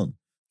Pakistan.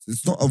 So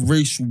it's not a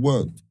racial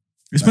word.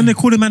 It's when they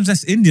call them man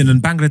that's Indian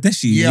and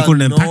Bangladeshi. Yeah, they call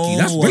them no, Paki.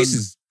 That's and-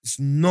 racist. It's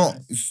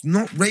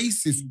not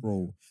racist,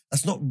 bro.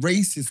 That's not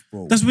racist,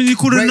 bro. That's when you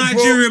call a Right, bro.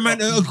 Nigerian man,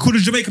 call a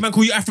Jamaican man,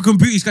 call you African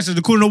booty scratcher.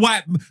 They're calling the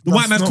white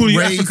man's calling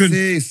you African.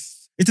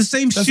 Racist. It's the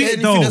same That's shit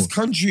anything though. that's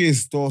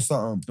countryist or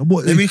something.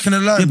 What, They're making a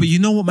land. yeah, but you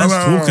know what man's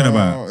talking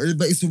about.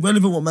 But it's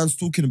irrelevant what man's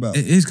talking about.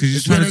 It is because you're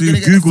It's trying when to they're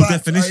do gonna get Google the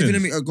facts.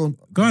 definitions.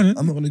 Go on. then.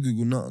 I'm not gonna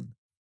Google nothing.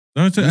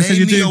 I said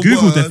you're Name me doing a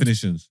Google word.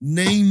 definitions.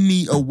 Name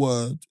me a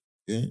word.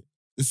 Yeah,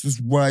 this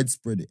is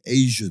widespread.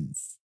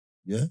 Asians.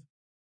 Yeah,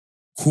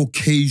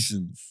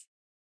 Caucasians.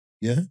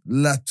 Yeah,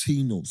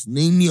 Latinos.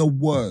 Name me a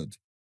word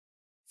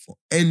for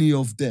any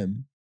of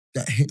them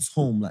that hits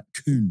home like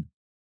coon,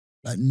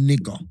 like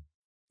nigger.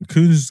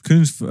 Coons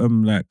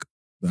like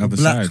the For other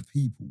black side.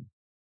 people.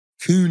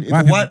 Coon. If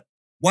White a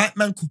white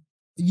man, are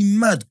you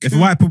mad? If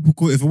a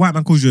Coon? if a white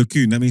man calls you a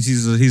coon, that means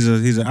he's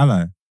an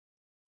ally.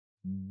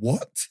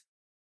 What?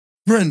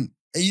 Brent,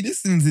 Are you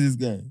listening to this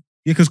guy?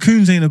 Yeah, because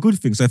coons ain't a good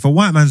thing. So if a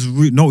white man's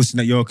noticing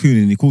that you're a coon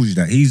and he calls you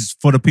that, he's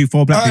for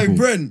black Hey, people.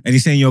 Brent. And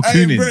he's saying you're Hey,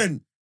 cooning.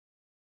 Brent.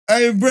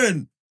 Hey,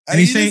 Brent. Are And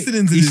you he's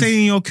listening to he's this?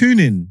 saying you're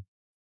cooning.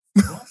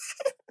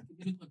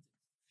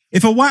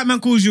 If a white man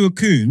calls you a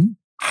coon,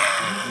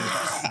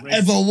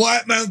 If a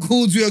white man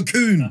calls you a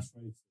coon,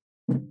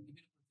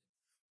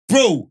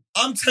 bro,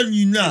 I'm telling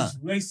you now.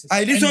 Hey, this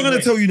is what I'm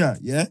gonna tell you now,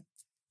 yeah?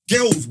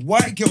 Girls,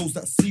 white girls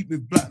that sleep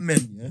with black men,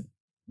 yeah?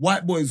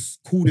 White boys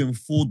call them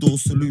four-door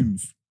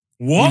saloons.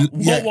 What?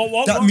 Yeah,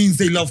 What? That means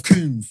they love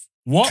coons.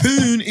 What?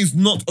 Coon is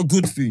not a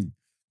good thing.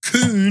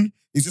 Coon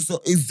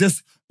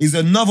is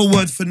another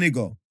word for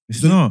nigger.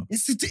 it's not.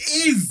 Yes, it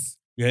is.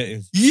 Yeah, it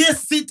is.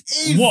 Yes, it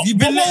is. What? You've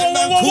been letting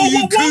man call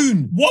you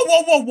coon.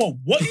 What?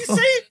 What are you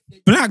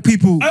saying? Black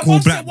people call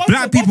black.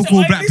 Black people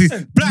call black people.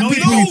 Black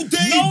people.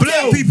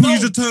 Black people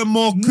use the term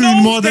more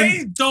coon more than.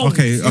 They don't.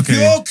 Okay. If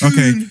you're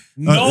coon,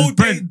 No, they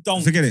Brent,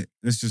 don't. Forget it.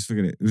 Let's just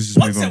forget it. Let's just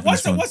What's move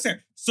on. it? What's it?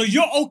 So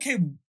you're okay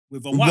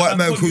with a white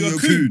man call you a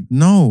coon.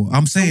 No,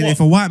 I'm saying what? if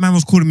a white man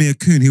was calling me a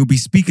coon, he would be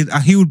speaking.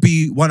 He would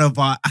be one of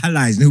our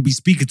allies, and he would be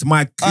speaking to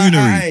my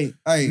coonery.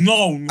 Hey,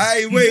 No.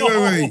 Hey,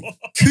 wait.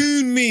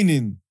 Coon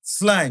meaning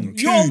slang.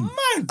 You're Coon.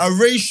 mad. A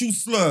racial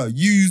slur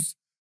used.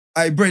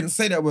 Hey, Brent,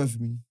 say that word for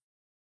me.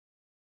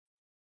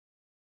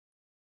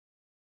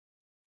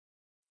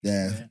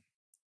 Yeah.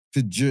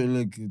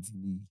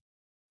 Pejoratively.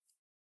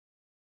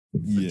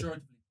 Yeah.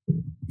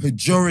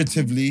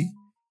 Pejoratively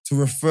to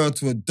refer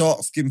to a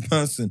dark-skinned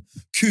person.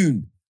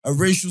 Coon, a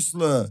racial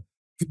slur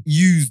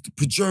used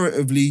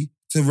pejoratively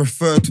to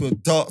refer to a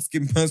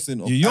dark-skinned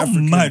person of You're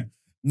African mad.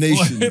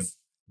 nations.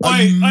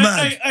 Are you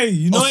mad? Hey,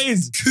 you know it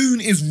is.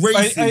 Coon is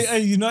racist.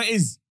 Hey, you know it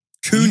is.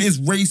 Coon is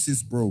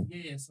racist, bro.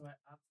 Yeah, so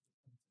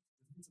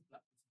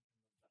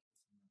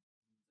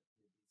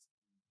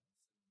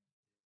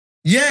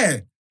Yeah,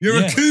 you're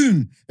Yeah. a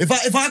coon. If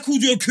I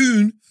called you a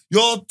coon,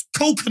 you're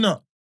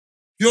coconut.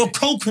 You're a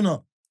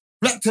coconut.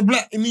 Black to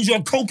black, it means you're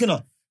a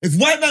coconut. If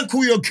white man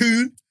call you a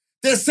coon,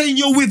 they're saying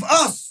you're with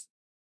us.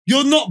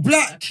 You're not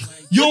black.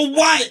 You're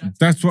white.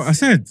 That's what I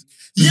said.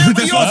 Yeah, but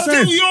That's you're what I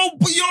still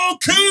said. you're a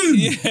coon.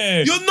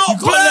 Yeah. You're not You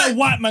can't let black. a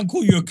white man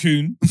call you a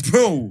coon.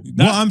 Bro.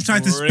 What I'm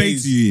trying to say to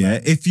crazy, you, yeah,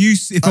 man. if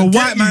I a get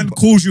white you, man but-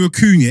 calls you a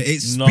coon, yeah,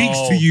 it speaks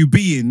No. to you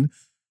being,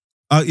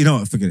 you know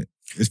what? Forget it.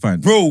 It's fine.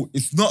 Bro,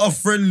 it's not a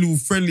friendly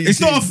It's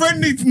thing. not a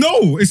friendly.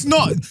 No, it's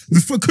not.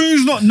 The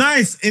coon's not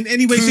nice in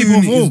any way, shape,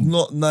 or Coon is form.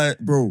 not nice,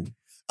 bro.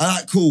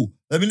 Alright, cool.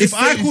 Let me If just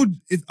I say- could,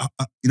 you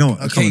know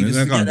what? Okay, Come on, just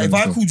go on, forget that. go on, If go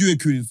I on. called you a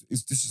coon,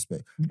 it's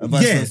disrespect. And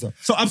vice Yeah. versa.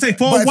 So I'm saying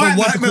for But a if white a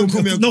white man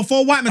call me a- no, for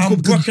a white man, I'm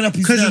brucking up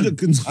his because of nan.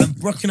 the- I'm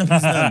brucking up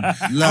his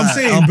nan. I'm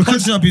saying I'm because-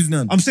 punching up his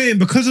nan. I'm saying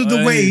because of the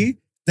Hey. way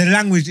the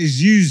language is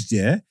used,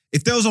 yeah.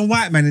 If there was a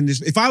white man in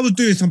this, if I was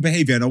doing some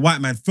behavior and a white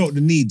man felt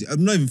the need,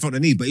 not even felt the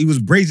need, but he was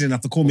brazen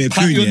enough to call me a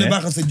Pat coon, you on the yeah.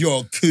 back and said,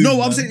 you're a coon.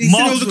 No, I'm man. saying he said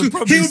I Marks was a would coon.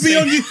 probably He would be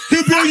say- on you.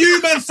 He'll be on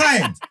you man's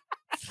side.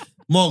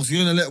 Marks,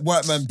 you're gonna let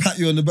white man pat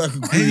you on the back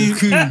and call And you you, a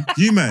coon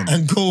you man,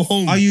 and go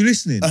home. are you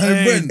listening?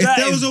 Hey, Brent, If that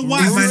there is was a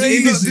white crazy. man You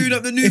in not this, doing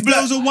up the new if there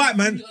black. was a white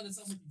man,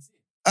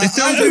 I if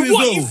there was do a- as What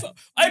well. you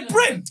hey,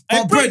 Brent.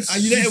 But Brent, are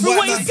you letting feel white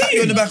what man he's pat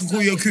you on the saying? back and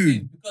call you a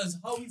coon? Because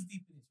how he's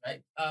deep in this,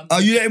 right?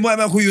 Are you letting white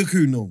man call you a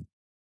coon? No.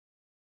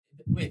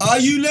 Wait, Are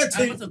you I'm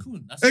letting? not a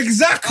coon. That's Are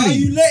exactly.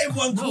 you letting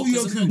one No, call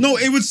you a because coon? No,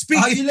 it would speak.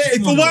 Are you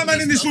letting If a him white on?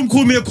 man in this room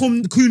called me a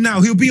coon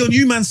now, he'll be on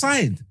you man's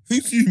side.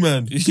 Who's you,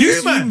 man?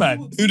 You, man. man.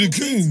 Who the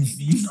coons?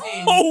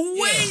 No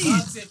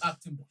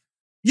way.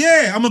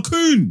 Yeah, I'm a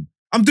coon.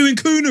 I'm doing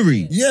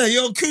coonery. Yeah,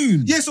 you're a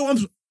coon. Yeah, so I'm.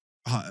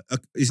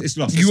 It's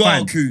lost. You It's are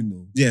fine. a coon,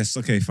 though. Yes,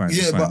 okay, fine. Yeah,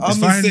 it's fine. but I'm It's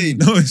just fine. saying-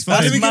 No, it's Let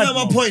fine. me get mad, out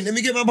my bro. point. Let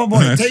me get my point.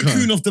 Alright, Take go on.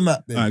 coon off the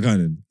map then. All right, go on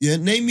then. Yeah,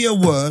 name me a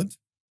word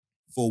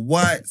for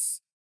whites,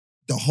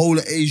 the whole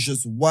of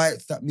Asia's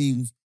whites. That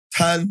means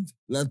tanned,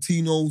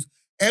 Latinos,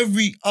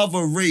 every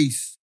other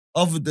race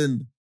other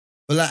than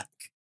black,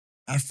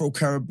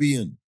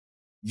 Afro-Caribbean.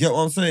 You get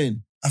what I'm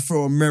saying?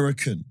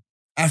 Afro-American,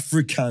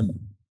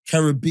 African,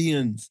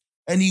 Caribbeans,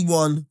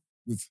 anyone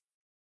with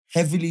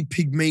heavily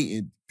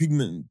pigmented,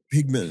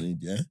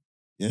 yeah?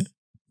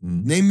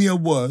 Mm. Name me a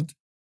word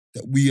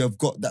that we have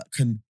got that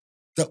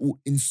will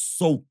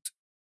insult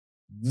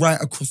right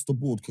across the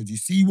board. Because you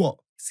see what?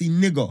 See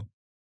nigger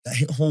that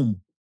hit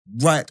home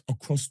right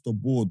across the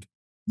board.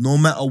 No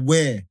matter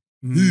where,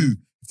 who,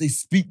 if they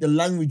speak the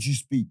language you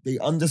speak, they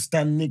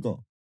understand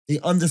nigger. They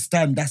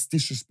understand that's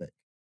disrespect.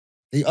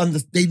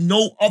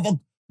 No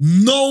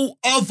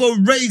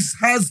other race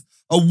has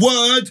a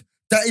word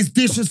that is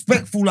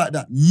disrespectful like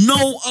that.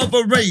 No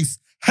other race.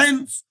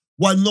 Hence,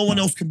 why no one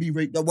else can be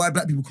racist. Why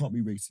black people can't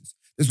be racist.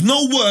 There's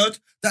no word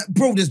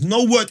there's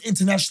no word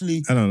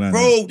internationally. I don't like that.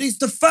 Bro, it's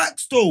the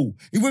facts though.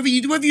 Whether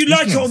you like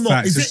It's it or not.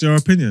 facts, Is it's it, your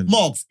opinion.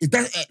 Marks, is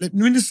that, let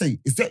me just say,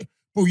 is that,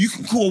 bro, you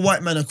can call a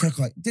white man a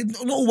cracker.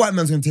 Not a white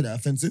man's gonna take that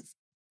offensive.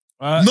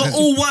 Not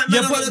all white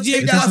men are going to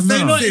take that doesn't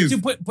matter.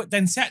 offensive. But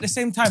then say at the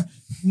same time,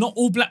 not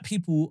all black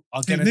people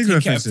are going to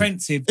Nigger take it offensive.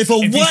 offensive. If a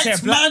you white say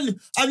black- man,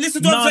 and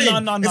listen to what I'm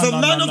saying. If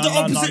a man of the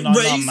opposite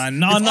race, if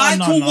I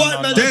call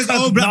white man, There's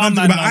old black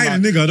man, but I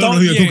ain't a nigga. I don't know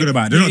who you're talking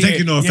about. They're not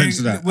taking no offense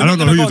to that. I don't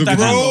know who you're talking about.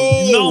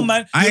 Bro, No,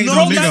 man. I ain't You're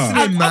no not nigga.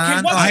 listening,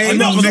 man. I ain't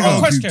no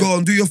nigga. Go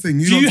on, do your thing.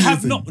 Do you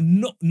have not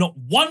not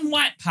one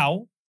white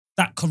pal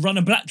that could run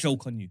a black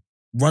joke on you?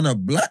 run a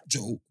black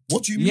joke?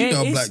 What do you mean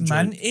Yeah, a it black is,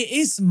 man. joke? It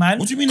is, man.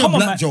 What do you mean Come a on,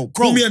 black man. joke?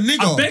 Bro, Call me a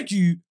nigga. I beg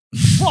you.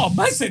 Bro,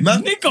 man said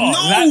Man, nigga. no,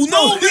 Like,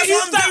 no, who that's is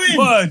what I'm that doing.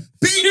 word?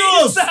 Who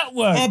Beanos. is that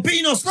word?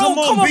 Beanos, Bro, come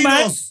on,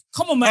 man. Beanos.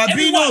 Come on, man.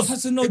 Every white Beanos.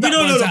 person knows If that you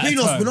don't know word's the out of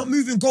Beanos, turn. we're not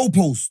moving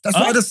goalposts. That's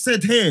what Huh? I just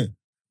said here.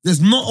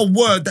 There's not a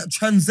word that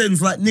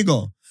transcends like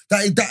nigger.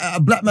 That a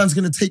black man's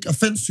gonna take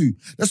offense to.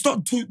 Let's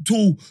not do you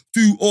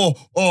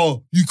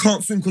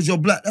can't swim because you're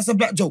black. That's a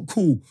black joke.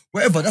 Cool.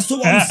 Whatever. That's not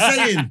what I'm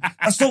saying.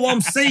 That's not what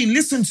I'm saying.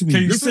 Listen to me.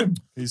 Can you Listen.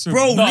 swim?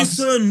 Bro, No,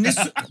 listen.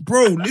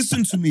 Bro,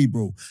 listen to me,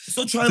 bro. Let's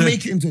not try and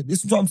make it into it.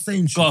 Listen to what I'm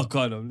saying. God,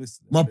 I'm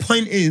listening. My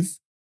point is,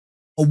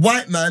 a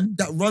white man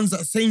that runs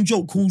that same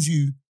joke calls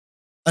you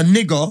a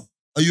nigger,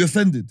 are you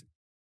offended?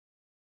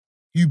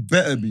 You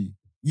better be.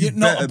 You Yeah,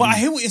 no, better but be. I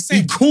hear what you're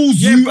saying. He calls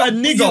Yeah, you but- a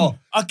nigger.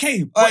 yeah,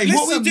 okay, but Hey, listen,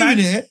 what we doing man.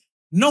 here?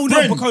 No,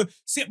 Bren. because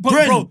see, but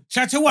Bren. bro,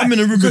 shall I tell you why? I'm in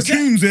a room with Because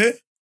coons here.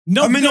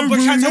 No, I'm in a but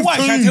shall I room tell you with why?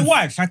 Shall I tell you coons.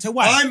 why? Shall I tell you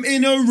why? I'm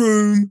in a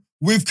room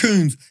with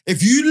coons.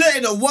 If you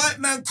letting a white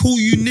man call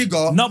you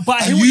nigger, No,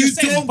 but I hear and what you you're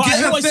saying. don't But I get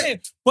hear what you're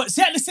offended- saying. But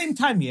say at the same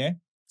time, yeah.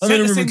 I'm Say in at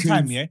a the room same with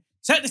time, coons. yeah.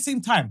 Say at the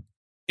same time,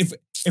 if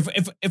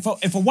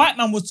a white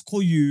man was to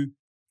call you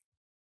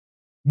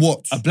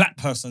What? a black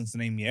person's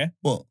name, yeah.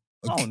 What?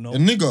 Oh, no. A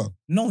nigger.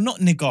 No, not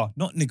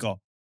nigger.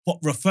 What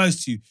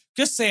refers to you?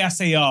 Just say I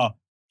say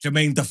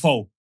Jermaine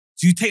Defoe.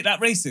 Do you take that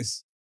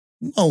racist?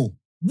 No.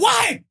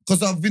 Why?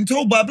 Because I've been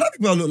told by black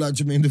people I look like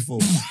Jermaine Defoe.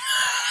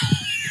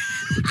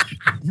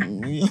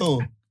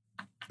 Yo.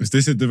 Is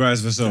this a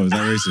device for soul? Is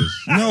that racist?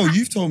 No,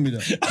 you've told me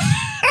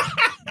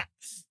that.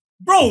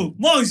 Bro,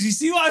 Mons, you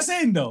see what I'm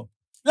saying though?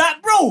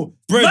 Like, bro,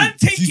 Bren, man,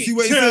 take do you see it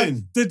what he's to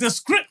saying? the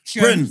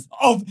description Bren,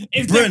 of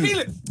if Bren, they feel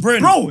it. Bren.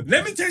 Bro,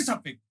 let me tell you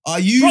something. Are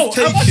you Bro,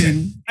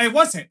 taking... Hey,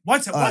 what's it?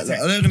 Alright, look,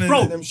 I'm not gonna Bro,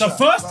 let them the shout.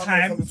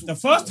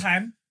 first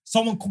time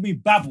someone called me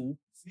Babble,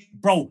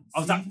 bro, I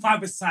was at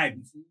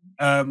Fiberside,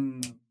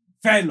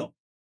 Fairlock.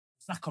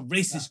 It's like a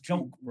racist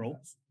joke, bro.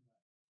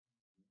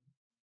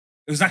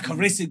 It was like a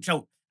racist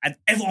joke, and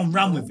everyone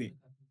ran with it.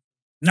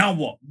 Now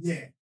what?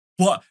 Yeah.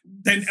 But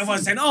then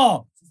everyone's saying,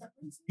 "Oh,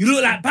 you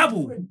look like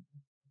Babble."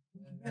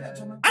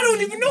 I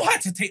don't even know how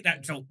to take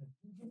that joke.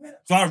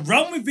 So I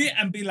run with it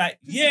and be like,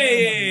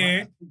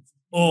 yeah.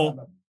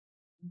 Or,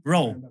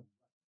 bro,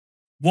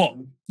 what?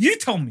 You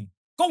tell me.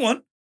 Go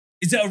on.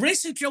 Is it a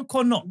racist joke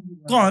or not?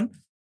 Go on.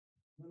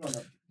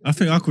 I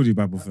think I called you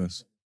Babble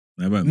first.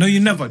 No, you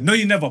never. No,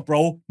 you never,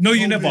 bro. No,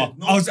 you No never. beard,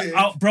 no I was, beard.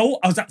 bro,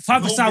 I was at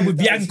Fiberside No with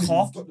beard, that is Bianca him.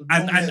 He's got the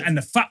long hair. and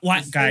the fat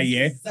white guy,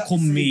 yeah, Exact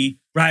called same. me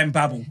Ryan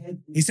Babble.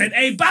 He said,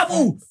 hey,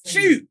 Babble,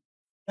 shoot.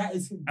 That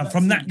is him. And That's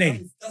from him. that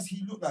day- That's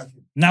he look like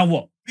him. Now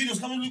what? Beanos,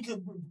 come and look at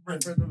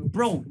Brent.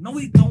 Bro, no,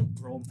 he don't,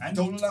 bro, man.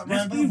 Don't look like Let's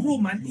Ryan be Babble. real,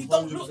 man. He He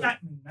don't 100%. look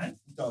like me, man.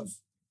 He does.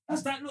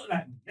 Does that look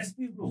like me? Let's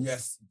be real.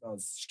 Yes, he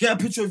does. Get a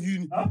picture of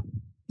you. Huh?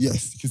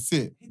 Yes, you can see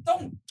it. He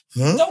don't.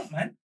 Huh? He don't,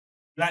 man.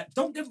 Like,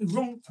 don't get me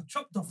wrong. I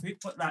chopped off it,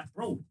 but like,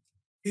 bro,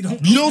 he don't.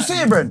 You look don't like see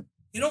me. it, Brent.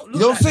 He don't look You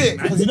don't like see me, it.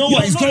 man. Because you know He what?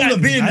 don't He's look growing like a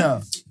me, beard man.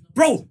 now.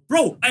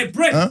 Bro, hey,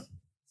 Brent. Huh?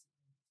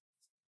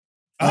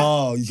 Huh?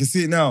 Oh, you can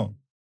see it now.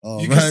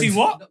 Oh, You man. can see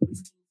what?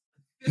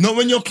 Not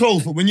when you're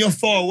close, but when you're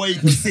far away, you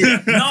can see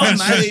it. No, man.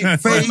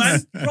 Face. Bro, man.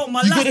 Bro,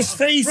 my You life. got his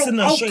face bro, in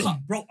that I'll shape. cut,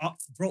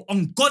 bro,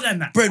 on God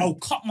and that. Brent. I'll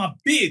cut my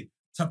beard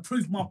to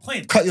prove my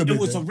point. Cut your It beard,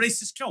 was then. a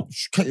racist joke.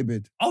 Shh, cut your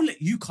beard. I'll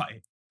let you cut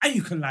it. And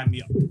you can line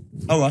me up.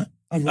 All right.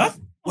 Huh?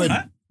 When?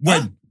 Alright.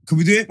 When? Huh? Can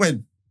we do it?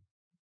 When?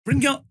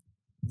 Bring your...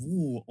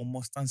 Ooh,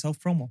 almost done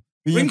self-promo.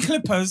 Bring Bring your-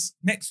 Clippers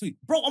next week.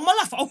 Bro, on my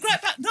life, I'll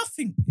grab back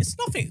nothing. It's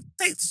nothing.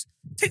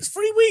 Takes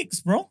 3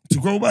 weeks, bro. To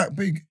grow back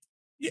big.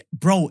 Yeah,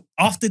 bro,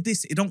 after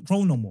this, it don't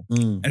grow no more.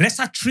 Unless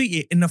I treat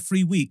it in the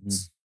 3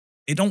 weeks,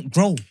 it don't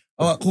grow.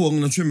 All right, cool. I'm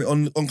going to trim it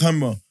on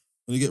camera. I'm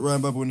going to get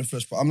Ryan Babble in the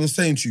flesh. But I'm just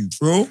saying to you,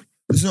 bro,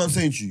 this is what I'm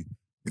saying to you.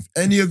 If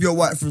any of your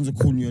white friends are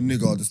calling you a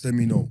nigger, just let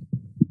me know.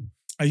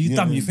 Are you Yeah,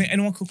 dumb? man. You think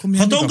anyone could call me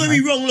a Don't nigger, get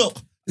man? me wrong, look.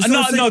 This is No,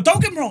 what I'm saying. no,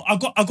 don't get me wrong. I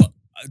got.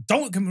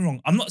 Don't get me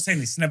wrong. I'm not saying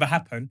this never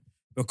happened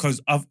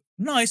because I've.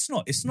 No, it's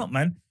not. It's not,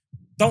 man.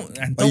 Don't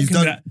give you've me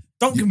done- that.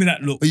 Don't give me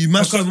that look. But you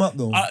mashed Because- them up,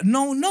 though.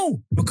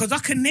 No, because I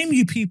can name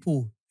you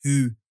people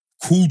who.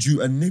 Called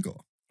you a nigger.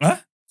 Huh?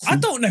 I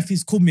don't know if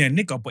he's called me a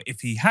nigger, but if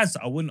he has,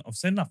 I wouldn't have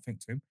said nothing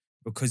to him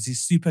because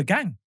he's super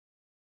gang.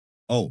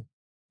 Oh.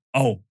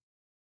 Oh.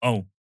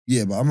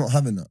 Yeah, but I'm not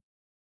having that.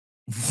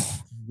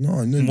 No,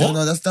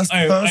 What? that's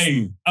Hey,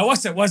 personal.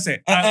 what's it? What's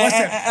it? A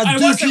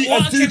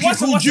dookie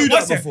called you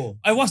that before.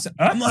 What's it?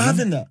 Huh? I'm not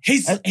having that.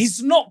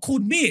 He's not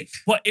called me it,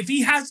 but if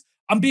he has,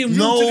 I'm being real to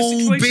No, the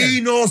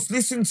situation. Beanos,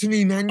 listen to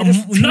me, man. You're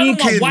just None of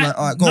my talking. white, Like,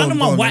 all right, go none on, of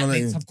go my on, white I'll let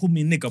mates you. have called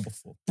me nigger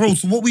before. Bro,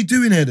 so what we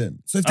doing here then?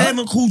 So if they Huh?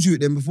 haven't called you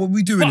it then before, what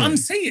we doing But here? I'm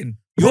saying,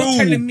 You're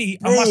telling me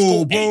I must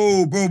go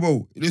eight.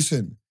 Bro.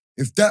 Listen,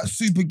 if that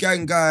super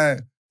gang guy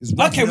is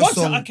rapping Okay, a one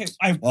song, second.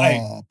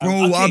 Okay,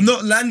 bro, I'm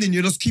not landing.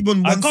 You just keep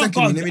on one second.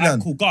 Go on. Let me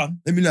land. Cool, go on.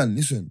 Let me land.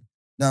 Listen.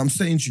 Now I'm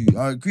saying to you,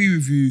 I agree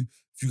with you.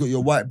 If you got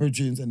your white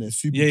brethren and they're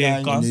super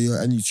gang go on.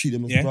 and you treat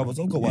them as brothers,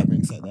 I've got white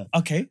mates like that.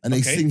 Okay. And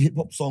they sing hip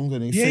hop songs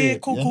and they say,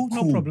 cool,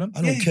 no problem.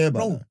 I don't care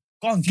about that.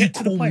 Go on, If you get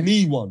to the call point.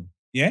 me one.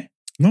 Yeah?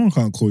 No one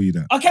can't call you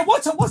that. Okay,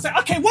 one sec.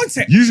 Okay, one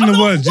sec. Using the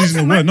No, words, one using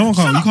sec, the man. word. No one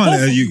can't. Shut You up, can't both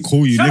let of you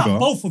call you Shut nigga. up,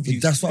 both of you.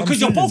 That's what I'm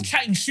because you're saying. both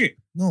chatting shit.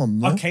 No, I'm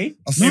not. Okay. I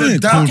No, said you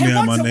that. called me Okay,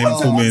 out my one name, sec,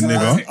 call me a one sec,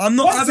 nigga. one sec. I'm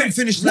not One having sec.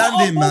 finished What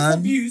landing, are both man.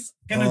 of yous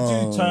gonna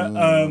do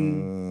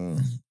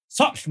to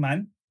such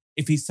man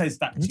if he says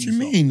that What to do you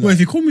mean? Well, if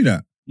you call me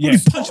that, Yeah.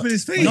 probably punch him in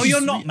his face. No,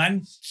 you're not,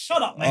 man.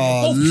 Shut up, man. Oh,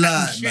 You're both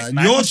lad, chatting shit, man.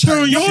 man. You're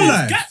chatting your shit.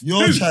 life.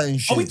 You're Who? chatting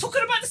shit. Are we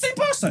talking about the same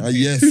person?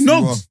 Yes, Who you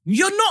knows? are.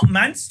 You're not,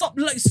 man. Stop.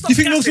 You think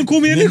Knox gassing. will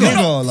call me a You're nigga?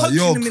 not. Like, Punching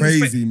you're him in his crazy,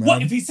 face. man.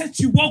 What if he said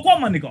to you, "Wagwan,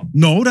 my nigga"?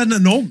 No,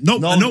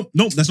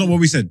 that's not what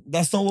we said.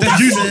 That's not what That's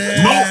we used.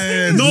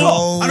 said.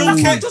 No, I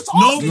don't That's care. what I'm just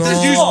No, asking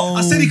that's you. used. No.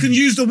 I said he can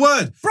use the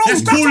word. Bro,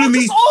 that's that's what calling I'm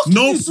me. just asking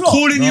No, you, slot.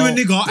 calling you a No.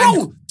 nigga.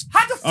 Bro,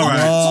 how the fuck Alright.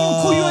 can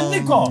someone call you a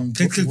nigga? What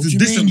do you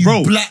Listen, mean, you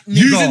bro. black nigga?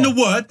 Using the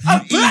word.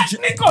 A black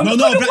nigga? No, Look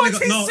no, at the black words nigga.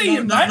 he's No, saying,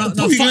 no, man. no, no,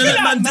 Fuck fuck that,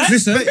 that. man.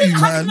 Listen.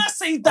 How man. can I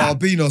say Oh, that?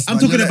 Beanos, I'm man, talking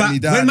you're letting about me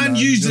down, when man man.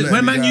 use You're it. When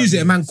letting man me use it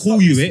down. and man call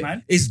Stop you this, it,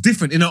 man. it's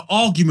different in an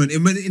argument.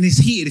 And when it's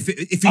heated,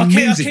 if he Okay,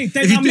 means okay, it,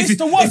 then if I missed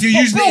the word. if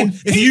you're using it,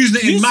 if you're using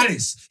it in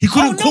malice, he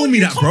couldn't call me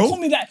that, bro.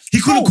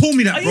 He couldn't call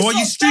me that, bro. Are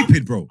you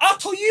stupid, bro? I'll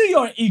tell you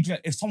you're an idiot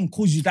if someone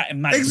calls you that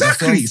in malice.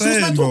 Exactly. That's what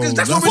I'm saying, bro. That's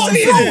That's what what we're I'm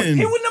saying. saying.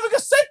 He would never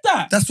have said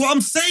that. That's what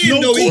I'm saying,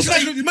 No, though. of course,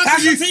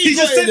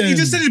 he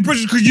just said his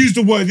brothers could use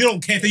the word. They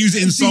don't care if they use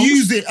it in To songs.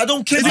 use it. I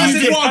don't care if If you you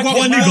use said it. what I got,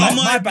 Come my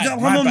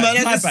nigga. on, man.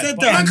 I just said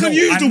that. Man can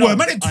use the word.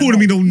 Man ain't calling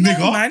me no nigga.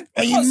 No, man.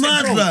 Are you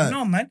mad, bro? lad?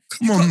 No, man.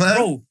 Come on, man.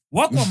 Bro,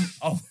 welcome.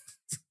 Oh,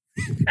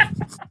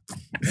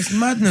 That's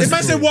madness. If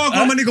man said what I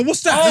got, my nigga,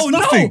 what's that? oh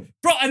That's nothing. no,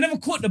 bro! I never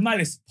caught the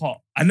malice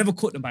part.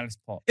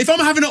 If I'm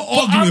having an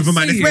argument with a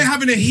man, if we're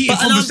having a heated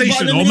But-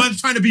 conversation, but- or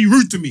man's trying to be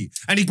rude to me,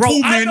 and he called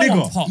me I a know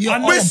nigga, I'm pop. You're I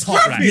know we're I'm pop.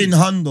 scrapping. Being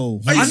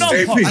hundo. Are you I know I'm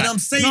stupid? pop. And I'm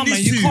saying no, this man,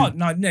 to you you.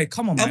 can't. No,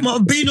 come on, man. I'm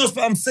not being honest,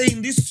 but I'm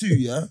saying this to you,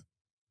 yeah?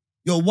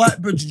 Your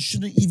white brethren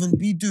shouldn't even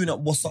be doing that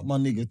what's up my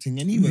nigga thing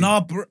anyway.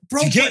 Nah, bro.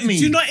 Do you get me?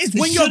 Do you know it's It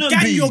when you're shouldn't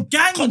gang, be. you're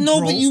gang, No,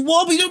 bro. but you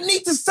are, but you don't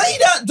need to say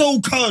that though,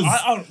 cuz.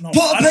 I don't know.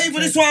 Put I a don't paper,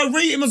 care. this is why I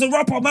rate him as a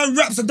rapper. Man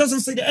raps and doesn't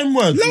say the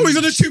N-word. No, he's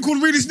on a tune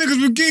called Realest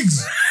Niggas with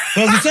Gigs.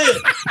 Does he say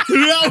it?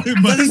 Allow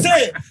him, man. Does he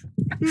say it?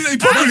 Probably.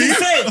 Does he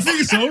say it? I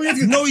think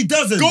so. No, he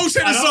doesn't. Go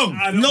check the I don't- song.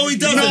 I don't No, he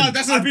think doesn't. Nah,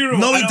 that's a- I'll be real.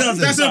 No, he I don't doesn't.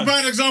 think That's a that.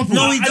 bad example.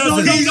 No, he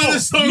doesn't. He's on a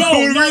song No,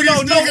 called no,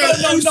 Realest no,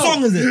 Niggas. no, Whose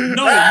song is it?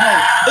 No.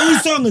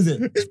 Whose song is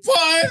it? It's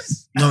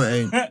pies. No, it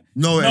ain't.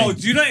 No, it No,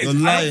 ain't. do you know it? You're I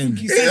don't lying. think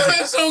he He's says on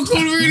it. a song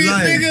called Realest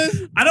Lying.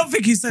 Niggas. I don't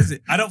think he says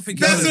it. I don't think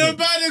he That's says a it.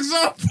 bad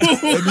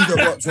example. Let me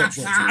go, watch.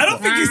 I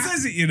don't think he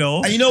says it, you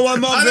know. And you know why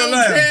Mark's I a don't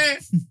liar? care.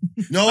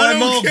 You know I why don't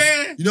Mark's?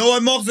 care. You know why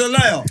Mark's a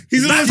liar?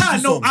 He's on That's a how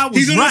I know I was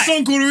He's on right. a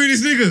song called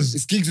Realest Niggas.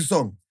 It's Giggs'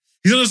 song.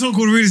 He's on a song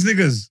called Realest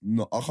Niggas.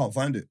 No, I can't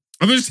find it.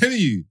 I'm just telling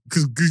you,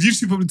 because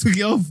YouTube probably took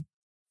it off.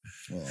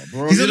 Oh,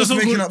 bro, He's you're on a just song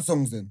making called- up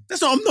songs then.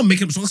 That's not. I'm not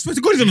making up songs. I swear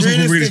to God, he's on a song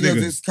called Realist Realest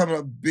Niggas, Niggas. it's coming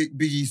up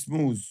Biggie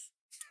Smalls.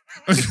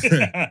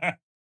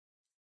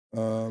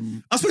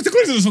 I swear to God,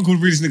 he's on a song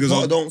called Realest Niggas.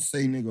 No, don't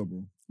say nigga,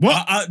 bro.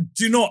 What?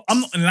 Do you know?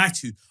 I'm not gonna lie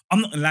to you.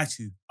 I'm not gonna lie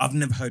to you. I've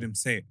never heard him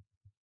say it.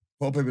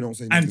 Pop paper don't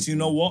say nigga. And do you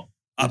know what?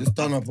 They just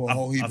done up a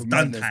whole heap I've of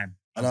done madness. time.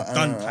 And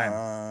done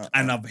time.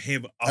 And I've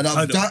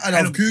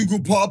I've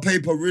Googled pot of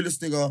paper,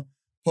 realist nigga,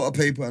 pot of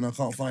paper, and I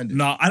can't find it.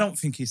 No, I don't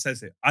think he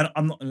says it.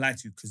 I'm not gonna lie to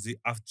you because do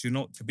you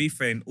know? To be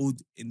fair,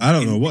 I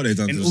don't know what they've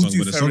done to in the all song, due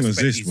but the fair song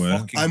respect, exists, he's boy.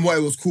 fucking- And what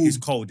it was called. It's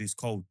cold. It's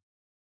cold.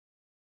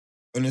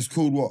 And it's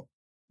called what?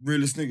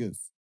 Realist niggas.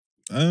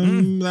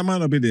 That might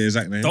not be the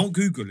exact name. Don't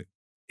Google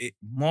it.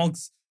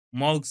 Moggs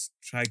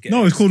try to get.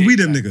 No, it's called We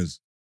Them Niggas. Niggas.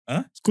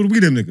 Huh? It's called We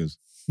Them Niggas.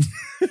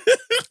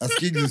 That's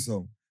Giggs'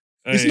 song.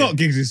 It's not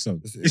Giggs' song.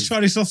 Yes, it It's is.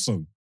 Charlie Soft's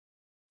song.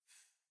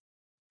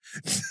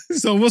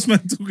 So what's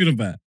man talking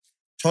about?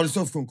 Charlie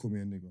Soft can't call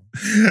me a nigga.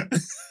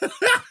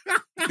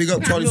 Big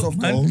up Charlie Look, Soft,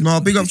 man. bro. No,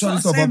 big up That's what Charlie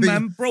I'm Soft. saying, I'm big.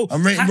 man, bro.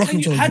 I'm rating how rock can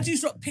and you, roll. how do you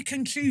sort of pick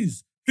and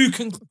choose who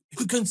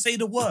can say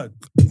the word?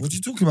 What you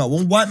talking about?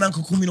 One white man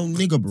can call me no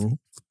nigga, bro.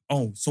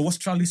 Oh, so what's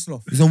Charlie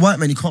Sloth? He's a white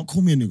man. He can't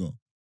call me a nigga.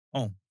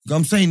 Oh.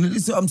 I'm saying,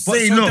 listen, I'm But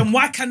saying, so look, then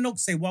why can Nog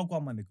say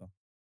Wagwan, my nigga?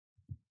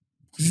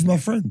 because he's my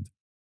friend.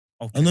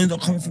 Okay. I know he's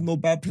not coming from no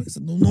bad place.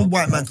 No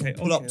white man can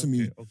pull up to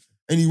me. Okay.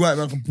 Any white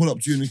man can pull up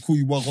to you and call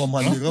you wagwan,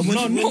 my nigga.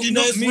 When do you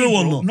know it's me, real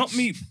or bro. not? Not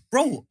me,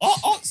 bro.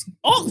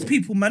 Ask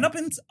people, man. I've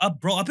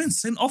been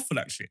sent off for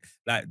that shit.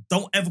 Like,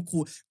 don't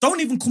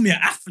even call me an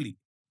athlete.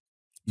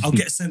 I'll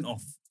get sent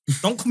off.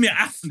 Don't call me an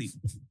athlete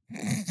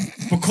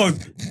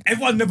because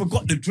everyone never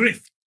got the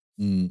drift.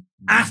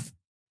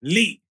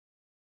 Athlete.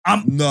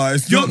 No,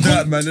 it's You're not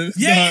that, man.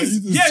 Yeah, Nah, you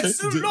just yeah. changed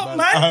So it, look,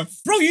 man,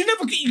 bro, you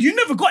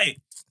never got it.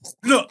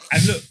 Look,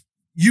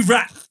 you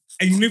rap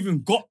and you never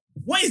even got.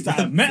 What is that?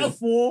 A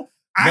metaphor?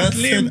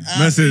 Adlim.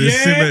 Man said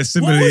it's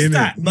simile, What was innit?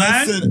 that,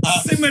 man?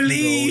 Simile.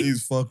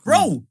 He's fucking.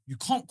 Bro, you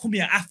can't call me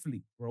an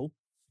athlete, bro.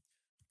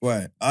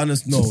 Right, I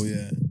just know,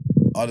 yeah.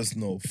 I just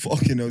know.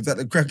 Fucking hell, is that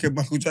the crackhead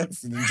Michael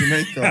Jackson in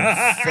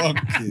Jamaica?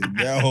 Fucking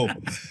hell.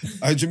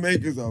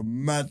 Jamaica's a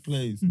mad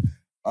place.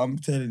 I'm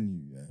telling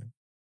you, yeah.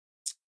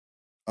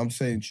 I'm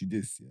saying to you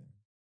this, yeah.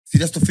 See,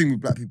 that's the thing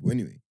with black people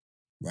anyway,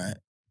 right?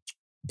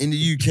 In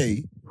the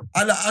UK,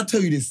 I'll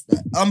tell you this,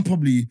 like, I'm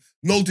probably,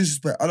 no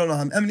disrespect, I don't know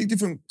how many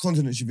different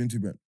continents you've been to,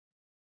 Brent?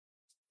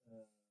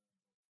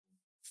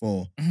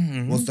 4.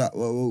 What's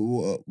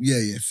that?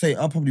 Yeah. Say,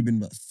 I've probably been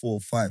about 4 or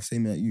 5,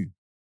 same like you.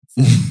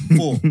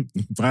 4.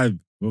 5.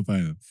 What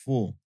 5?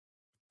 4.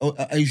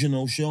 Asian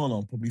Oceania,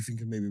 I'm probably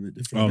thinking maybe a bit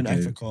different. I've been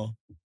Okay. Africa,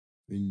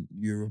 been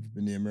Europe,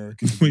 been the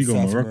Americas. Where you been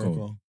go, South Morocco?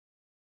 America.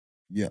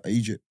 Yeah,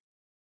 Egypt,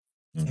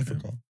 Okay.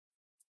 Africa.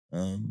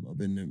 I've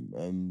been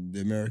in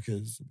the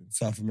Americas, I've been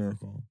South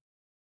America,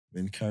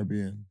 been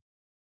Caribbean.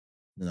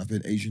 Then I've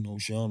been Asian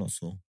Oceania,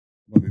 so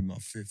might be my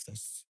 5th.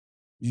 That's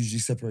usually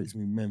separates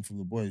me men from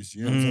the boys.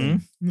 You know what I'm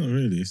saying? Not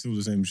really. It's still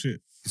the same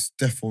shit. It's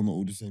definitely not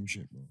all the same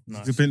shit, bro.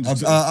 Nice. Depends.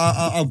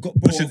 I've got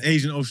What's an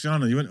Asian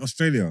Oceania? You went to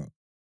Australia.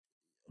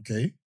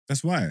 okay,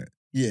 That's why.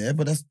 yeah,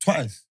 but that's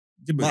twice.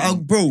 Yeah, But,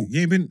 bro,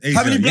 you ain't been Asia.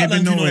 how many You black ain't men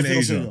been do you know nowhere in in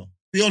Asia. Australia?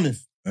 Be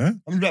honest. Huh?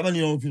 How many black men do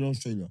you know in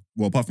Australia?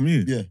 Well, apart from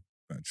you. Yeah.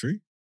 About 3.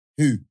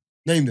 Who?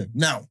 Name them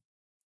now.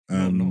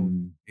 don't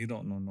know. He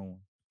don't know no one.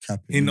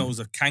 Capping. He knows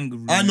a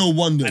kangaroo. I know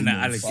one that And an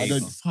knows, but I alligator.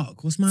 don't-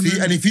 Fuck, what's my See,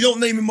 name? and if you don't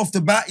name him off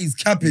the bat, he's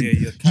capping. Yeah,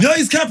 you're You know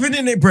he's capping,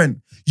 innit,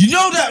 Brent? You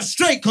know that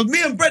straight, because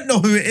me and Brent know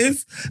who it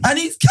is, and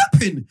he's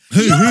capping.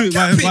 Who? You're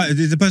capping. Why,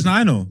 is the person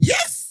I know?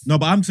 Yes. No,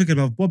 but I'm thinking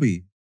of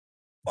Bobby.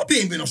 Bobby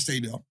ain't been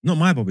Australia. Not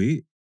my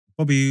Bobby.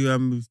 Bobby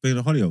been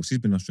at Hollyoaks. He's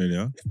been in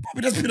Australia.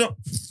 Bobby that's been up.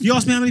 You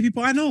asked me how many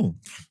people I know.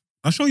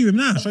 I'll show you him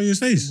now. I'll show you his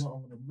face. I'm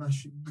gonna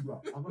mash you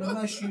up. I'm gonna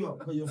mash you up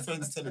because your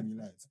friend's telling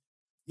me lies.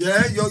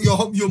 Yeah,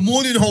 your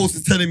morning host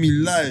is telling me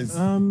lies.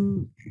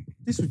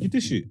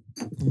 This shit.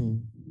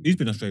 He's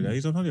been in Australia.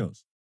 He's on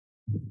Hollyoaks.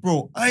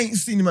 Bro, I ain't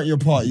seen him at your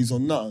parties or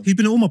nothing. He's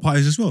been at all my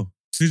parties as well.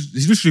 So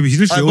he's literally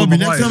Alright, all Bobby, my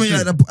next time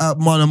parties. you're at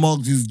Mana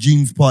Marks'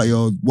 jeans party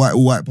or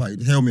white party,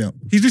 just help me out.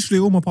 He's literally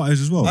all my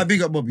parties as well. I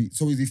big up Bobby.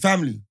 So is he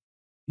family?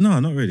 No,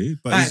 not really.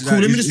 But Alright, he's cool.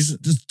 like- Let me he's-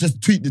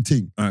 just tweet the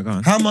thing. Alright, go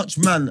on. How much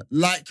man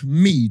like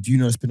me do you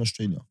know that's been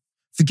Australia?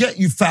 Forget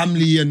you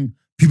family and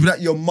people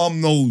that your mum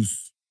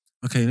knows.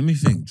 Okay, let me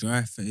think.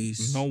 Dry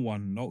face. No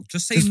one, no.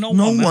 Just say Just no,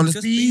 no one, man. one, it's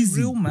Just be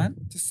easy. real, man.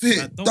 That's it.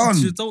 Like, Done.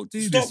 Don't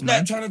do Stop this, that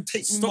man. trying to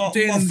take Stop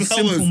me doing my the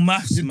flowers. simple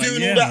maths, You're man.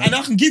 doing Yeah, all that, man. and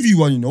I can give you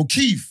one, you know,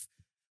 Keith.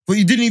 But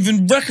you didn't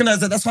even recognize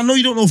that. That's how I know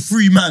you don't know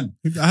 3 man.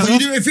 I So you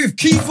do, if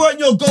Keith weren't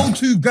your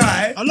go-to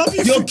guy, love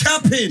you. you're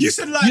capping. You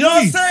said like you know what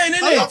I'm me. saying, I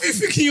innit? love you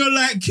thinking you're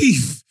like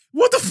Keith.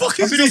 What the fuck I've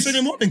is been this?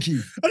 Australian more than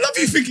Keith. I love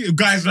you thinking of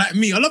guys like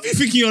me. I love you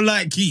thinking you're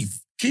like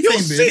Keith. Keith You're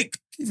ain't been. sick.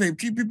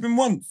 Keith been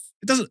once.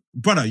 It doesn't,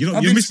 brother. You're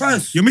I've you're been missing.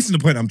 twice. You're missing the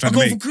point I'm I trying go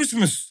to for make.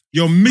 Christmas.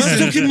 You're Man's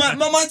missing. talking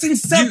my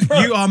thing's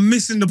separate. You are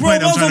missing the Bro,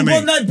 point I I'm was trying on to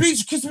One make. Night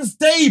Beach Christmas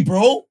Day,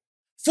 bro.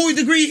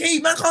 40-degree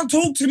heat, man can't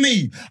talk to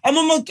me. I'm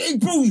on my, hey,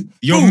 bro.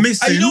 You're bro,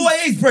 missing- And you know what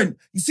it is, Brent?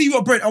 You see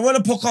what, Brent? I run a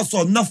podcast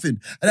on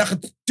nothing, and I can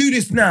do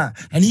this now.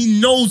 And he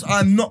knows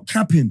I'm not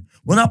capping.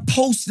 When I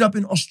posted up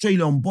in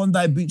Australia on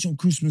Bondi Beach on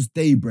Christmas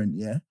Day, Brent,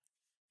 yeah,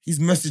 his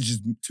messages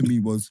to me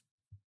was,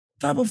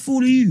 "What type of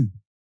fool are you?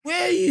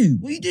 Where are you?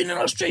 What are you doing in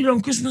Australia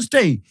on Christmas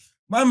Day?"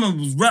 My man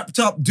was wrapped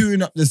up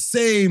doing up the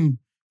same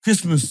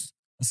Christmas.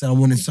 I said I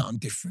wanted something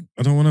different.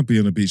 I don't want to be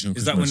on the beach on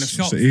Is Christmas. that when the It's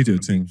sharks an were on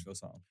idiot the thing. beach or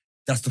something?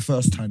 That's the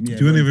first time, yeah.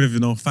 You don't man.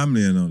 even know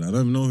family and all that. I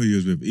don't even know who you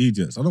was with.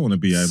 Idiots. I don't want to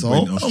be So, in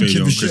I don't Australia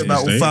give on a shit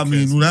about Christmas all Day.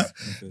 family and all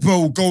that.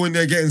 Bro, go in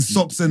there getting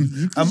socks and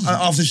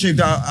aftershave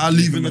that I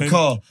leave in the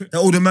car. That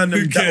all the man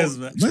Who them cares,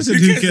 man? Man said,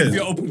 who cares? if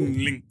you're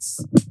opening links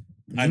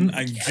and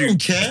I don't June?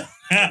 care.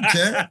 I don't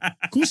care.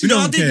 Of course You you know,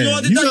 I don't did- you care. know,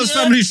 I did You that, know, yeah.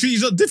 family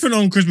treats are different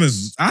on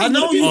Christmas. I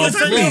know, wanna be you with know,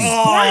 my family.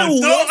 family.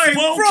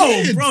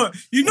 Spoiled, Bro, bro.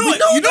 You know, We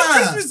know you know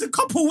that. Christmas is a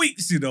couple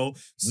weeks, you know.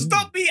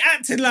 Stop me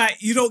acting like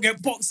you don't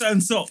get boxer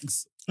and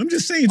socks. I'm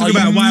just saying. Are Talk you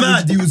about why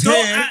mad? He was Don't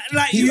here. act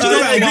like He- you uh,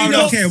 don't hey, get I Beanos,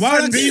 don't care. Why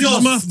would I Beanos, think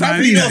it's my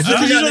family? Beanos, That? let me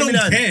Because you down, let me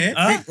don't down. care.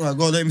 Right,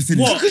 go on, let me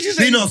finish. What? Because you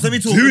say Beanos, let me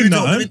talk. doing Let me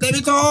talk. nothing. Let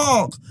me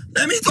talk.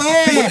 Let me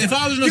talk. If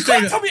I was in You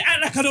can't Australia, tell me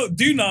act like I don't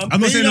do nothing. I'm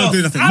not saying I don't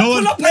do nothing. I No pull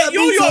one. up at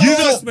your You don't-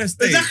 Christmas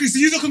day. Exactly. So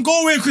you lot can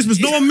go away on Christmas.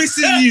 No one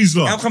missing you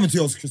I'm lot. coming to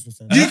yours Christmas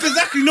time. You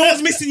exactly. No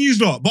one's missing you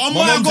lot. But on My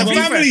mine, I've mum got told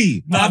me-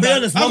 family. Nah, I'll be man.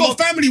 honest. I've my got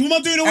family. What am I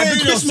doing away I've on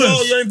been Christmas?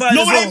 so you're invited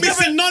No as one well. ain't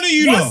missing none of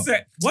you One lot.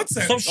 sec. One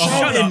sec. Stop Shut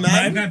shouting, up,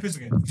 man.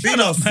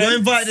 Beanos, man. you're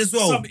invited as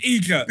well. Some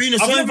eager.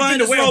 Beanos, I've you're never invited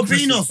been as away well. on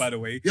Christmas, Beanos. by the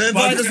way. You're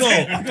But invited as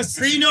well. I just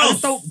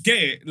Beanos. don't get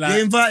it. You're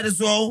Like, invited as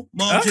well.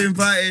 Mark, Huh? you're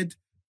invited.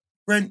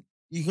 Brent,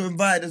 you can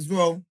invite as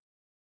well.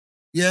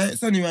 Yeah,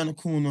 it's only around the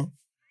corner.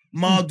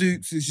 Ma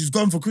Dukes, she's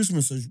gone for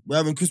Christmas, so we're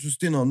having Christmas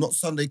dinner. Not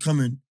Sunday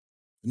coming,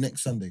 the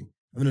next Sunday.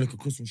 I'm gonna look at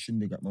Christmas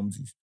shindig at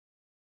Mumsy's.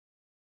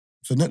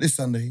 So not this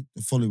Sunday,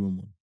 the following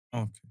one.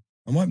 okay.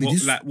 I might be What,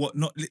 this. like, what?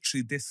 Not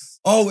literally this.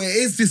 Oh, it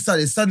is this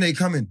Sunday. Sunday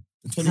coming,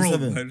 the Bro,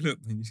 27th. man, look,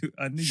 man,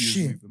 I knew you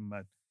Shit. were moving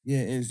mad. Yeah,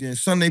 it is. Yeah,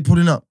 Sunday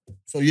pulling up.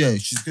 So yeah,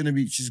 she's going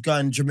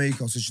to Jamaica,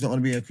 so she's not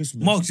gonna be here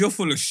Christmas. Moggs, you're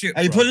full of shit.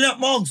 Are you bro. pulling up,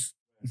 Moggs?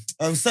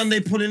 Sunday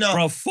pulling up.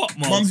 Bro, fuck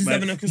Moggs. Mum's is man.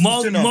 having a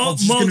Christmas dinner.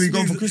 She's gonna be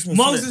going for Christmas.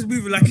 Moggs innit? is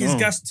moving like his No.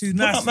 gas too Pull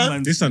nice, up, man.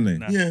 man. This Sunday.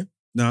 Nah. Yeah.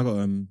 No, I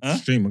got Huh?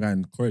 stream. I got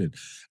recorded.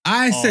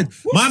 I Oh. said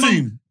What my mum.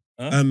 stream?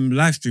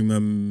 Live stream.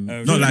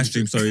 really? Not live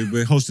stream. Sorry,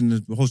 we're hosting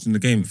the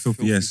game. Filthy,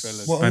 Filthy yes.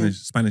 fellas. What,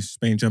 Spanish,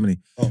 Spain, Germany.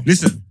 Oh.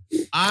 Listen,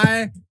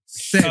 I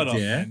said Shut up,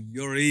 yeah. man.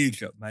 You're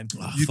Egypt, man.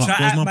 Oh, You fuck, try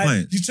what's act, my man.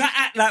 point? You try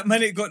act like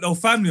man ain't got no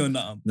family or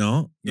nothing.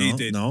 No, You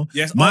did. no.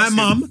 Yes, My ask him.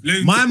 mum,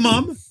 Luke.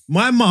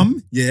 my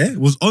mum, yeah,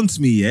 was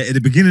onto me, yeah, at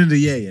the beginning of the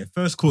year, yeah,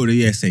 first quarter of the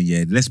year, saying,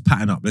 yeah, let's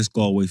pattern up, let's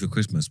go away for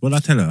Christmas. What did I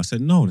tell her? I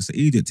said, no, that's an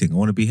idiot thing. I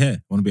want to be here.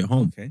 I want to be at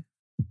home. Okay.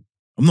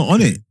 I'm not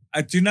on it.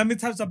 Do you know how many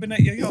times I've been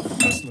at your yacht for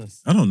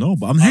Christmas? I don't know,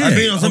 but I'm here. I've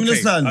been on some of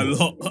this A land.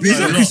 lot.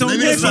 Exactly, so Let I'm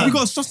me here, listen. so we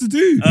got stuff to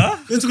do. Huh?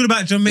 They're talking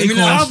about Jamaica, Let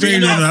me listen.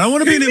 Australia, and I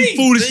want to be in Who, them me?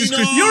 foolishness They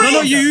Christmas. know. No,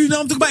 not you. No,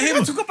 I'm talking about him.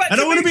 Yeah, talk about I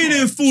don't want to be in them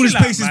Jamaica. foolish Chill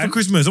out, places man. for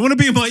Christmas. I want to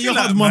be in my Chill yard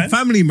out, with my man.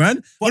 family, man.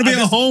 I want to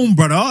be at home,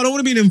 brother. I don't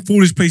want to be in them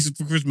foolish places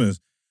for Christmas.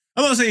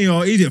 I'm not saying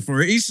you're an idiot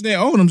for it. Each to their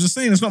own. I'm just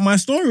saying it's not my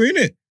story,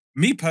 innit?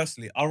 Me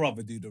personally, I'd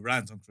rather do the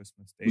rounds on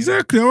Christmas Day.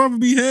 Exactly. I'd rather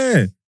be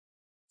here.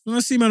 When I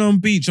see man on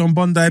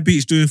Bondi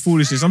Beach doing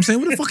foolishness, I'm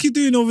saying, what the fuck you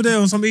doing over there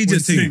on some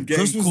idiot thing?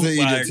 Christmas is the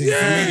idiot thing.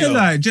 Yeah,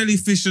 like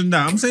jellyfish and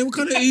that. I'm saying, what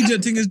kind of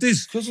idiot thing is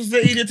this? Christmas is the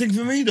idiot thing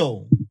for me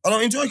though. I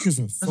don't enjoy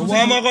Christmas. So why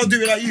am I gonna do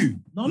it like you?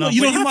 No,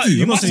 you don't have to.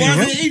 you I'm not must- saying Why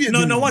you're is wrong. it an idiot No,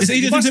 thing? no, It's you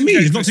idiot must to me,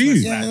 enjoy it's not to you.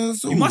 Christmas, Yeah, man.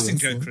 that's all, You must that's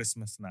enjoy all.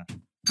 Christmas now.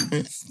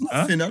 It's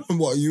nothing. I don't know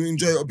what you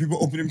enjoy people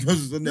opening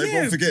presents and they're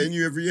Yeah. forgetting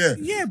you every year.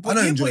 Yeah, I but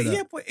don't enjoy that.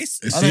 yeah, but it's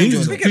I don't See, enjoy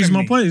it's that. bigger proves than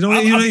my me. point. You don't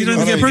I even think get it's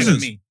bigger than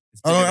presents. me.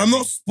 It's bigger I'm than not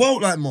me.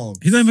 spoiled like Mark.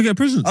 He don't even get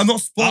presents. I'm not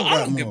spoiled I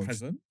like don't get Mark.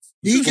 presents.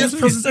 He gets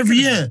presents every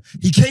year.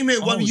 He came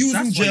here when you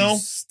was in jail.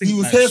 He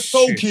was here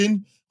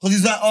soaking because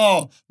he's like,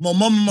 oh, my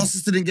mum and my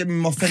sister didn't get me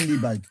my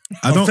Fendi bag,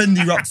 I my don't.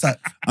 Fendi rucksack.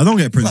 I don't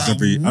get presents Like,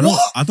 every.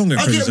 what? I don't get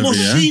I presents get every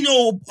year.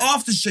 Moschino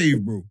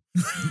aftershave, bro.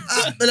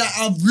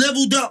 I've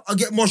leveled up. I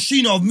get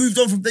Moschino. I've moved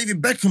on from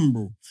David Beckham,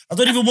 bro. I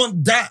don't even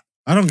want that.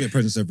 I don't get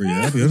presents every year.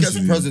 I'll be He honest gets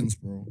with you. presents,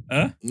 bro.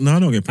 No, I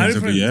don't get presents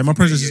every year. My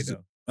presents is.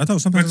 I don't.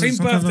 Sometimes I Between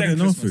don't birthday get and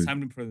no Christmas, food. how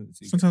many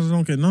presents you get? Sometimes I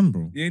don't get none,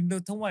 bro. Yeah, no,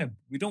 don't worry.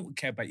 We don't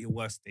care about your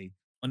worst day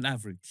on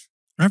average.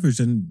 Average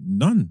and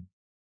none.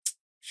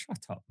 Shut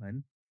up,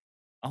 man.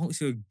 I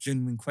asked you a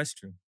genuine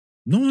question.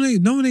 No.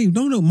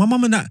 My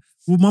mum and that.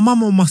 Well, my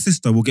mum or my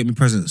sister will get me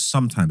presents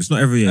sometimes. It's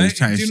not every year. It's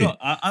chatting do you shit. know,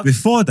 I,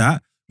 Before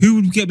that, who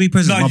would get me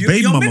presents? My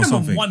baby mum or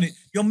something.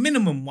 Your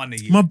minimum one a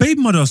year. My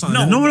baby mother or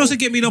something. No one else will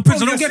get me no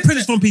presents. I Bro, don't get your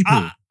presents sister- from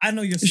people. I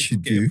know your Yes, sister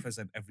you get a do.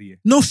 present every year.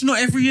 No, it's not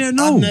every year.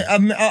 No.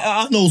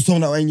 I know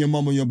someone that ain't your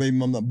mum or your baby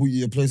mum that bought you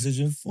your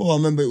PlayStation 4. I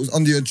remember it was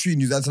under your tree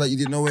and you acted like you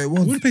didn't know where it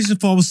was. What the place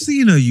for? I was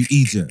seeing her, you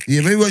idiot.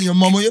 Yeah, but it wasn't your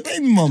mum or your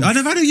baby mum. I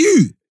never had a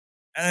you.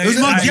 It was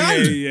my gal.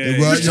 It You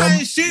was was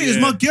chatting shit.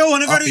 It's my girl. I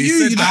never had a He you.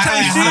 said You just that.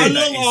 chatting How shit. He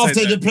long said after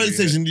the that, yeah.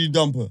 PlayStation did you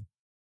dump her?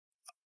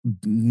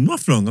 Not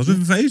for long. I was with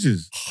her for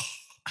ages.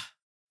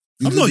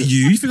 I'm not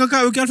you. You think I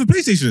got a girl for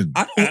PlayStation?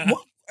 I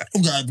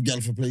don't got a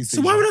girl for PlayStation.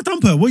 So why would I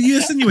dump her? What are you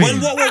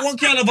insinuating? What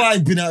girl have I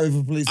been out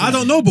with for PlayStation? I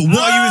don't know, but what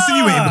are you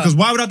insinuating? Because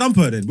why would I dump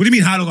her then? What do you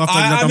mean, how long after did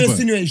I I'm dump her?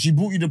 insinuating she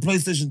bought you the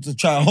PlayStation to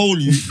try to hold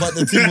you, but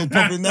the thing was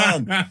popping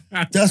down.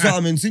 That's what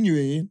I'm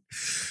insinuating.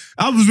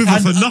 I was with her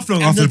for And- not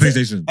long and after the the-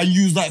 PlayStation. And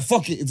you was like,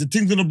 fuck it. If the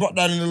thing's gonna brought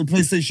down a little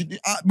PlayStation,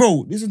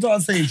 bro, listen to what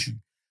I'm saying to you.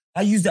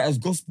 I use that as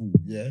gospel,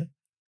 yeah?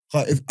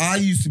 Like, if I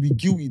used to be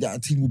guilty that a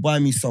team will buy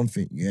me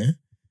something, yeah?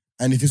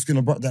 And if it's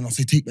gonna brought down, I'll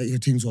say, take back your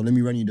things or let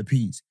me run you the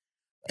peas.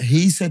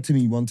 He said to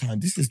me one time,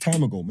 this is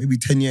time ago, maybe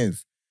 10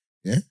 years,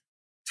 yeah?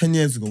 10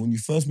 years ago, when you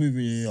first moved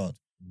in your yard,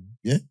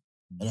 yeah?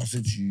 And I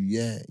said to you,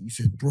 yeah. You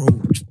said, bro, I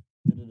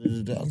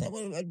was like,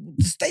 well,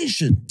 the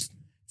station.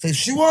 So if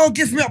she won't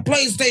give me a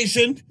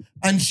PlayStation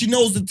and she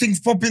knows the thing's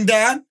popping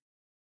down,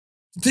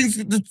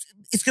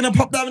 it's gonna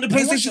pop down in the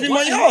PlayStation in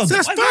my yard.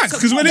 That's Why- facts.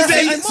 Because when That's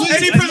it's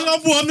it. any present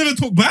I've bought, I've never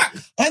talked back.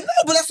 I know,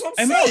 but that's what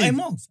I'm Hey, saying.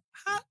 Mogs,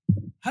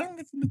 how long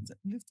have you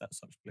lived at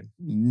such place?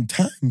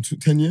 Time,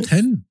 10 years.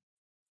 10.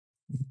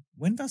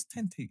 When does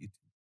 10 take you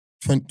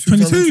to?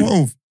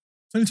 2012.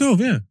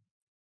 2012, yeah.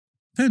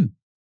 10.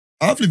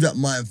 I've lived at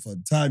mine for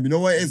time. You know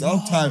what it is?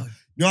 I've time.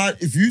 You know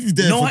what? If you've been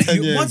there No, for 10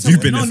 you- years. once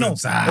You've been no, there no.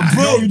 for time.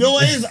 Bro, you know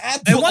what it is? I Hey,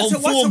 put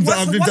on forms that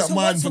I've lived at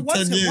mine for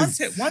 10 years.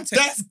 One take.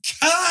 That's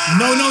cap.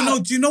 No.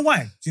 Do you know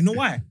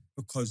why?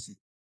 Because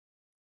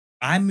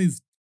I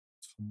moved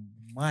to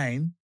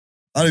mine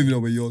I don't even know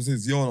where yours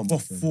is. You're not my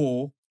friend.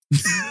 before.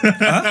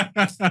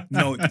 Huh?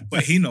 No,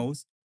 but he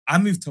knows. I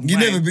moved to mine.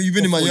 You've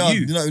been in my before yard.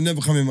 you. You never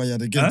come in my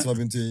yard again Huh? until I've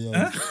been to your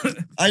yard. Huh?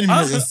 I ain't even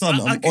met your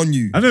son. I'm on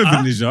you. I've never been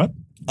in this yard.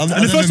 And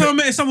the first time I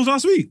met his son was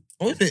last week.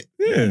 Oh, is it?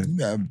 Yeah. You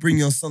better bring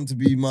your son to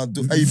be my...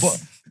 Hey,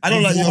 but I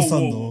don't like your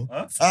son, though.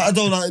 Huh? I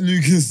don't like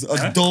Lucas.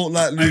 I don't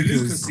like Hey,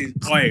 Lucas. Lucas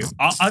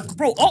is...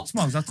 Bro,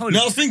 Oxmans, I told you.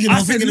 No, I was thinking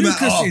I said about,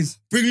 Lucas is-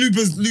 bring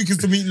Lucas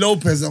to meet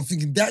Lopez. I'm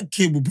thinking that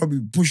kid will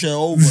probably push her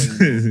over.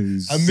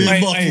 And me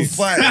and Mark will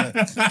fight.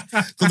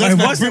 Because that's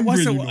my prin.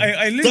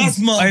 That's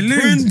my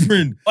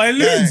prin. I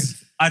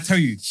lose. I tell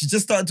you. She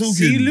just started talking.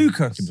 See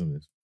Lucas.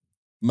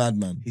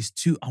 Madman. He's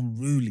too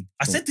unruly.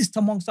 I Bro. said this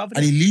to Moggs the other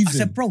And day. he leaves I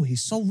said, him. bro,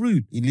 he's so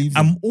rude. He leaves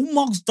him. All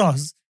Moggs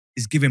does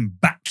is give him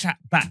back chat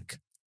back.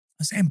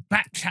 I'm saying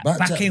back chat Back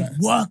back chat ain't back.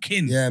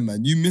 working. Yeah,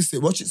 man. You missed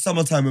it. Watch it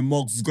summertime when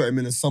Moggs has got him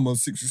in a summer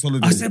 6 weeks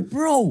holiday. I said,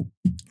 bro.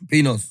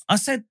 Beanos. I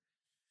said,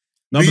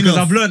 No, because Beanos.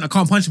 I've learned I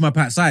can't punch him up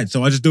outside,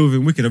 so I just do with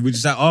him wicked and we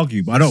just like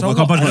argue. But I So can't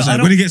punch what? him I outside.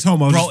 don't- When he gets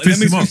home, I'll bro, just let fist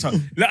me him say up.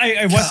 something.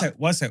 Hey,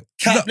 one sec.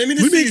 Cap, let me We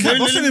just mean see. Cap,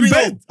 I'll send him in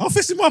bed. I'll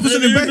fist him up and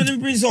send him in bed. Let me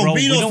bring some. Bro,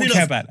 we Beanos, don't Beanos.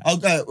 care about that.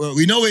 Okay, well,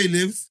 we know where he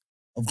lives.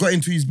 I've got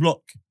into his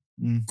block.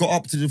 Mm. Got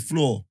up to the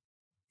floor.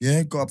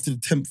 Yeah, got up to the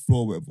 10th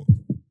floor, whatever.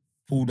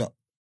 Pulled up.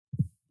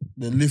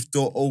 The lift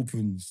door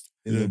opens.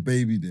 There's a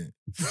baby there.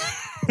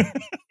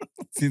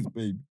 It's his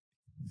baby.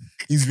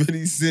 He's ready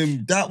to see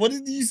him. What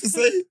did he used to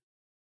say?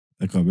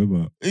 I can't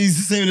remember. He used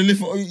to say when the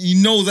lift,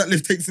 he knows that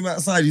lift takes him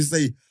outside. He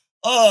say,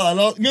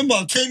 remember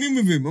I came in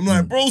with him. I'm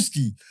like,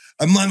 broski.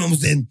 And my mum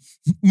was saying,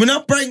 when I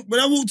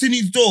walked in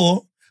his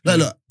door, like,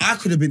 look, I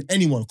could have been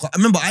anyone. 'Cause I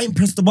remember I ain't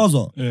pressed the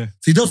buzzer. Yeah. So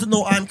he doesn't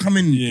know I'm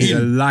coming He's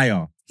a in.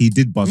 liar. He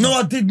did buzz No,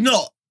 up. I did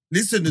not.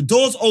 Listen, the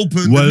door's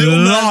open. Well, the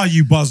little man,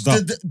 you buzzed up.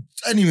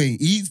 anyway,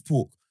 he eats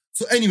pork.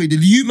 So anyway, the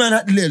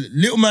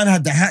little man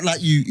had the hat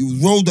like you. He was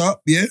rolled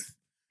up, yeah?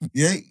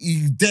 Yeah,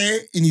 he's there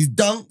in his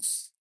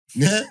dunks,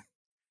 yeah?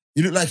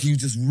 He looked like he was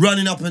just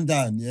running up and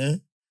down, yeah?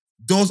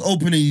 Doors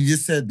open and he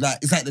just said, like,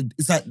 it's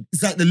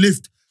like the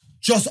lift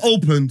just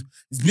opened.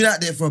 He's been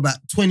out there for about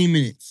 20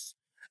 minutes.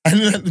 And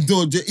then at the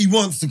door, he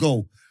wants to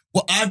go.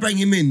 But I bring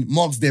him in,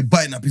 Mark's there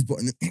biting up his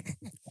button.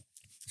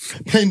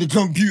 Playing the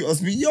computer. I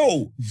me,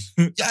 yo,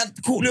 yeah,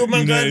 cool little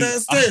man going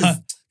downstairs.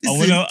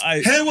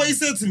 Listen, hear what he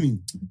said to me.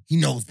 He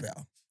knows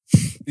better.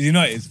 You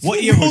know,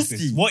 what year was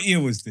this? What year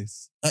was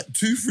this?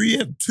 2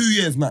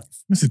 years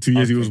max. This is 2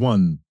 years. He was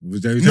one.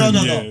 Was there? No.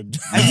 Yeah.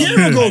 A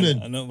year ago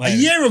then. I know, A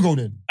year ago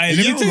then. Hey, A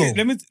let year me tell you,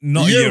 ago.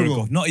 not A a year year ago.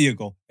 ago. Not a year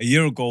ago. A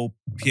year ago,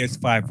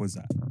 PS5 was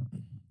that.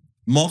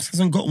 Marks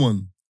hasn't got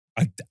one.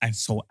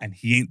 And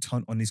he ain't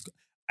turned on his.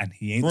 And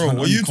he ain't Bro, turned what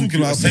on are you his talking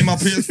computer about? Say my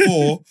since.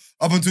 PS4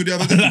 up until the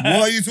other day. What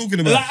are you talking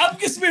about? Like, I'm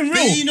just being real.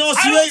 Beanos,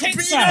 I you don't ain't take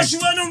Beanos, sides. you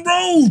ain't on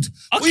road.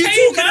 What are you Okay,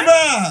 talking man.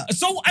 about?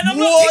 So, and I'm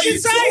What not are taking you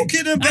sides. talking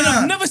And I've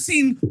about? never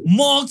seen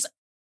Morgs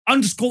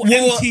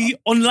 _MT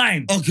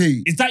online.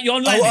 Okay. Is that your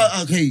online?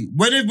 Okay.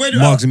 When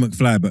Margsy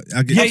McFly, but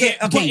I get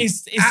Yeah, but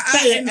it's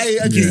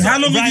that okay. Yeah. How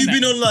long have you Right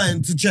been now.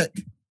 online to check?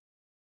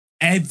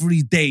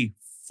 every day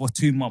for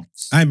 2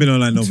 months. I ain't been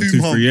online over 2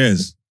 2-3 months.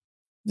 years.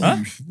 Huh?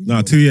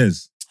 No, 2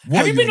 years. What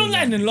Have are you been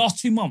online in the last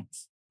 2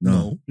 months?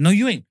 No. No,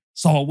 you ain't.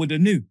 So I would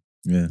have knew.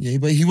 Yeah. Yeah,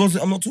 but he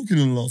wasn't. I'm not talking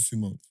in the last 2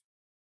 months.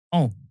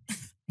 Oh.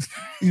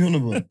 You on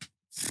about?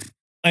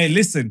 Hey,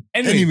 listen.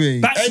 Anyway,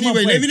 back to my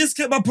let point. me just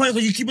get my point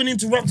because you keep on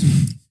interrupting.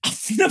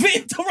 I've never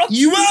interrupted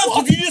You have,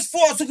 because you just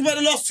thought I was talking about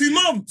the last 2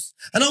 months.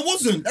 And I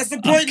wasn't. That's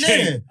the point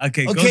there.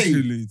 Okay, go Okay.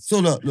 through, Luz. So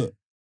look.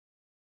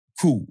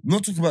 Cool. I'm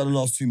not talking about the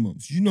last 2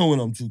 months. You know when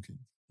I'm talking.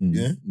 Mm,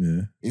 Yeah?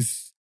 Yeah.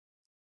 It's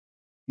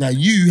now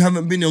you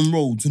haven't been on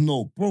road to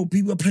know, bro.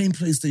 People are playing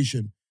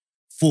PlayStation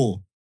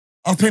 4.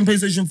 I was playing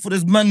PlayStation 4.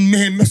 There's man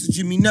here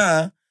messaging me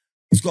now.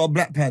 He's got a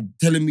black pad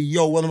telling me,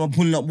 yo, when am I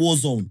pulling up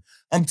Warzone?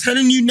 I'm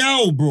telling you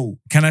now, bro.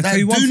 Can I tell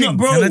you one do thing? not,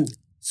 bro. Can I-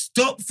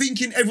 Stop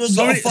thinking everyone's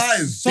got a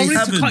 5. Sorry They to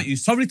haven't. cut you.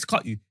 Sorry to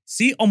cut you.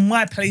 See, on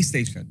my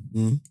PlayStation,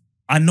 Mm.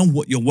 I know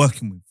what you're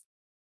working with.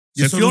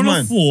 So Yeah, if so you're on does a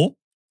mine. 4,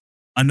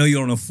 I know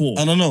you're on a 4.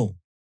 I don't know.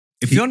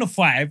 If you're on a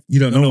 5, You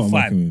don't you're know on what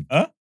a I'm 5. working with.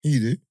 Huh? You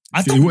do.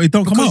 I So don't, it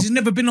don't come because up. you've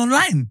never been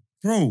online.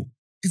 Bro,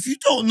 if you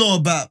don't know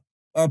about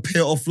pay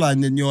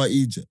offline, then you're at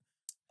Egypt.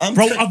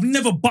 Bro, I've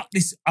never bought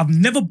this. I've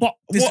never bought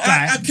this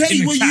guy. Okay, in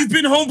the well, chat. you've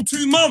been home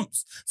 2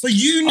 months. So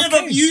you never,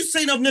 Okay. you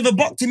saying I've never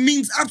bucked him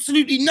means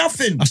absolutely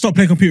nothing. I stopped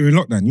playing computer in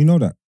lockdown. You know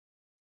that.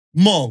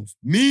 Moms,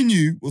 me and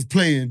you was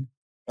playing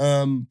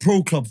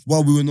pro clubs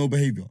while we were no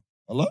behavior.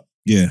 Hello?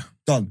 Yeah.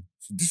 Done.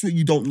 So this is what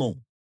you don't know.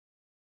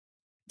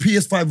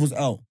 PS5 was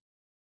out.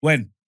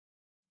 When?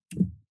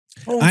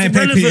 Bro, I ain't it's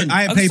played irrelevant.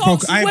 I ain't played pro.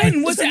 I ain't when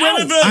played- was it It's out?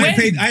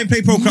 irrelevant. I ain't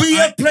played pro. We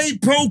I- have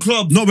played pro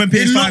clubs. Not when in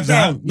PS5's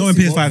out. lockdown. Not when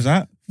Yes, it PS5's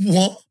out.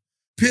 What?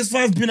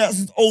 PS5's been out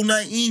since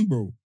 2019,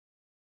 bro.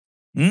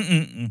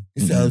 It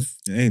says.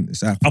 It ain't.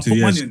 It's out for I'll 2 put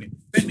years. money on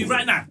it. Bet me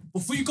right now.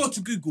 Before you go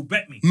to Google,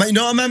 bet me. Man, you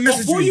know what man messaged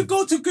Before me? you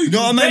go to Google, You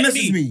know what man bet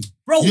messaged me?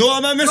 Bro, You know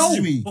what man messaged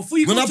bro, me? Before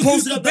you When go I to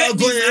posted Google, up that I bet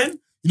got me, it, man.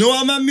 you know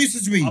what man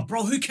messaged me?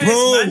 Bro, who cares,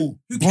 Bro, man?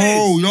 Who bro,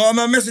 cares? you know what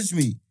man messaged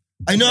me?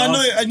 I know, No.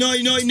 I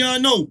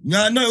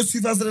know. It was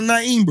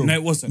 2019, bro. No,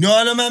 it wasn't. You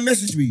know what man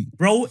messaged me?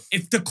 Bro,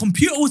 if the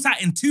computer was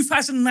out in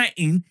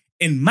 2019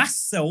 in mass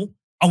cell,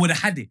 I would have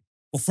had it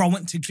before I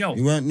went to jail.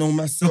 You weren't no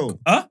myself.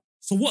 Huh?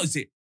 So what is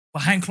it?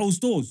 Behind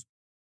closed doors?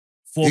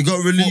 For, It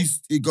got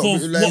released. It got For,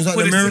 like, what, it was like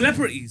for the the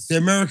celebrities? The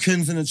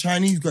Americans and the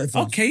Chinese got it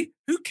first. Okay,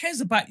 who cares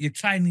about your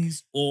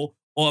Chinese or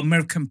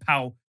American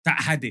pal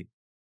that had it?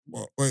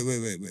 Wait.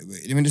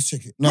 Let me just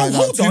check it. No, No,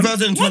 hold on.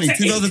 2020. What the- it's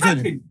 2020.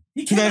 happened.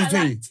 He came out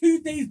 2020. like 2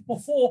 days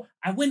before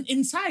I went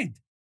inside.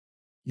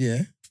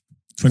 Yeah.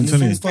 And the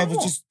 2020. PS5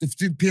 was just,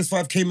 the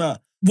PS5 came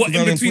out. What, in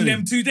 2020. between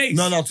them 2 days?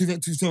 No,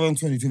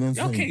 2020.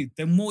 Okay,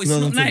 then more, it's not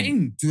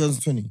 2020.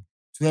 19.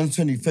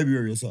 2020,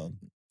 February or something.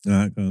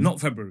 Alright, go on.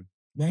 Not February.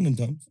 Random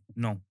times.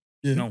 No.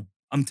 Yeah. No.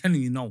 I'm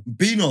telling you, no.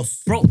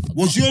 Beanos. Bro,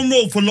 Was you on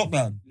roll for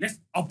lockdown?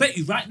 I'll bet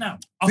you right now.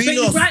 I'll bet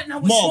you Beanos, right now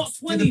it's not Marks,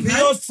 20, did the man.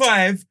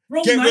 PS5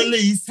 Bro, get man,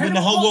 released tell when him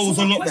the whole answer world was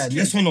on my lockdown? question.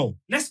 Yes or no?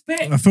 Let's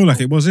bet. I feel like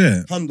it was,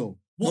 yeah. Hundo.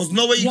 There's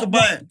no way you could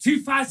buy it.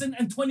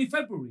 2020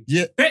 February.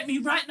 Yeah. Bet me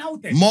right now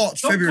then.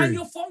 March, Don't February. find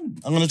your phone.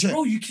 I'm gonna check.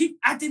 Bro, you keep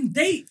adding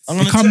dates. I'm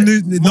gonna Come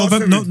check. November,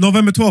 February.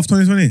 November 12th,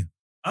 2020.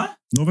 Huh?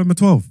 November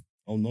 12th.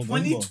 Oh, November.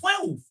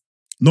 2012.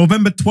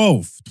 November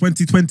 12th,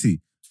 2020.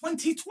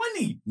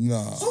 2020.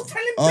 Nah. So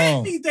tell him Oh.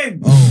 bet me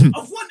then. Oh.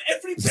 I've won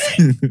every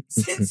bet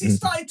since he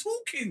started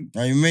talking.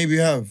 Now you maybe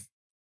have.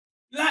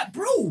 Like,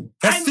 bro,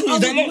 That's I still-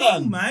 would that know,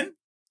 lockdown. man.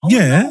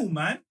 Yeah. Know,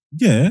 man.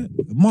 Yeah,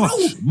 March.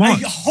 Bro,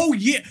 March. a whole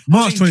year.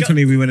 March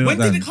 2020, we went in When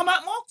did lockdown. it come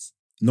out, Marks?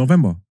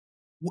 November.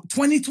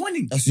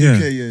 2020. That's Yeah.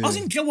 UK, yeah. I was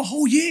in jail a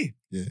whole year.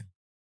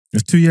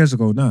 It's 2 years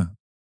ago now.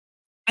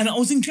 And I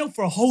was in jail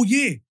for a whole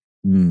year.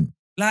 Mm.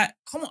 Like,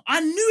 come on,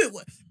 I knew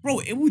it. Bro,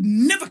 it would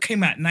never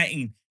came out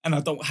 19 and I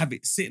don't have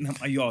it sitting at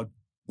my yard.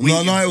 No,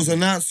 waiting. it was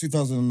announced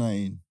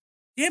 2019.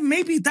 Yeah,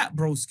 maybe that,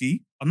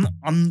 broski. I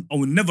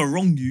would never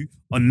wrong you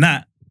on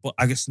that, but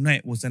I guess no,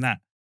 it wasn't that.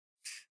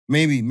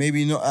 Maybe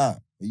not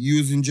that. But you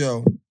was in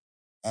jail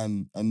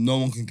and no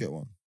one can get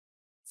one.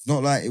 It's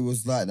not like it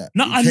was like that.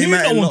 No, It I came knew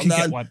out no in one could lockdown.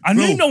 get one. I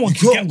knew no one you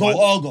could couldn't get go one.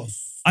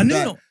 Argos. I knew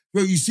Like, no.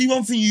 Bro, you see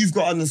one thing you've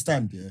got to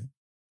understand, yeah?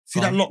 See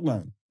that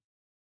lockdown?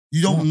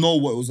 You don't know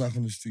what it was like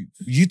on the streets.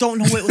 You don't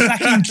know what it was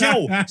like in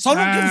jail. So I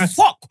don't give a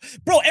fuck.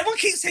 Bro, everyone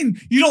keeps saying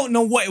you don't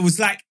know what it was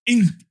like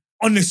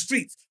on the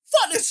streets.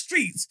 Fuck the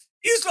streets.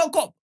 You've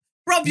got,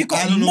 bro, you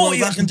got I don't know what it was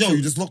more. like in jail.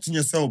 You just locked in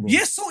your cell, bro.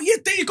 Yes, so yeah,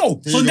 there you go.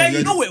 There So you go, now yeah.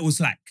 you know what it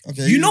was like.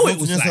 Okay, you know locked it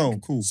was in your like. cell.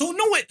 Cool. So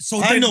know it. So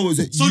I then, know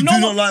it. So You no do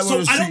not one, like so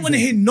what the I don't streets want to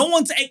are. hear no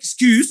one's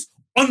excuse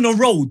on the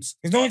roads.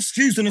 There's no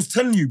excuse, and it's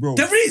telling you, bro.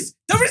 There is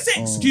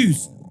an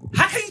excuse.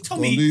 How can you tell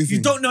Go on, me do your you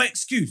thing. don't know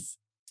excuse?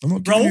 I'm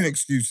not Bro. giving you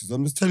excuses.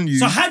 I'm just telling you.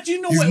 So how do you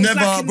know you've what it was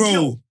never, like in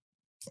jail?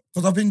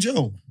 because I've been in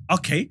jail.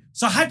 Okay,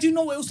 so how do you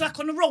know what it was like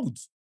on the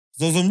roads?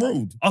 So I was on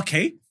road.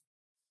 Okay,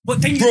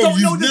 but then you Bro,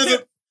 don't know you've the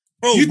never...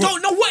 Bro, you bro,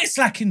 don't know what it's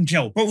like in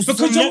jail Bro, it's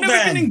because on you've never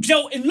lockdown. been in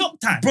jail in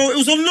lockdown. Bro, it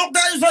was on lockdown.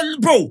 It was like,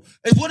 bro,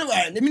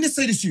 let me just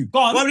say this to you. Go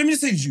on. Well, let me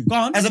just say this to you. Go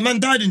on. Has a man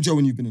died in jail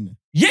when you've been in there?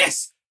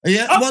 Yes.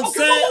 Yeah? Okay, Once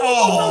say,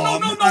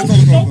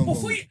 no.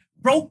 Before you,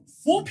 bro,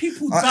 4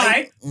 people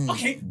died. mm.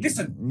 Okay,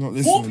 listen. I'm not 4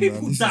 listening,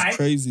 people man. This is died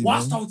crazy,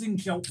 whilst man. I was in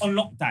jail on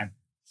lockdown.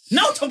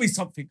 Now tell me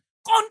something.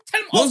 Go on,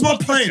 tell me. What's ask my a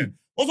question. point?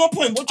 What's my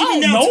point? What do you I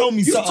mean don't now know. tell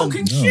me You're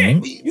something? talking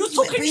shit. You're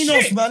talking Be shit.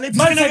 honest, man. If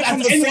Man you said, never come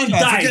has to anyone say,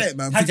 man, died? forget it,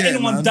 man. Has Forget it,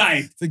 anyone man.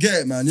 died? Forget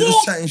it, man. You're 4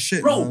 just chatting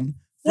shit, bro, man.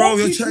 4 Bro,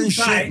 you're people chatting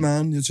died shit,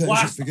 man. You're chatting shit.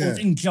 whilst I Forget was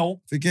it. in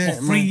jail Forget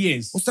for it, 3 man.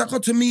 years. What's that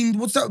got to mean?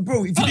 What's that,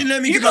 bro? If you didn't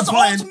let me You get my just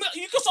point, answer me.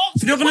 You just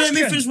if answer you're the gonna let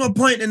me question. finish my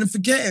point, then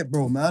forget it,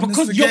 bro, man.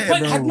 Because Let's your forget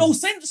point it, bro. had no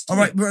sense to All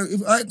right, it. bro. All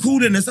right, cool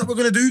then. That's what we're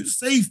gonna do.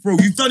 Safe, bro.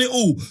 You've done it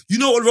all. You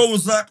know what the road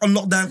was like on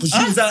lockdown because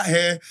she was out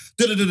here.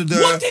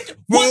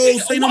 Bro,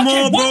 say no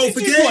more, bro.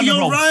 Forget it.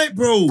 You're right,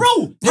 bro.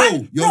 Bro,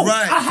 You're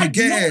right.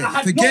 Forget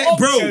it. Forget it,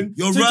 bro.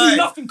 You're right.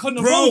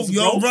 Bro,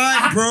 you're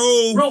right,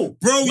 bro.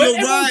 Bro, you're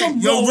right.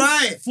 You're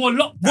right. For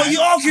lockdown, What are you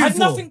arguing had for?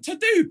 nothing to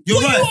do. You're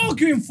What are right. you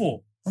arguing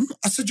for?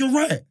 I said you're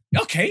right.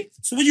 Okay.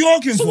 So what are you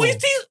arguing So for? what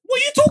are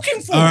you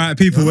talking for? All right,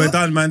 people, we're Huh?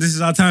 done, man. This is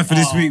our time for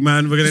this Oh. week,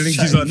 man. We're gonna link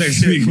you up next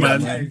Shit, week,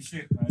 man. man.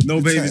 Shit, man.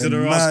 No babies in the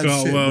Chatting rascal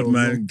mad shit, world, bro.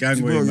 man.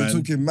 Gangway, Bro, you're man.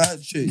 talking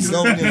mad shit. You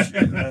don't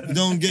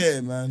get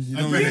it, man. You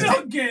don't You get it.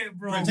 don't get it,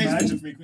 bro. Bro, it takes man. picture for me.